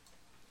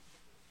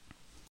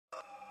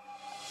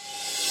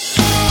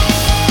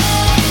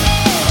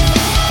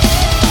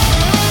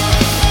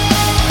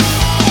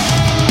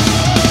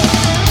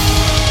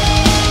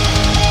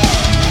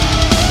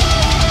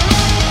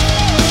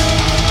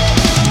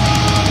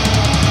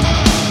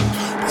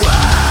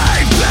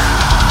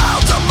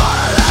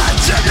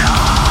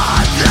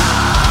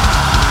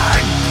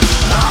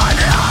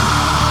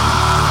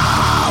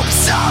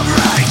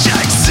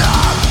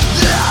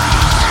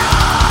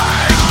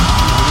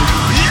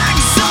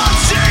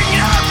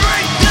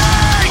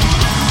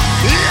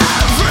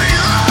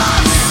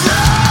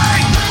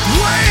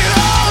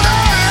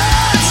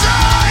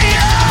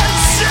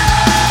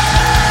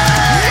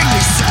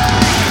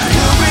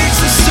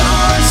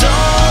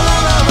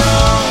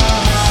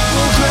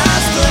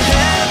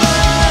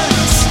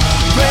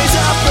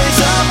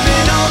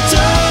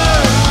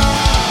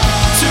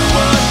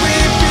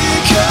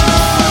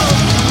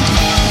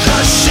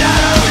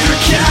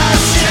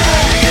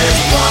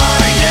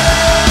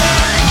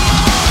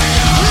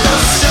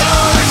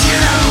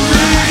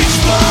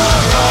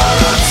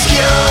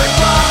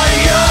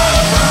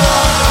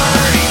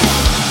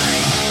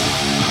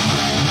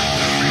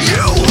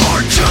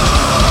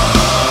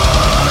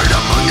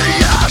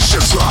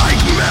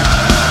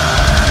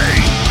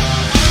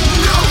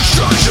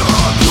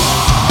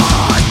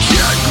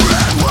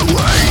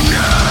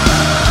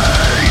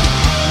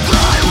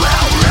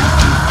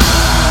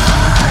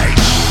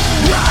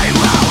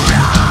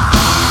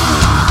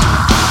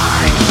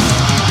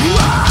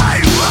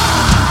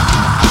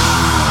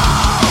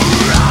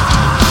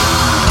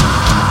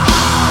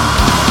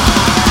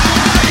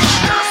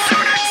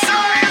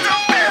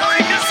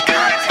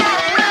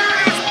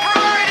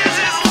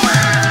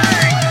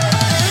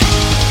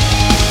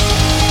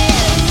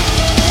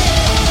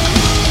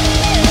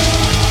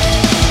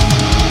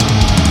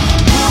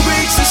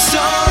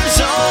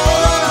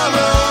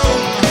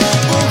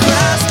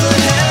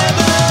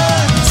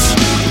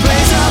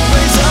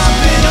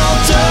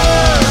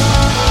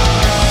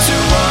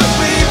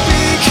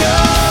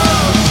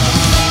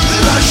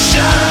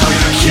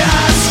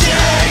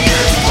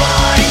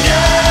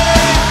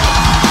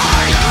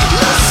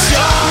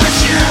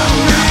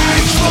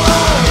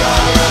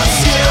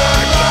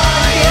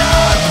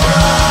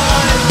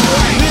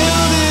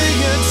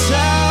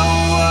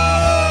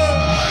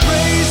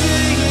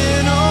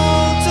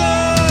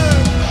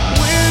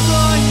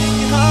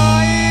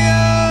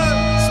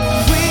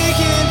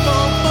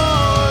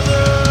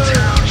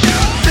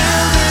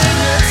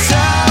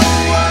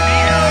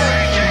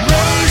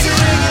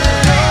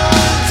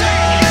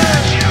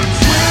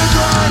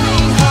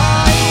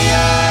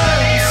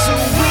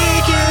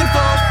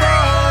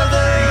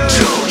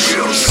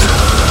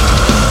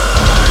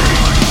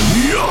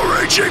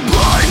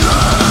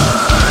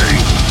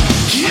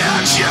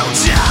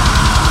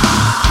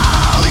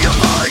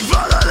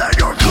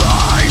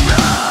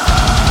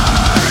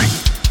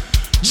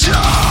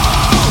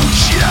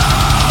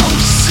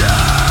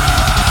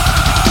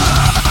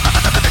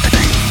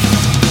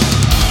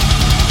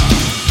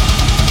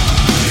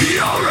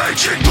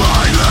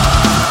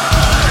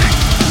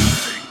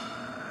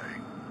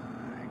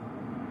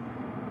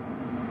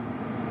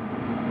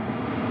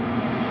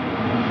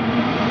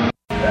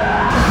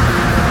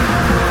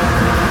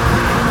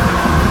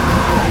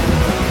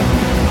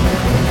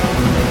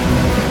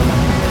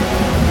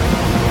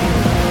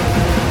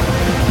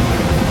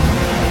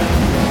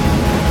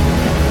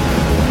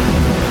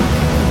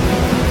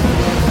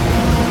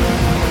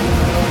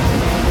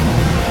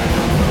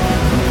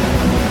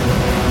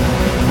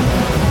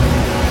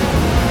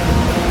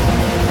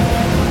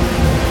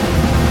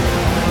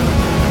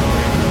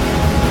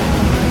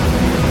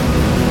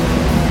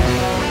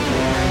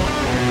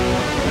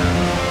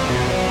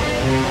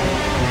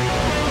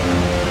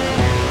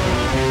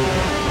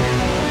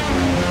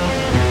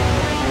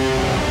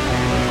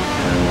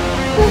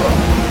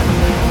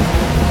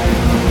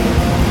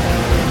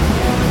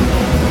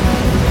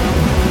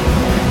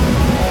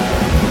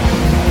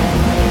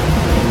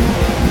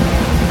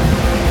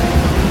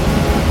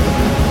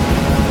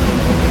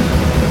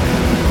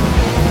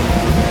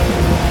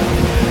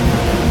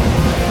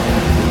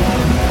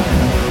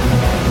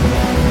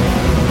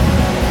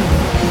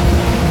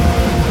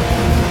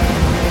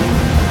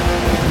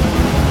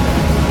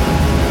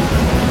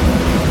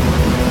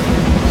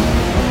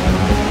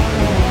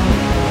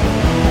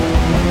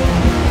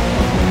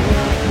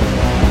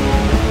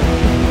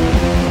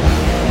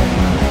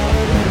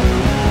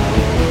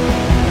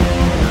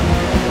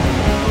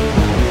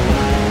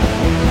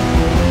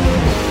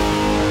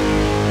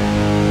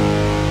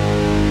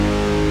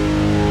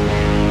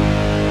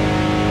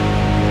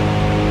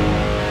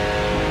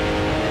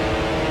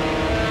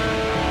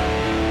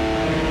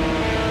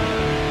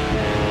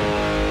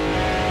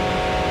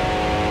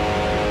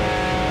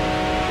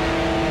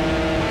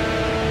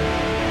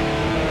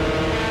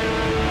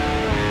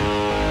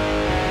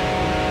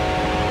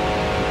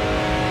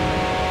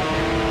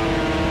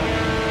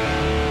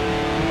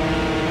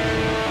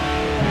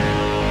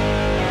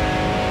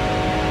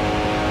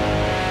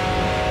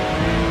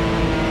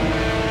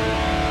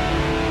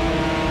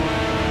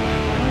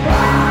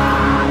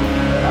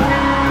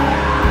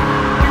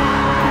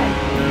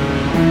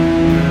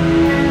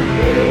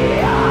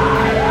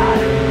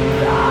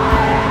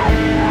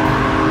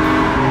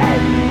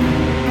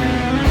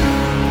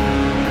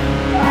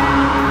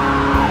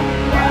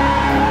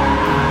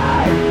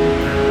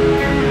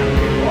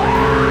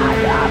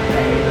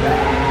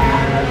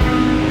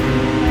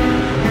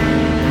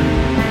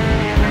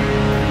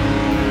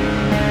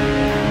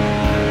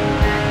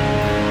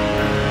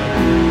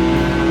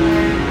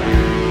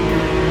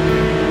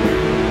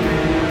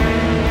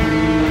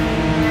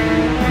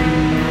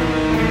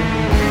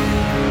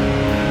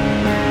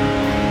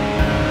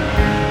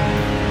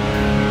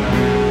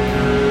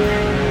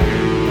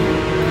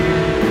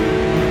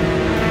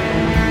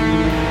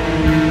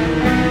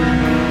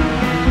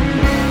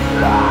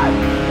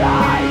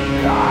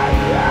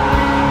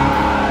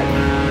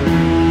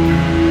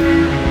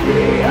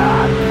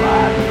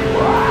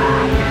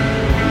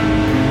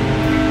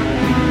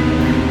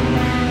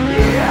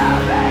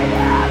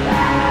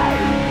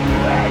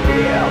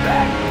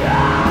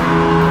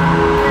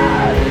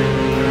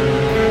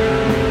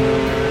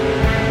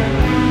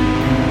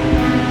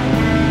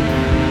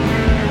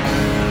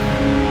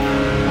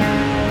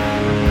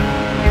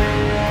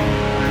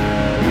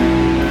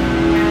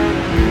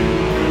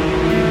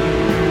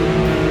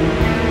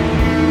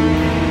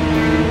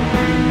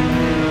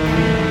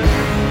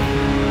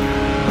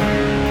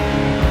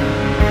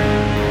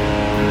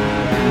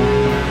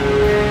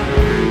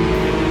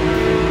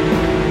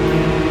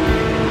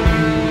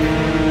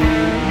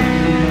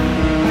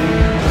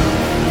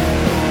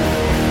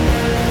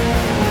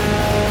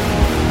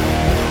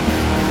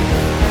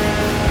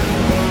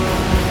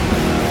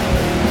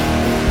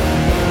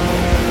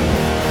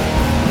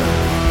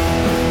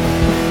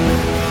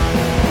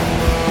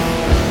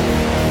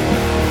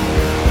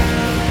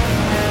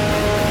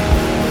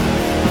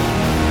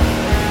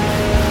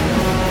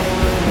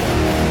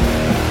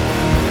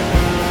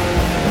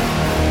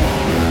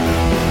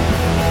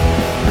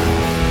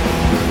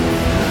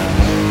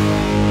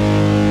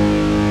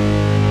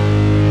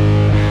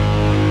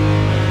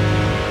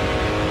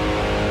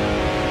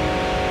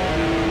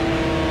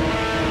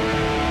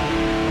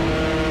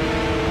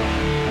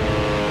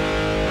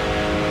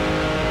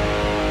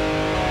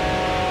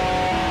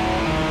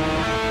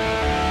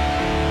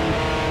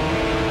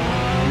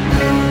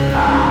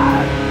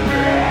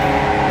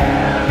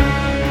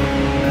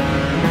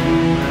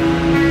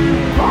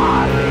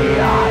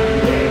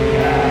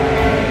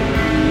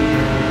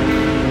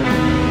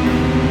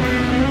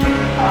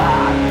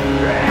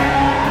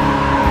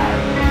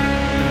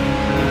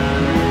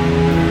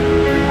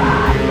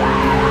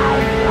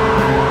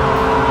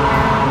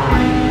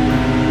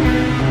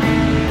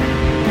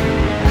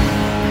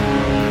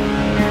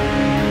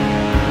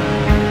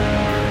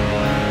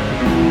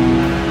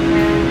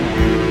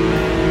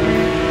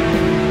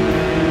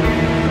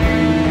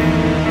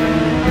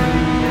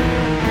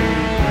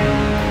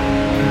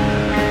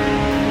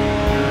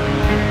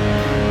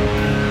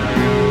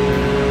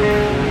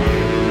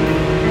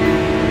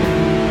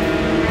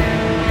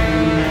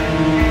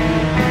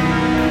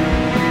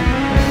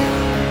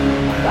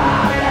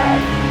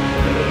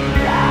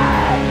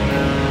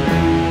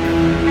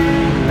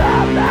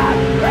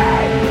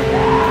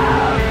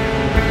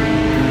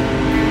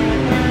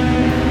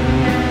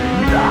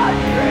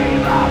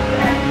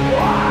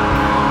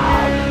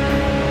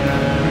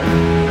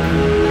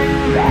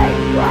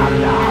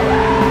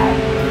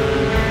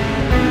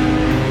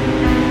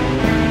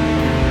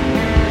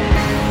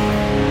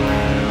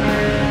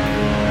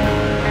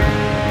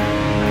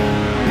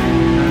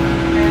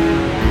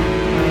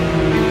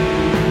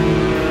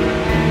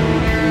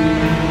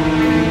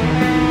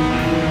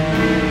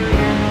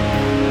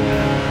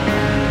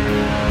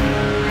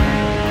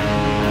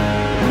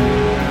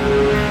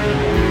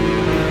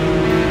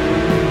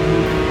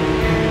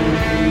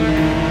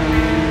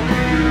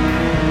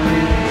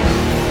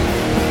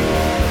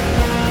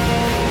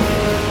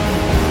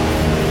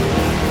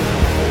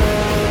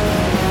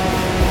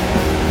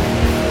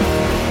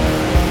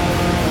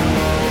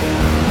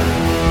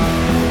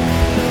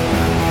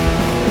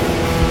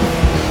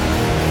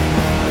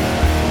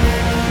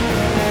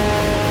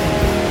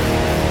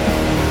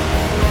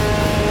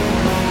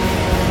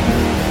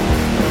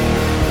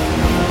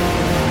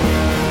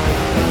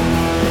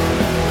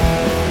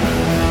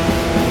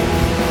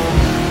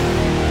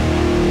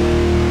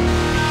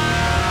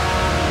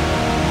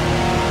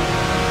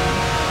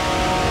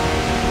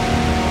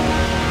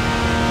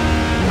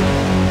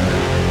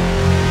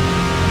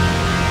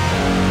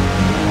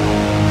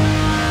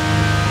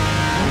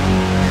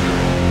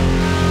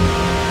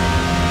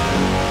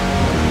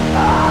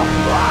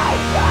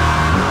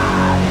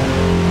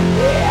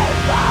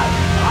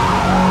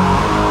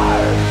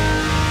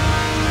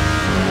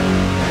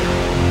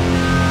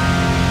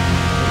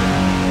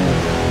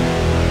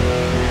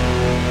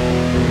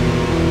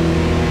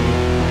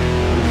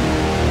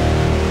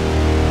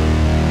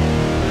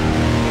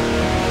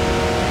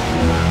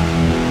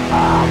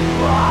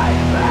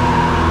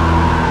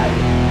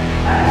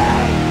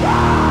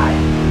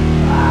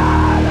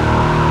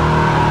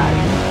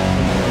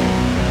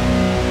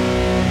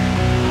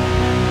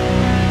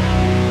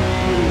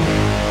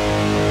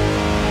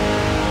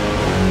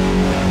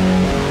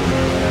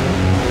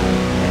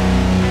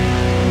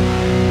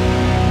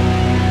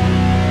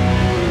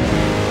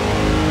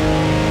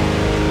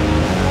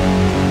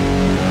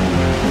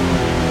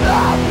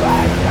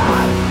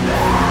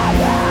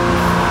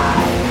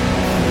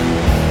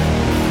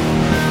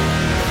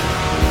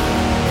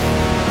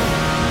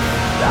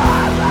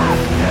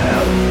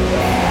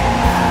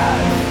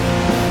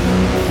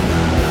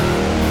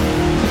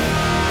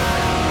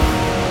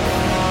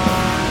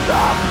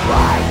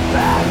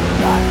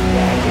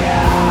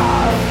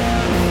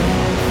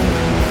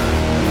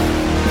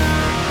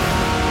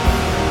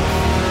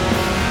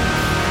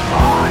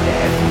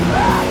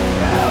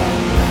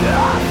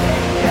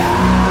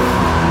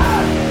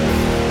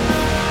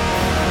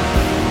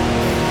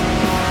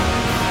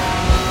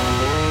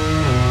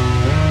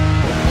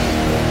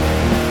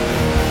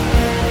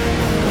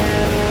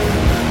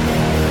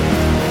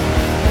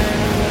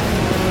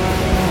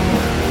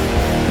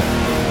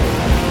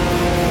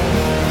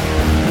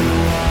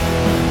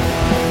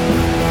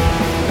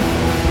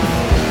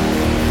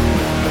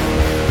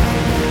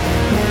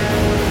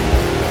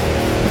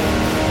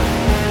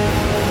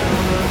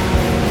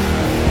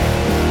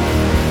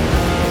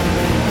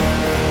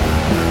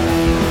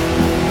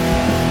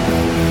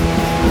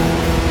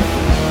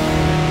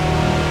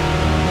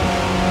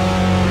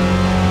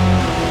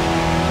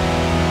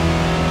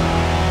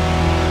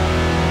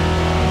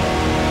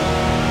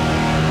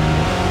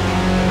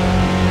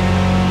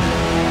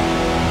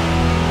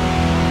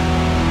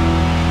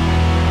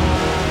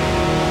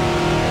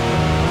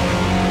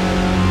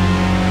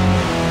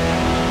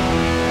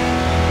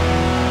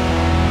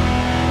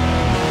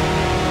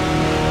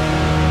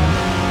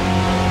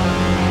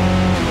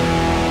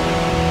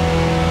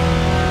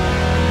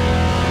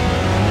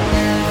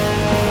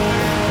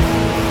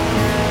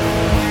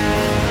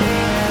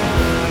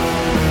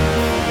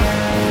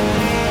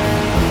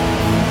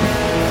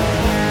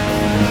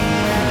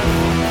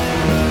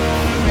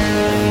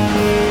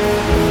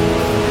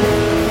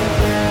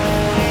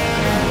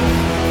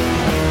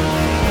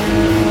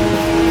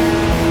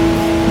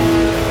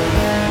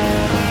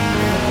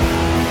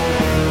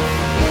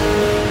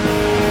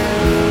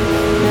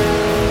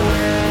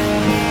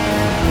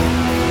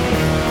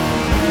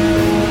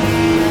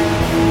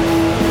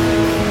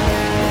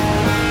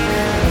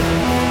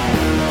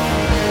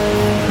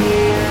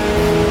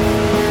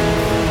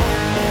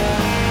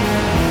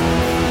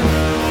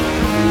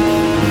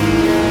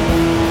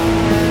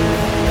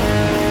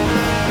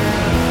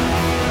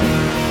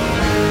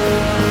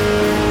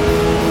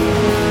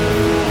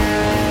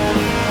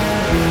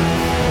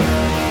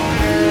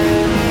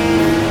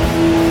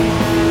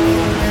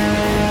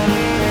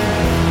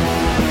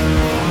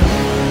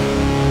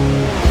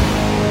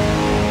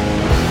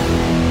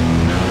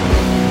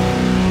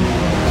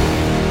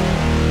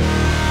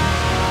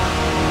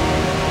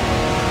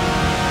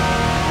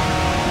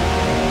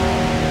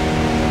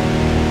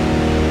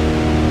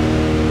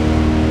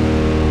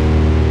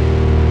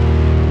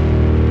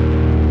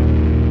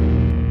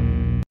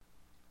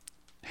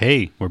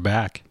 Hey, we're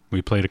back.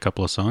 We played a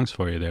couple of songs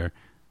for you there.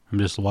 I'm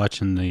just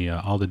watching the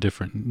all the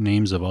different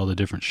names of all the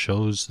different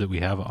shows that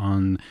we have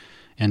on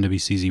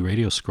NWCZ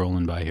Radio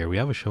scrolling by here. We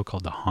have a show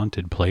called The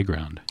Haunted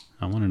Playground.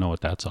 I want to know what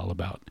that's all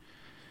about.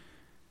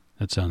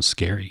 That sounds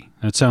scary.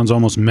 That sounds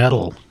almost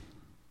metal,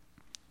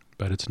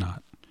 but it's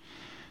not.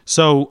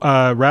 So,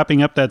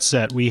 wrapping up that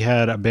set, we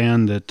had a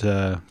band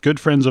that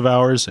good friends of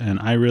ours, and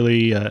I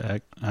really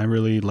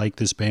like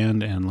this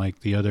band, and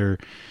like the other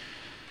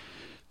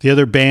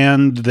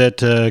band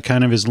that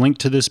kind of is linked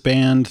to this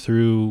band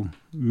through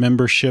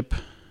membership.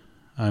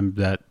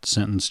 That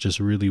sentence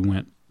just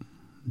went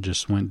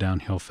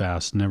downhill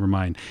fast. Never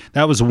mind.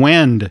 That was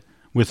Wend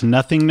with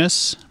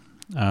Nothingness.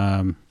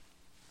 And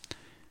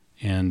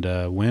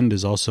Wend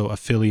is also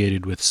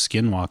affiliated with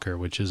Skinwalker,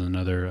 which is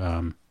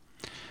another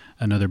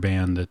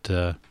band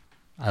that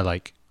I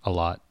like a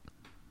lot.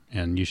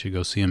 And you should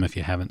go see them if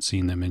you haven't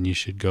seen them, and you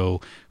should go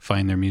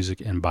find their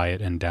music and buy it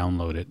and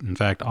download it. In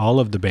fact, all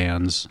of the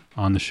bands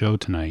on the show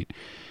tonight,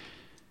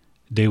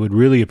 they would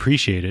really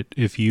appreciate it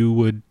if you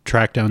would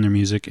track down their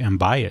music and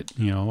buy it,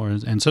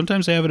 and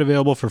sometimes they have it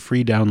available for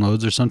free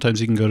downloads, or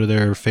sometimes you can go to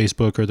their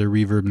Facebook or their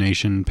Reverb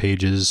Nation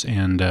pages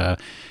and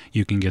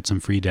you can get some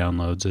free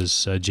downloads. As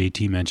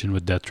JT mentioned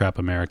with Death Trap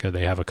America,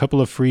 they have a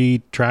couple of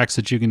free tracks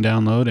that you can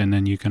download, and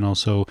then you can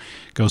also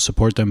go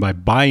support them by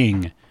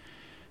buying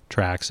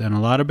tracks. And a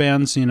lot of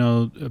bands,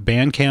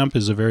 Bandcamp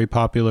is a very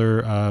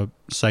popular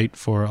site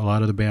for a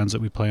lot of the bands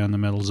that we play on the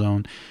Metal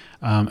Zone.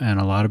 And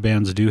a lot of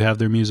bands do have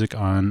their music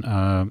on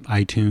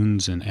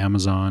iTunes and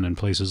Amazon and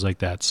places like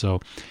that.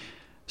 So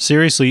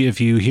seriously, if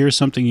you hear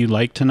something you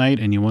like tonight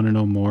and you want to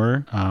know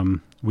more,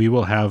 we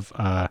will have...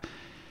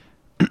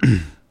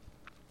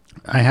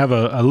 I have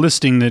a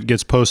listing that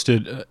gets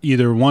posted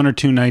either 1 or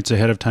 2 nights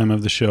ahead of time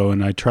of the show,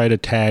 and I try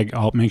to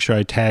I'll make sure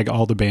I tag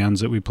all the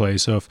bands that we play.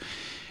 So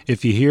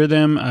if you hear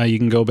them, you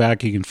can go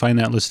back, you can find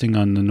that listing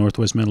on the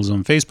Northwest Metal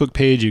Zone Facebook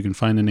page. You can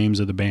find the names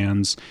of the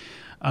bands,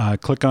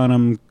 click on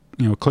them,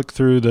 click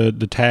through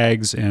the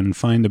tags and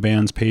find the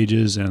band's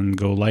pages and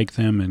go like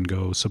them and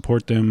go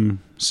support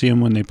them, see them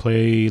when they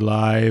play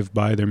live,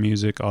 buy their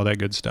music, all that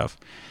good stuff.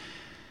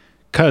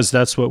 'Cause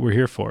that's what we're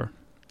here for.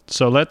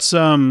 So let's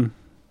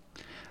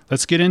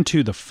get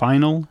into the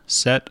final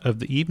set of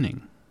the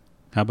evening.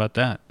 How about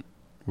that?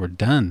 We're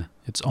done.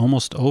 It's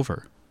almost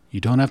over. You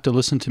don't have to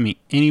listen to me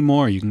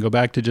anymore. You can go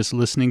back to just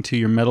listening to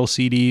your metal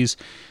CDs,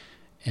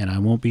 and I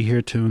won't be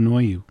here to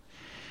annoy you.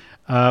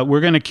 We're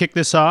going to kick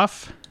this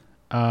off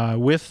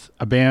with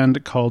a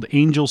band called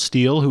Angel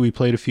Steel, who we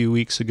played a few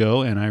weeks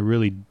ago, and I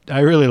really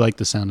like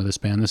the sound of this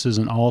band. This is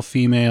an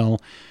all-female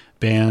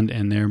band,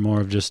 and they're more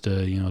of just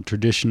a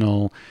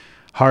traditional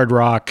hard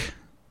rock,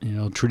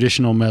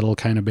 traditional metal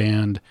kind of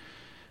band.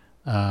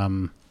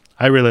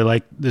 I really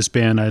like this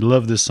band. I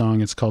love this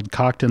song. It's called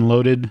Cocked and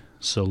Loaded.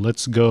 So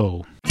let's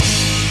go.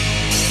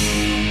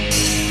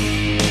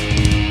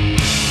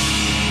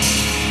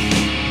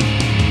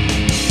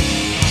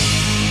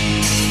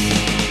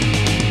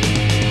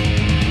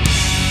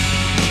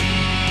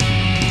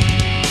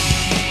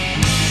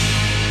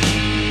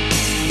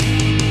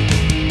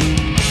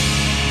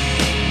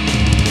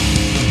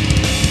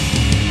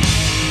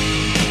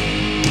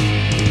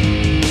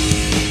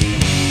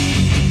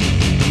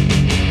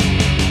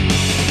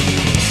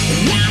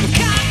 I'm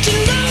cocked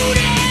and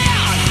loaded,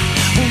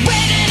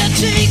 ready to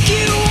take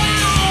you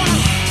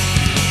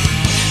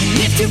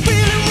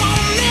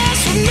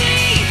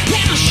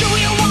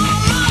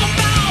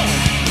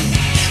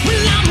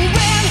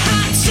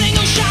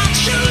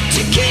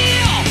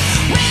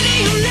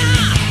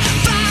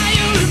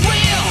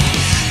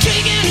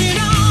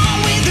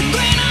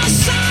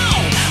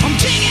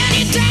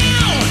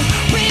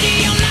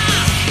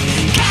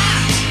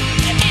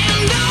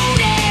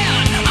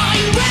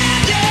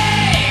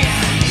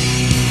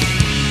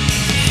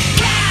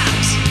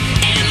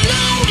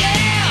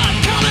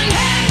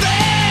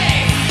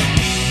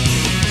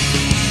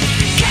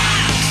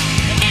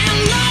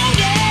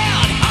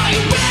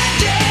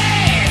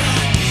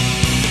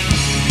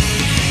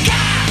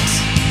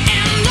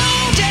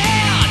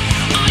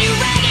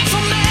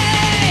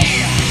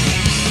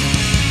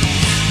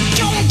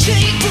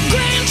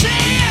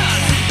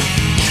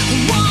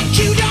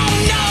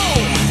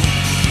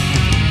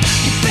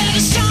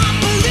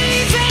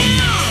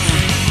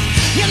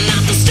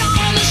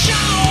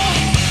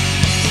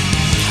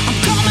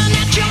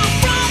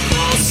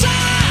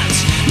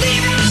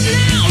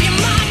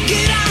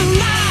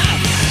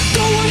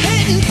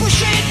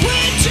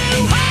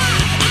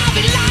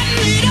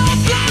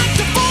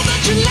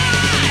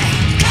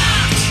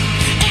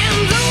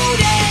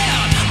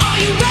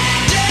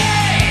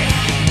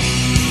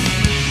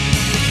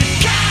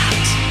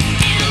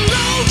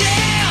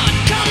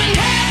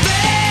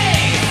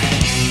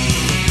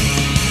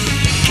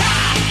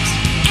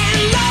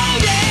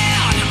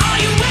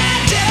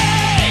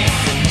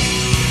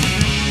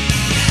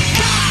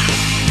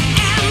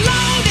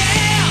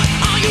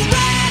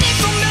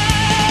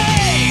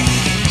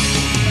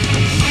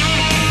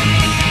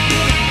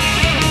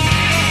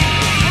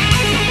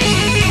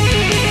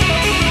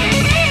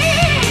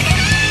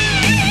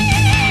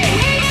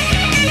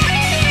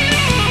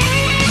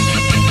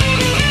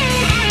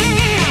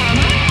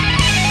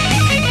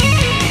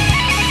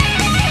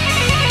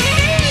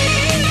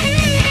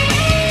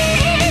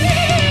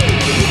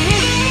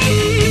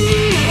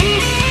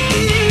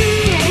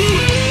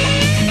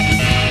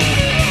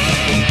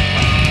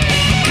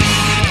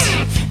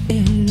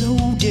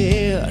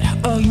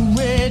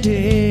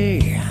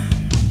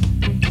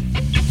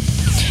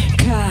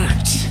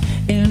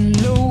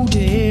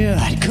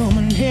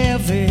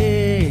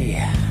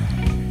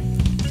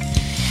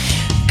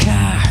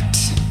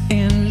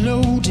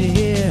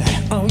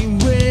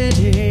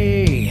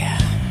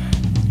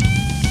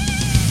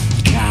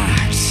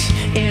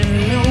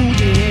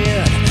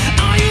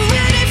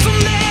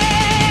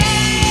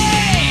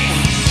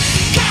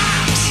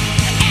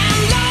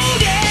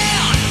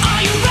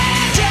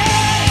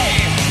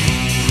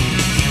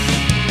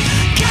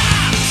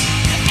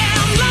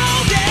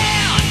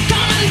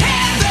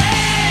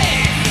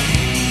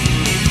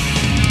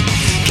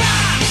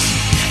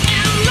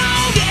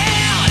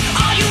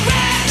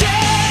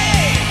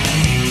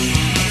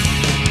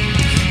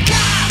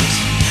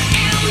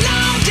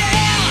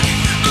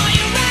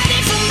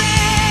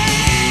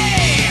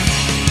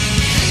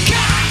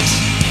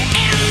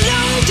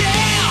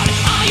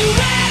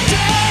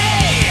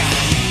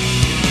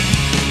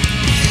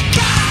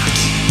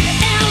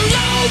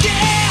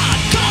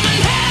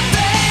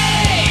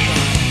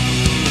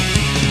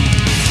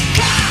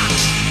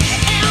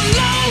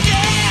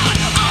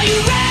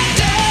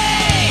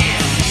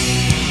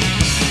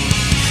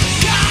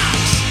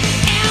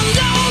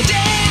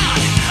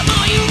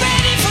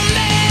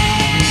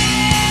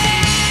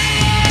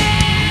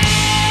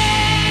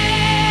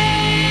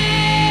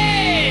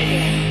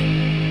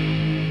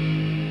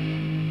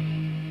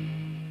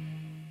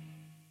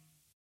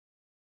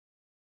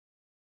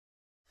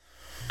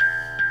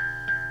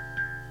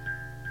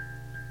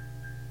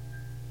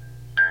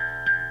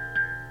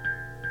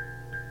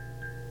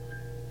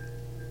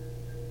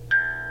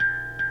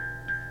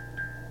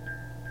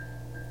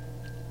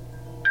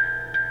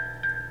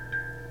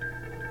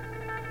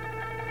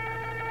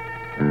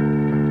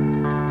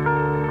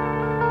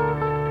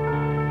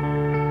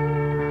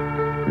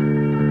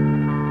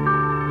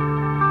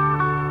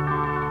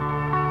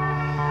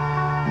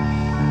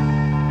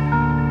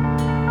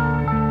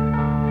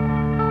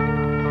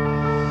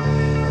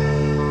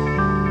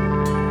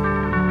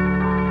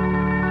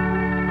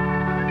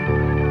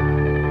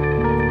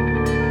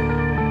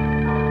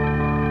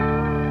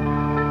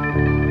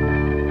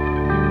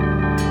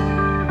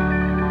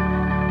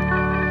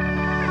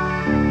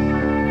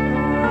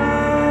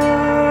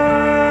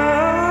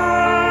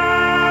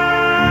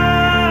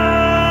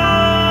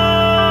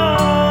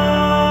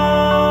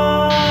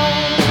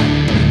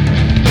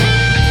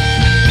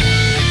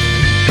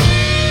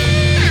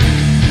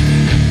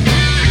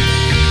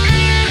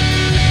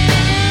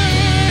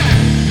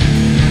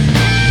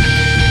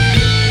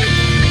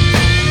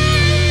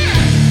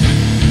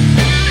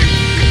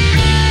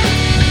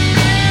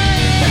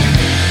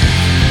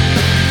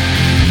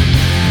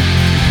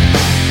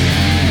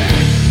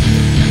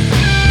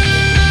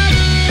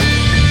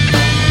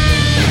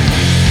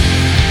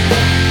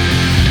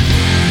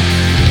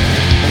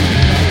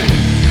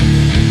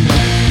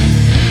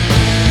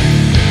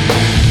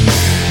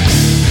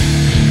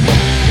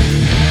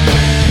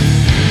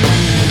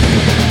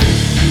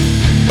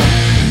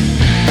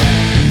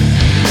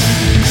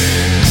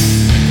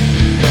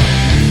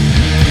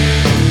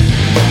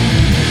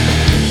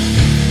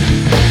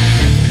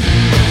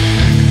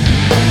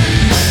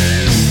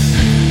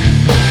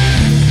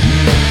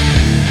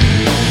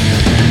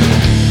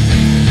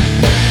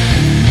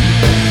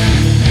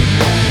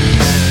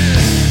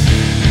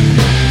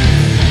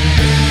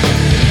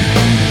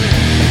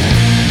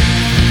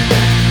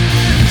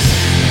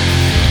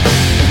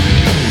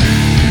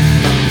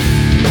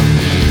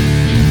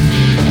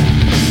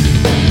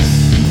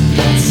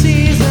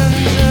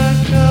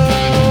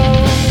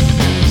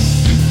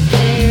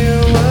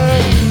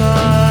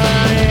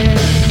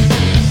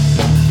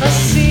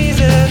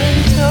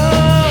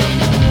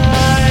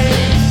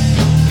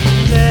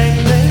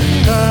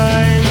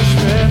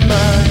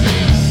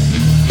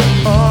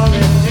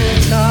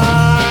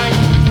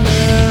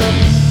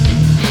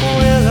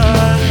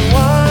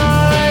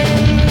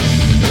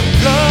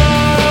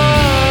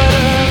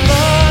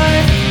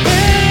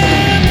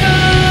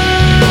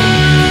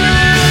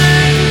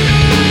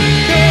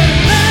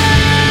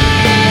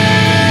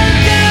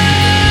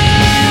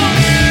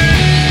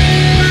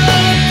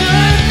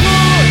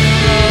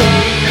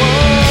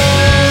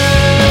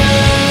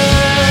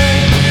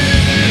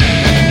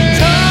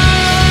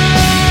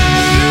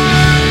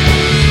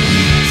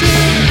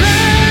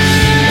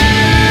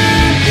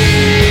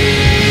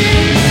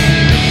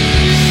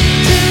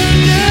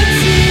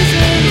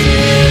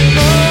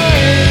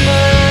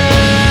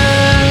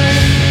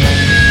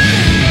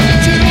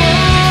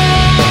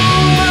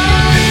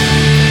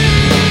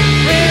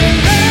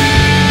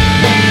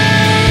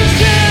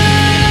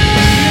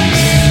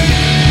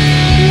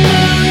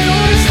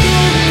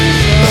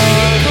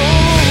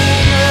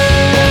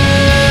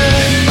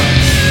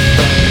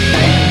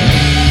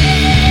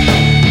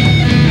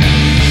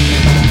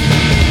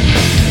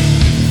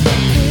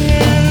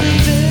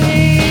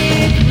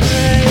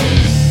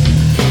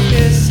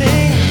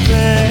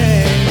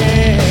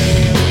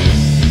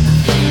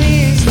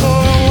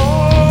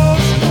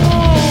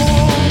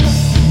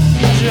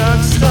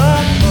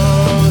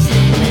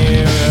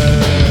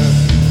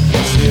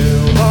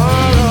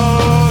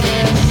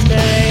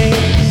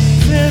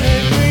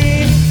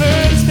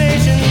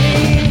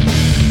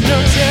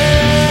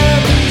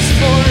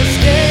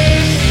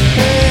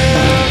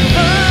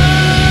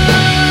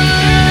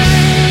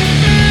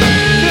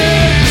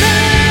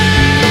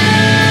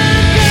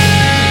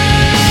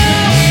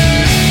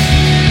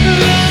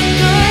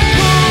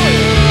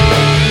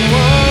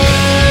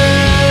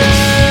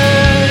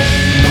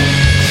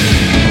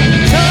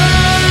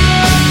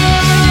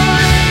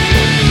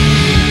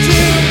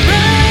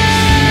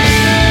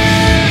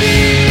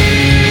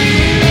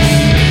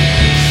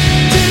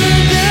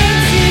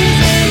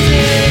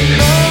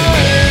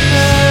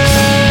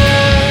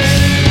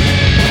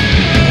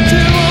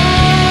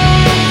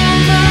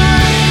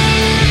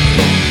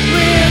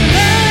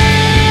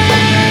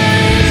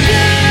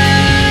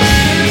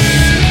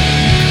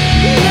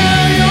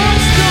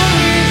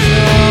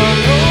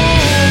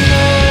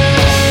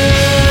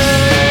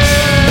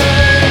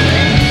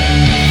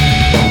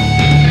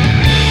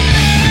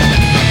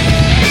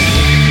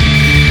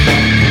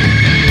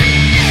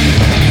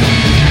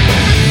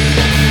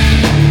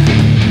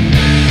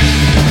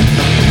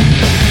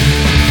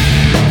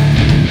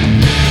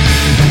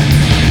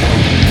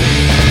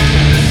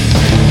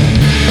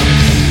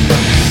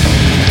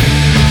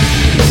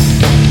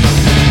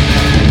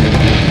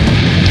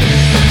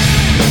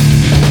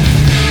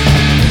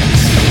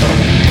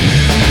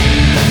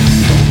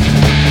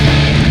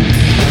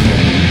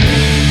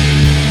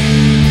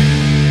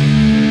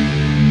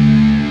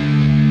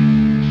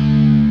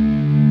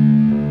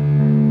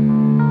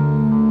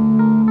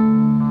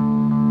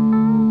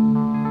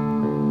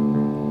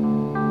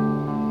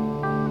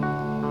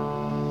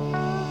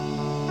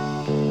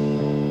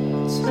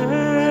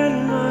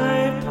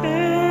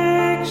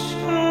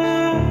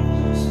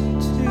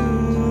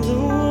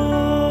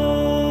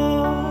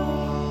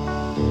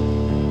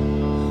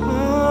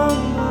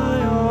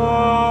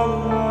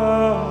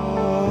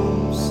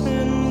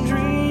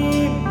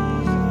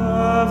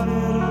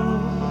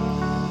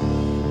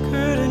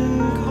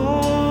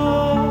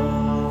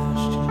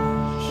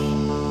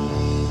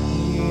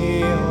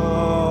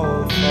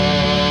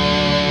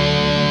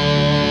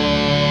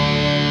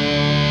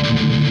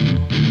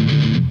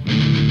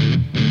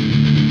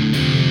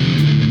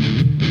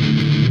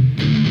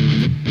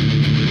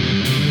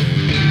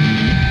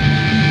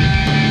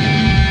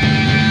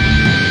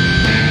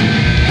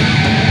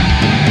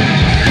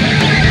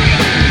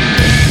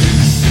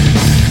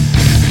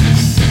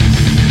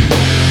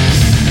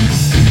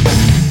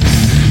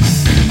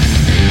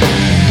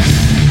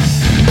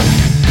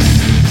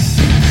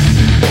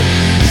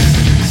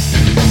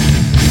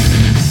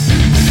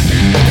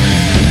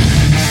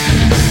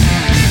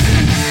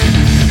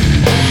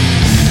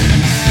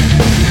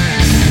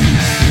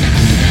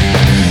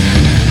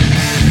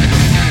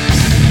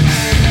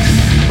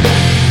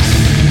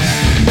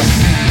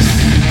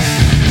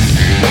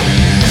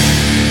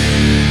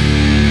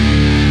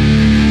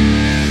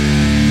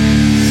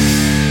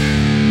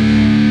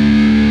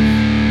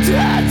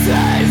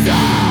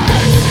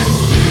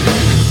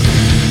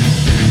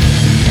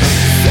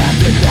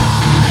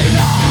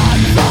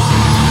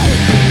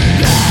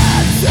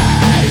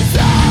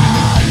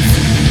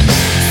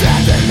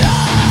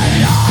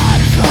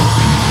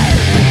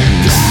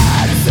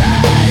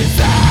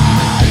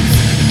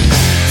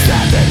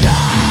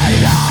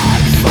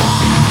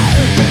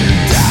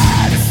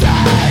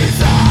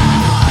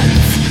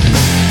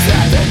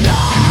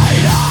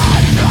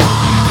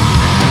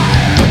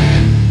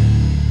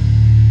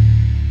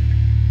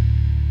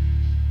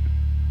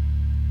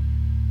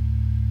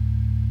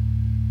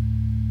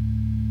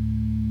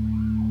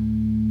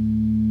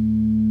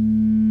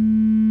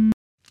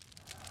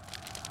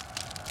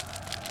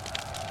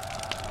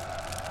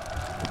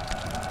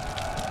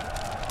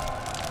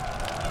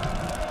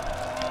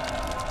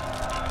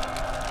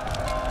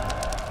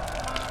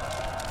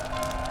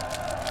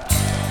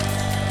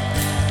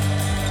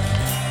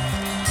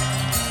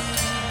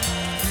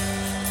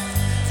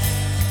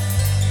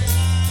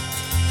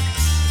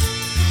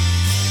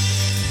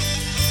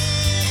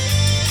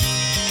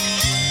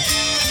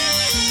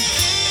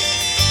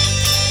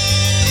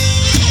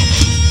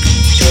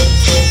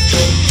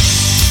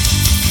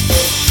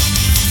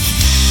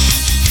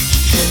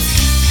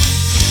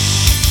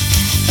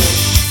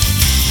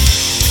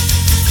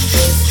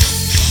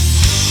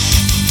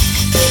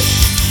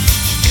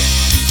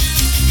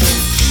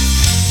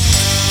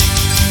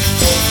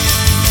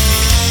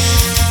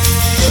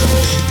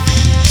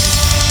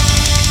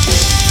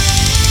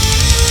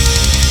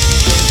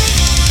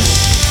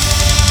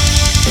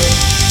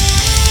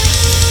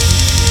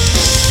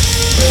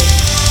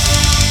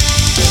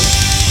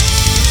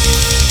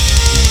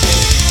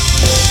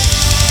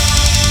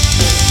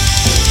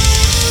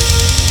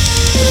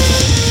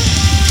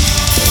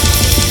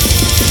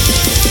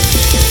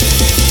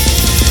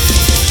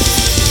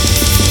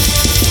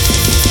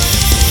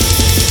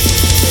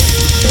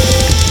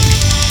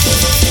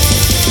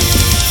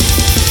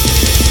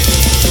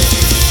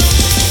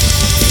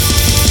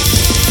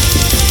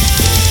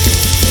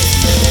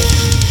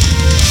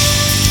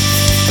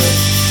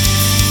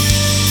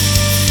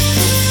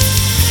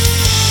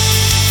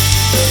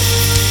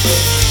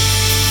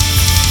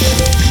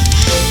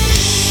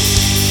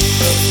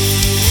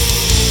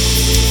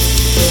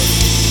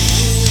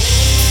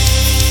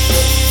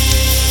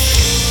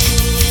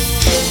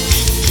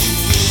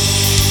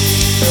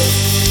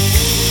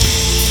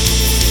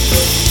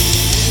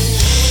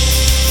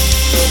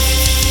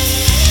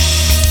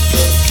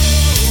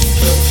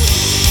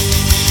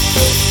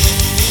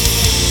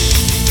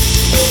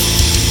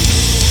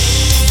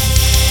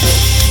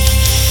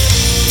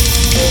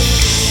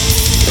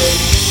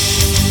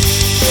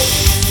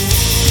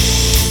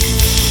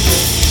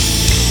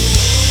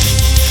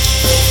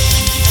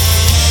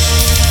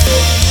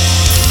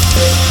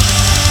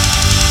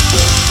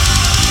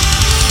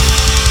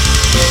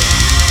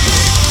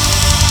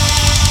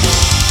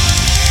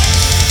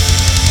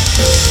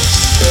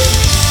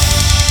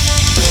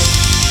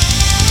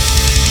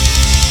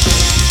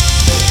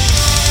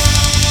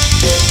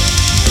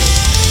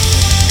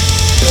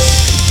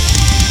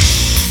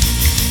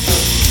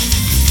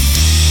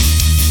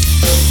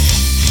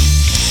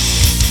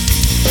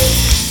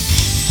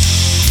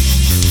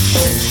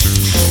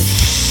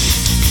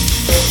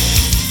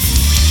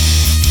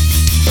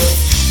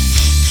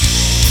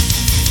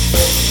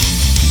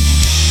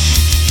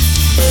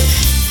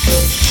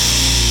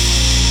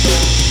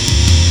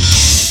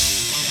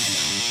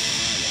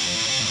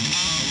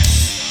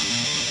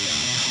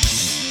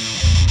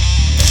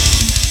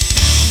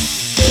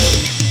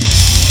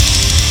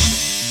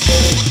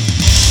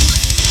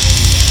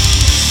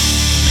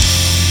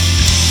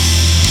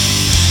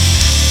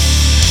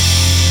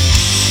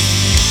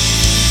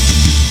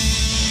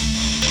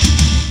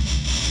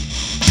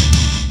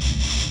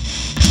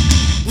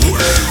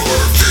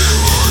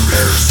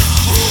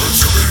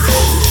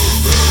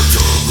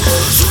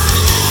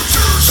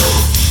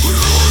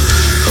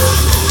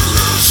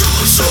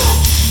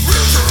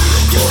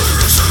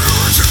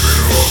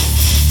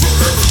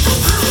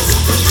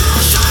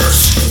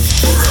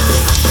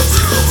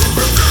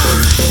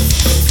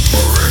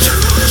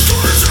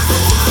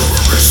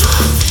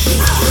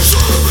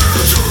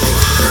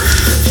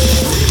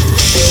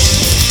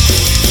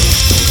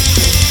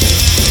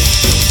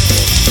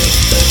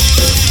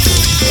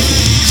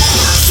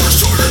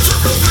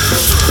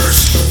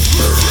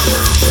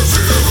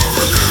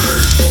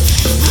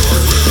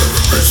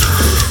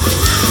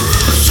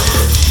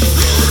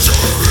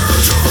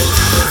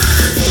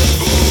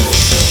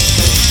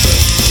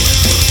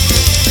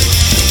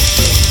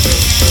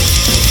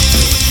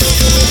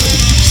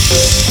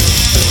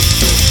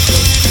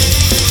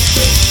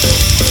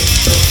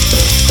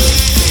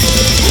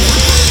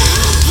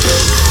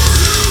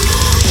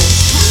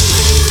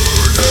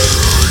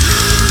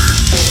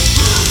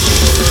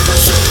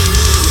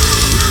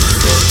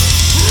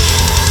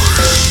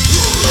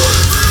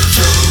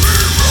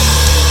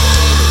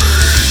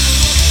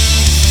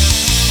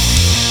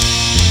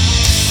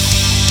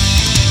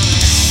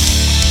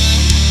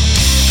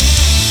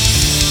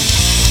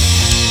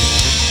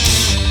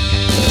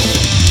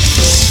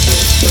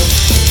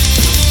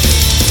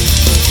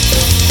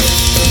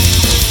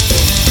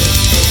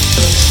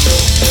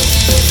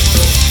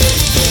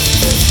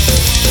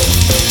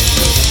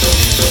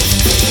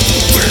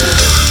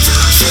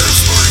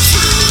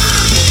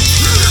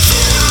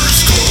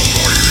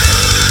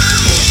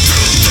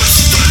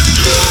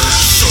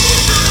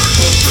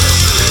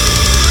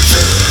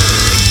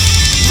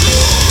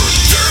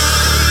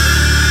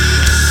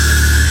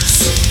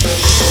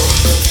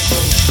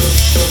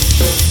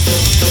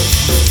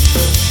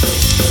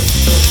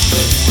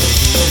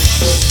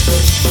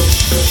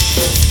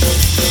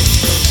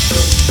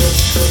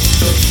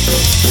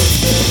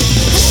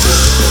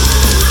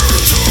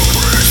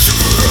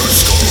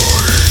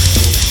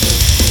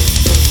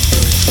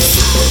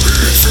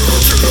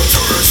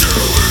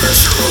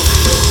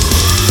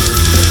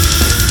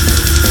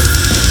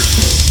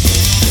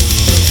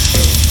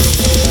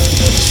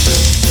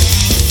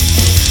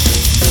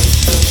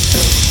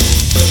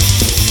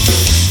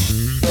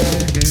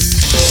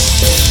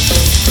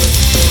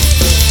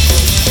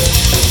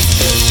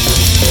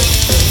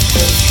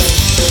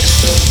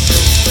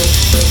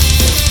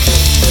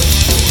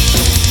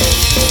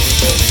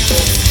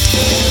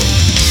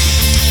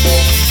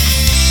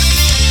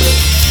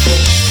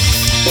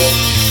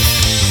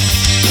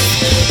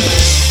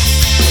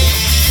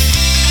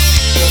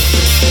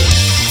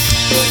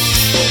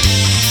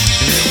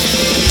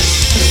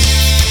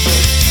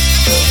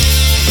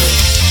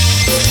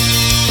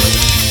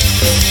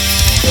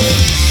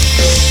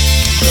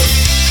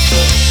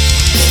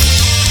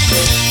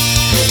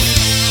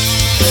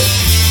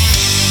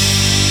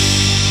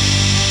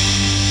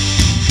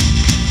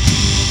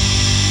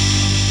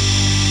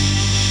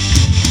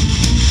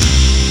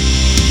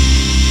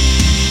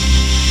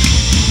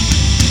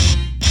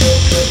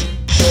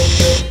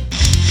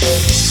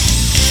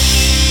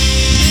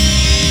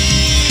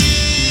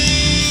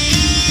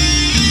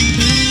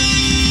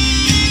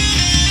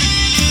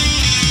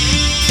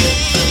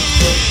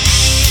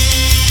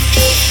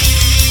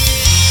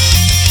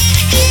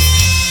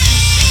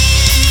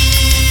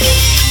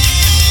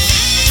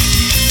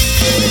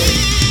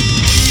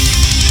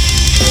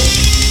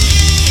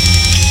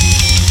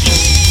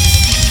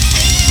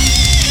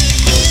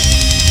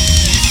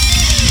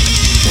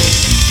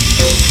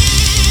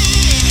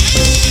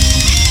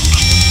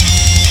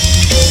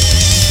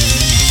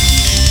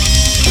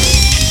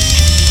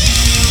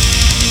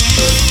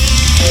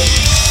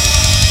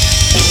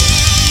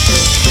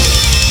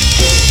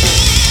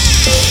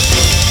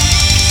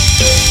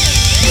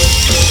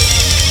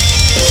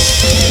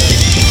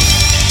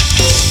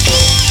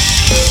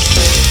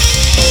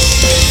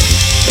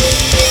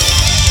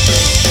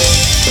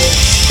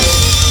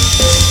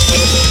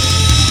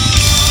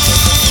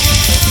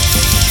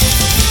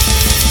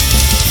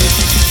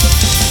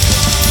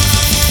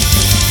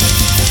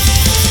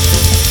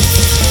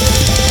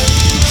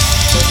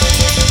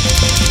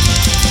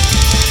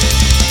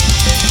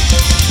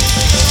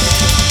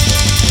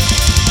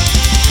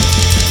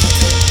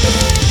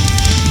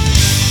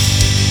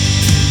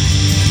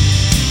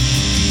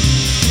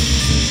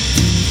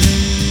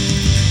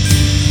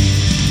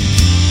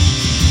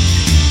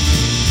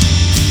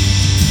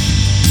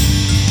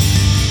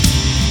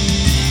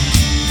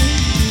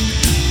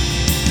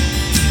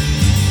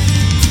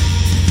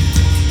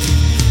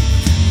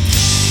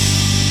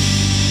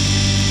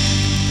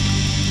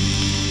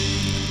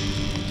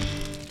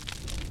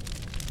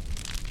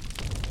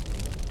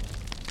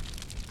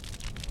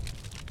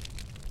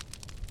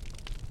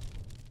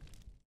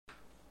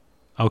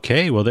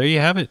Okay, well, there you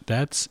have it.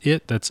 That's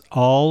it. That's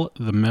all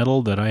the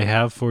metal that I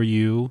have for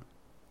you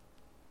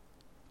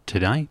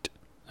tonight.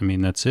 I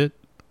mean, that's it.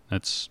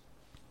 It's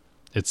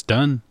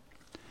done.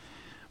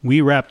 We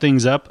wrap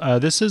things up.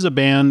 This is a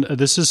band.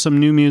 This is some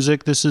new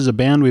music. This is a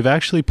band we've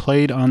actually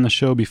played on the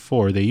show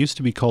before. They used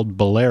to be called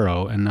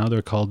Bolero, and now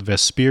they're called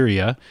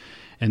Vesperia.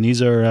 And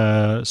these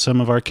are some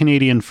of our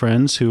Canadian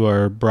friends who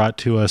are brought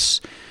to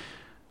us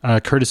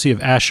courtesy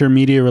of Asher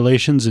Media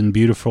Relations in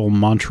beautiful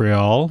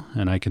Montreal.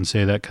 And I can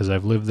say that because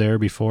I've lived there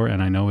before,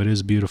 and I know it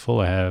is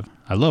beautiful. I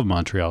love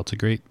Montreal. It's a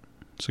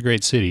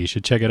great city. You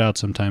should check it out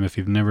sometime if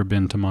you've never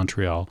been to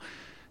Montreal.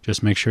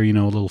 Just make sure you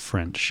know a little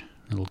French.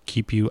 It'll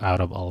keep you out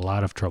of a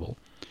lot of trouble.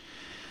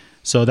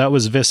 So that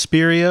was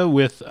Vesperia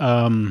with,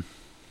 the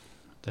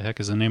heck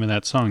is the name of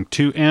that song?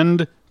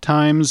 To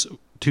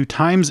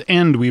Time's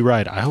End We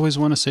Ride. I always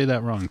want to say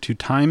that wrong. To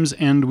Time's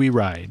End We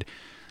Ride.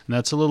 And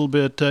that's a little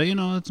bit,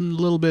 it's a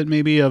little bit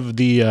maybe of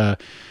the,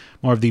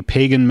 more of the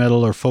pagan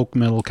metal or folk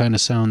metal kind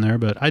of sound there,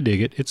 but I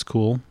dig it. It's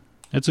cool.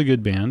 It's a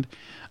good band.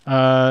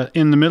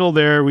 In the middle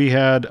there, we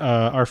had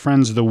our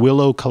friends the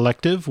Willow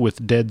Collective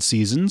with Dead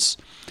Seasons.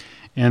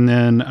 And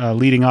then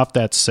leading off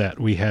that set,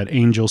 we had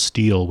Angel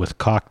Steel with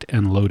Cocked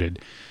and Loaded.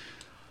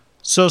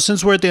 So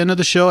since we're at the end of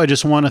the show, I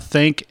just want to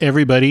thank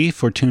everybody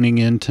for tuning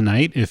in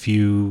tonight. If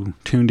you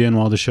tuned in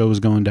while the show was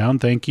going down,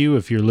 thank you.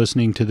 If you're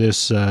listening to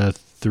this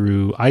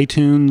through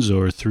iTunes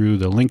or through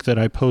the link that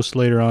I post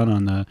later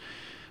on the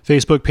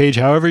Facebook page,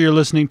 however you're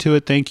listening to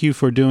it, thank you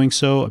for doing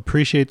so.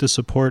 Appreciate the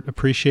support.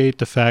 Appreciate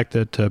the fact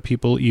that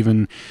people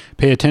even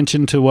pay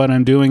attention to what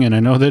I'm doing. And I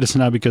know that it's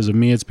not because of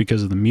me, it's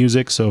because of the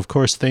music. So, of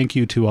course, thank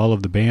you to all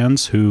of the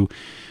bands who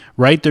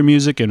write their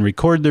music and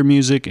record their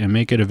music and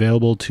make it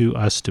available to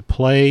us to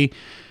play.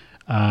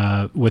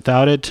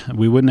 Without it,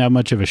 we wouldn't have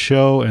much of a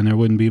show, and there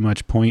wouldn't be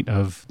much point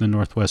of the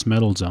Northwest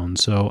Metal Zone.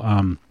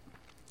 So,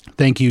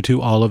 thank you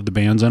to all of the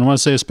bands. And I want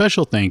to say a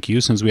special thank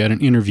you, since we had an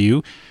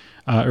interview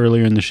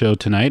earlier in the show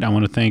tonight. I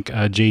want to thank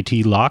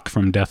JT Locke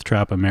from Death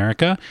Trap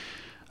America.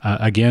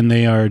 Again,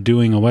 they are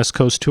doing a West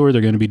Coast tour.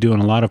 They're going to be doing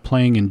a lot of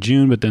playing in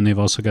June, but then they've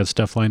also got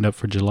stuff lined up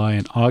for July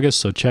and August.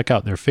 So check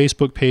out their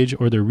Facebook page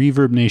or their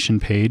Reverb Nation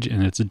page,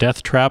 and it's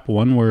Death Trap,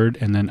 one word,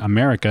 and then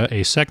America,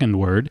 a second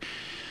word.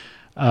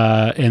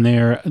 And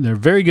they're a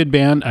very good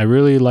band. I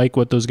really like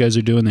what those guys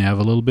are doing. They have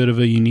a little bit of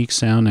a unique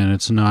sound, and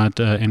it's not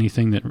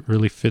anything that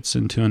really fits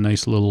into a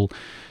nice little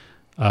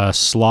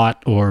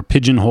slot or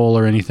pigeonhole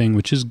or anything,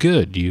 which is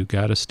good. You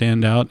got to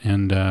stand out.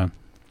 And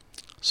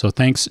so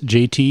thanks,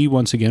 JT,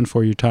 once again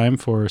for your time,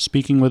 for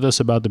speaking with us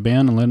about the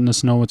band and letting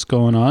us know what's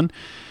going on.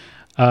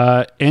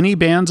 Any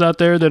bands out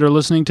there that are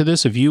listening to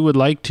this, if you would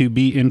like to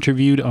be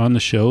interviewed on the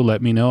show,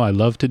 let me know. I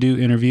love to do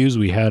interviews.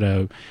 We had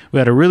a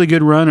really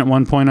good run at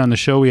one point on the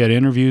show. We had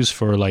interviews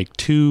for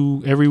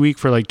every week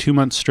for 2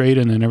 months straight,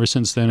 and then ever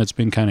since then it's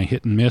been kind of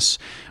hit and miss.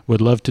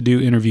 Would love to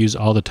do interviews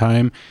all the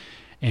time.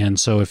 And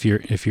so if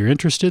you're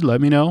interested, let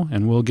me know,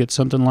 and we'll get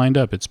something lined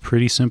up. It's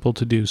pretty simple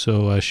to do.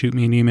 So shoot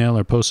me an email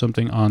or post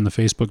something on the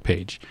Facebook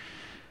page.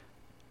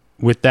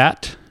 With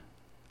that,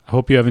 I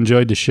hope you have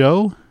enjoyed the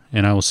show,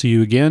 and I will see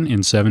you again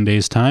in 7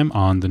 days' time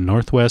on the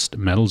Northwest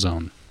Metal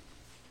Zone.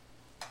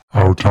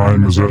 Our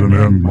time is at an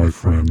end, my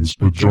friends,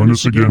 but join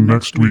us again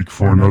next week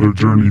for another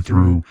journey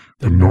through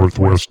the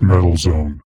Northwest Metal Zone.